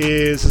love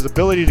is his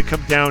ability to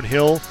come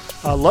downhill.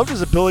 Loved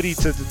his ability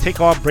to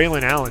take on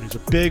Braylon Allen, who's a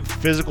big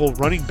physical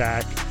running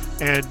back,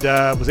 and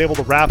was able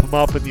to wrap him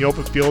up in the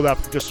open field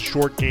after just a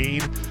short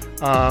gain.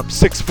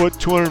 6 foot,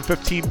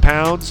 215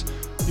 pounds.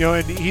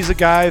 And he's a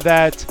guy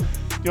that,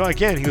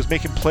 again, he was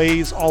making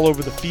plays all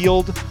over the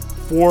field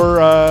for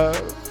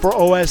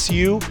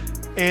OSU,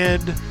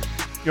 and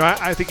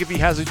I think if he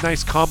has a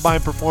nice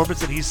combine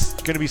performance, then he's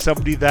going to be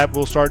somebody that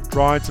will start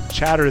drawing some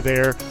chatter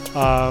there,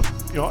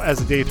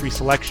 as a day 3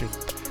 selection.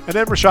 And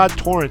then Rashad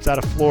Torrence out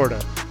of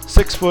Florida,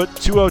 6 foot,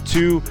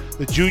 202.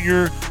 The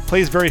junior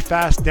plays very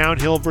fast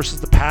downhill versus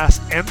the pass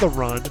and the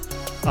run.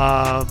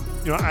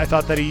 I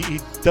thought that he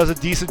does a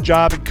decent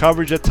job in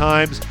coverage at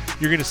times.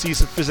 You're going to see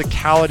some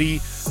physicality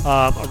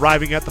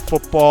arriving at the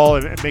football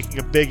and making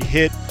a big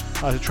hit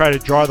to try to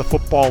draw the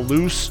football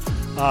loose.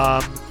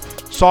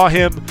 Saw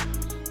him,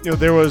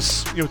 there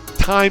was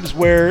times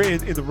where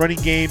in the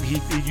running game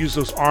he used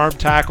those arm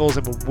tackles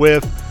and would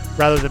whiff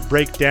rather than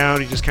break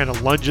down. He just kind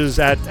of lunges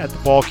at the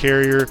ball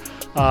carrier.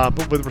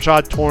 But with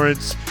Rashad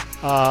Torrence,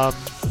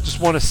 just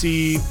want to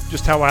see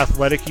just how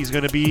athletic he's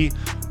going to be.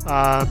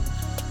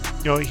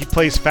 He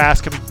plays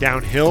fast coming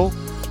downhill,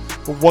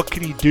 but what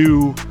can he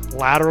do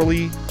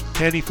laterally?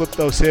 Can he flip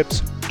those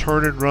hips,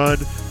 turn and run?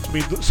 I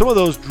mean, some of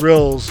those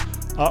drills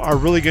are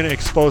really going to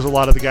expose a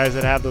lot of the guys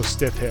that have those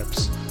stiff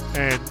hips.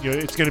 And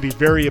it's going to be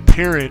very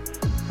apparent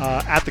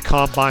at the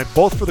combine,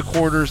 both for the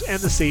corners and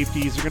the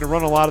safeties. They're going to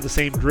run a lot of the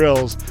same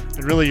drills,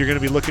 and really you're going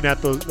to be looking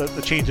at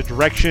the change of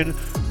direction,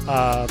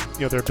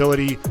 their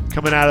ability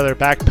coming out of their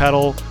back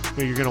pedal.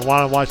 You're going to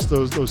want to watch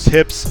those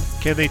hips.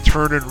 Can they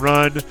turn and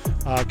run?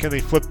 Can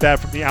they flip that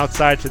from the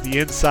outside to the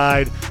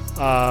inside?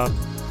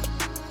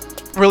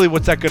 Really,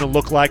 what's that going to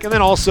look like? And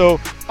then also,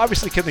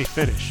 obviously, can they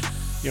finish?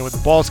 When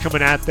the ball's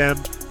coming at them,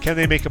 can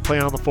they make a play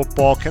on the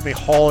football? Can they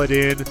haul it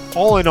in?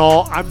 All in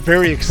all, I'm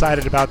very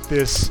excited about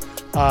this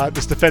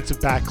defensive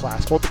back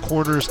class, both the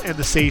corners and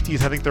the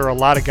safeties. I think there are a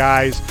lot of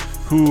guys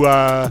who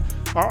are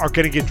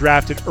going to get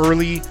drafted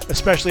early,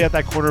 especially at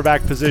that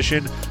cornerback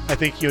position. I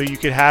think you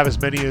could have as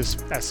many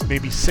as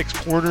maybe 6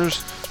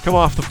 corners come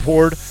off the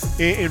board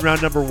in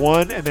round number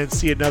 1, and then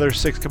see another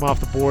 6 come off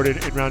the board in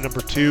round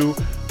number 2.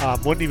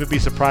 Wouldn't even be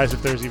surprised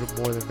if there's even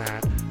more than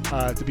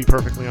that, to be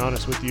perfectly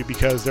honest with you,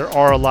 because there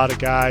are a lot of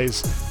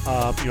guys,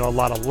 a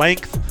lot of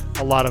length,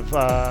 a lot of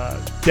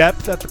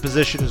depth at the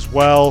position as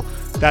well.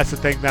 That's the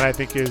thing that I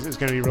think is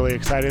going to be really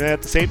exciting. And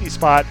at the safety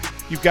spot,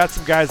 you've got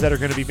some guys that are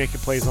going to be making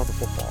plays on the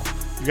football.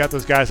 You've got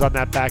those guys on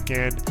that back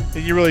end,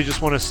 and you really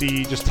just want to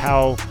see just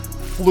how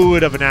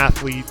fluid of an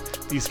athlete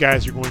these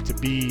guys are going to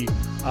be.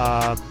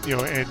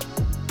 And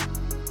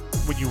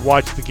when you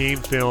watch the game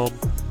film,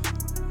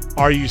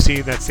 are you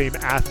seeing that same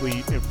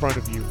athlete in front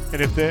of you?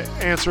 And if the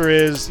answer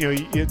is,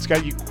 it's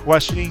got you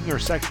questioning or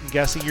second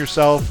guessing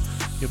yourself,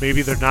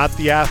 maybe they're not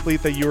the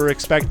athlete that you were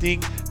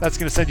expecting, that's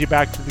going to send you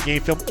back to the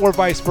game film, or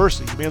vice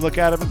versa. You may look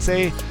at them and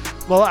say,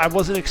 well, I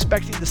wasn't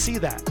expecting to see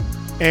that.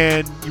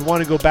 And you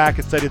want to go back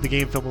and study the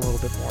game film a little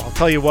bit more. I'll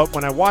tell you what,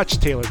 when I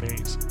watched Taylor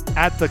Mays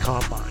at the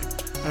combine,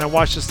 and I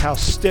watched just how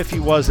stiff he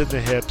was in the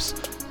hips,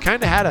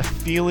 kind of had a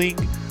feeling,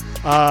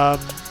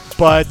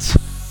 but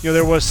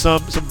there was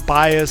some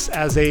bias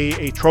as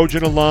a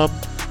Trojan alum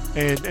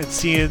and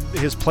seeing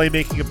his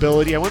playmaking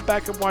ability. I went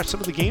back and watched some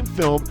of the game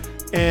film,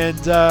 and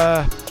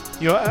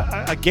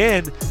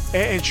again,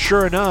 and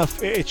sure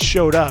enough, it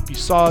showed up. You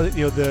saw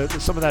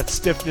some of that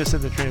stiffness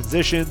in the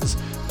transitions,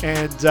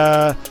 and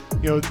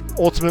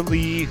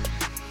ultimately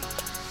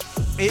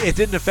it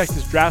didn't affect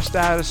his draft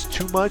status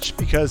too much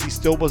because he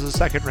still was a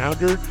second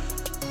rounder.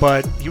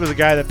 But he was a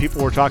guy that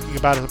people were talking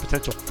about as a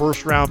potential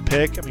first-round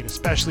pick. I mean,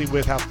 especially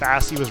with how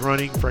fast he was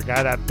running for a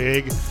guy that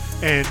big.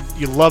 And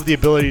you love the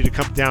ability to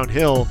come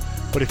downhill.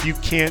 But if you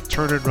can't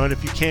turn and run,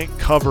 if you can't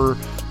cover,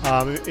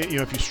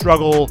 if you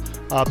struggle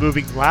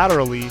moving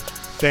laterally,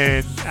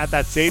 then at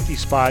that safety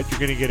spot, you're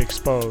going to get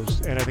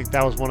exposed. And I think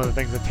that was one of the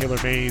things that Taylor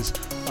Mays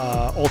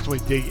ultimately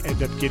did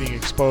end up getting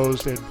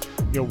exposed, and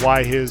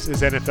why his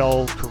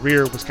NFL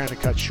career was kind of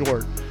cut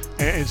short.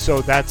 And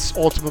so that's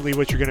ultimately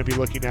what you're going to be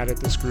looking at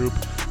this group.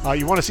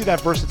 You want to see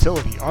that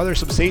versatility. Are there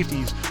some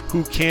safeties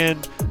who can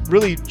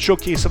really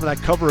showcase some of that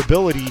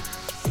coverability?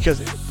 Because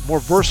the more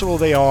versatile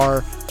they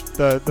are,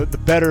 the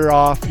better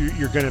off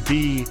you're going to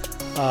be,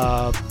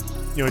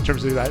 in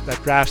terms of that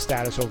draft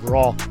status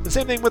overall. The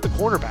same thing with the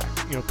cornerback,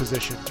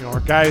 position.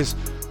 Our guys,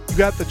 you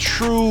got the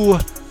true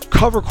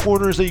cover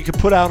corners that you can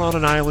put out on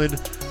an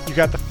island. You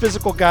got the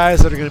physical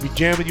guys that are going to be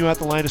jamming you at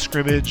the line of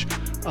scrimmage.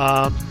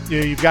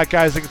 You've got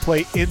guys that can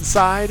play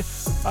inside,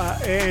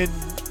 and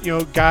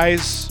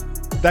guys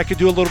that can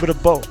do a little bit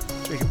of both.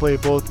 They can play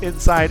both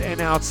inside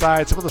and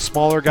outside. Some of the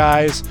smaller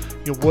guys,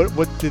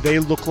 what do they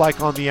look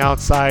like on the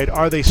outside?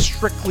 Are they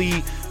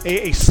strictly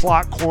a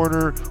slot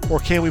corner, or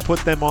can we put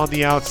them on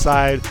the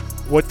outside?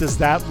 What does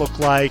that look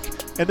like?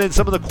 And then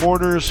some of the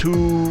corners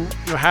who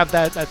have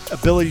that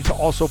ability to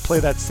also play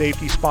that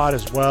safety spot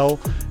as well.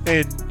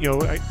 And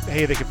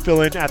hey, they can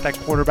fill in at that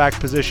cornerback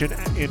position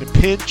in a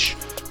pinch,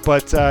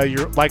 but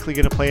you're likely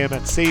going to play him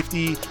at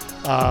safety.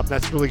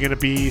 That's really going to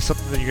be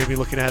something that you're going to be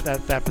looking at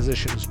that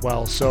position as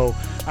well. So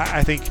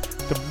I think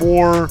the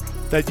more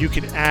that you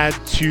can add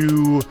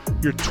to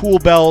your tool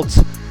belt,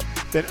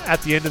 then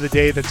at the end of the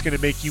day, that's going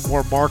to make you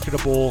more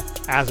marketable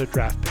as a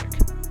draft pick.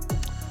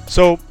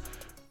 So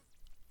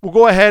we'll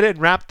go ahead and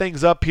wrap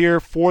things up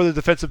here for the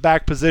defensive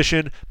back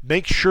position.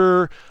 Make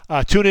sure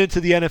tune into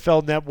the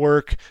NFL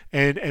Network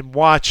and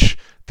watch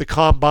the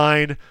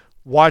combine,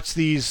 watch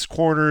these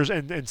corners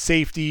and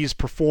safeties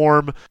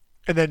perform.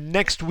 And then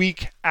next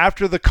week,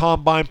 after the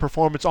combine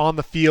performance on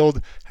the field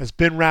has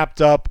been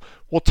wrapped up,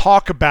 we'll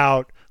talk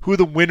about who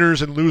the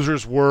winners and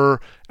losers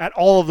were at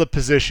all of the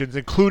positions,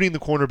 including the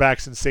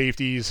cornerbacks and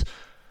safeties.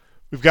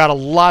 We've got a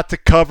lot to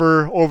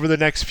cover over the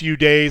next few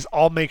days.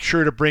 I'll make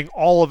sure to bring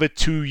all of it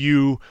to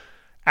you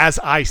as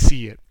I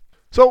see it.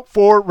 So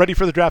for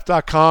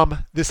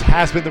ReadyForTheDraft.com, this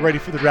has been the Ready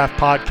for the Draft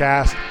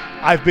podcast.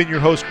 I've been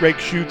your host, Greg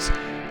Schutz.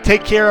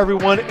 Take care,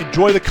 everyone.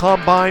 Enjoy the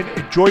combine.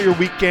 Enjoy your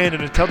weekend.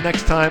 And until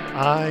next time,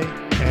 I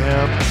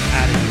am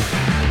out of here.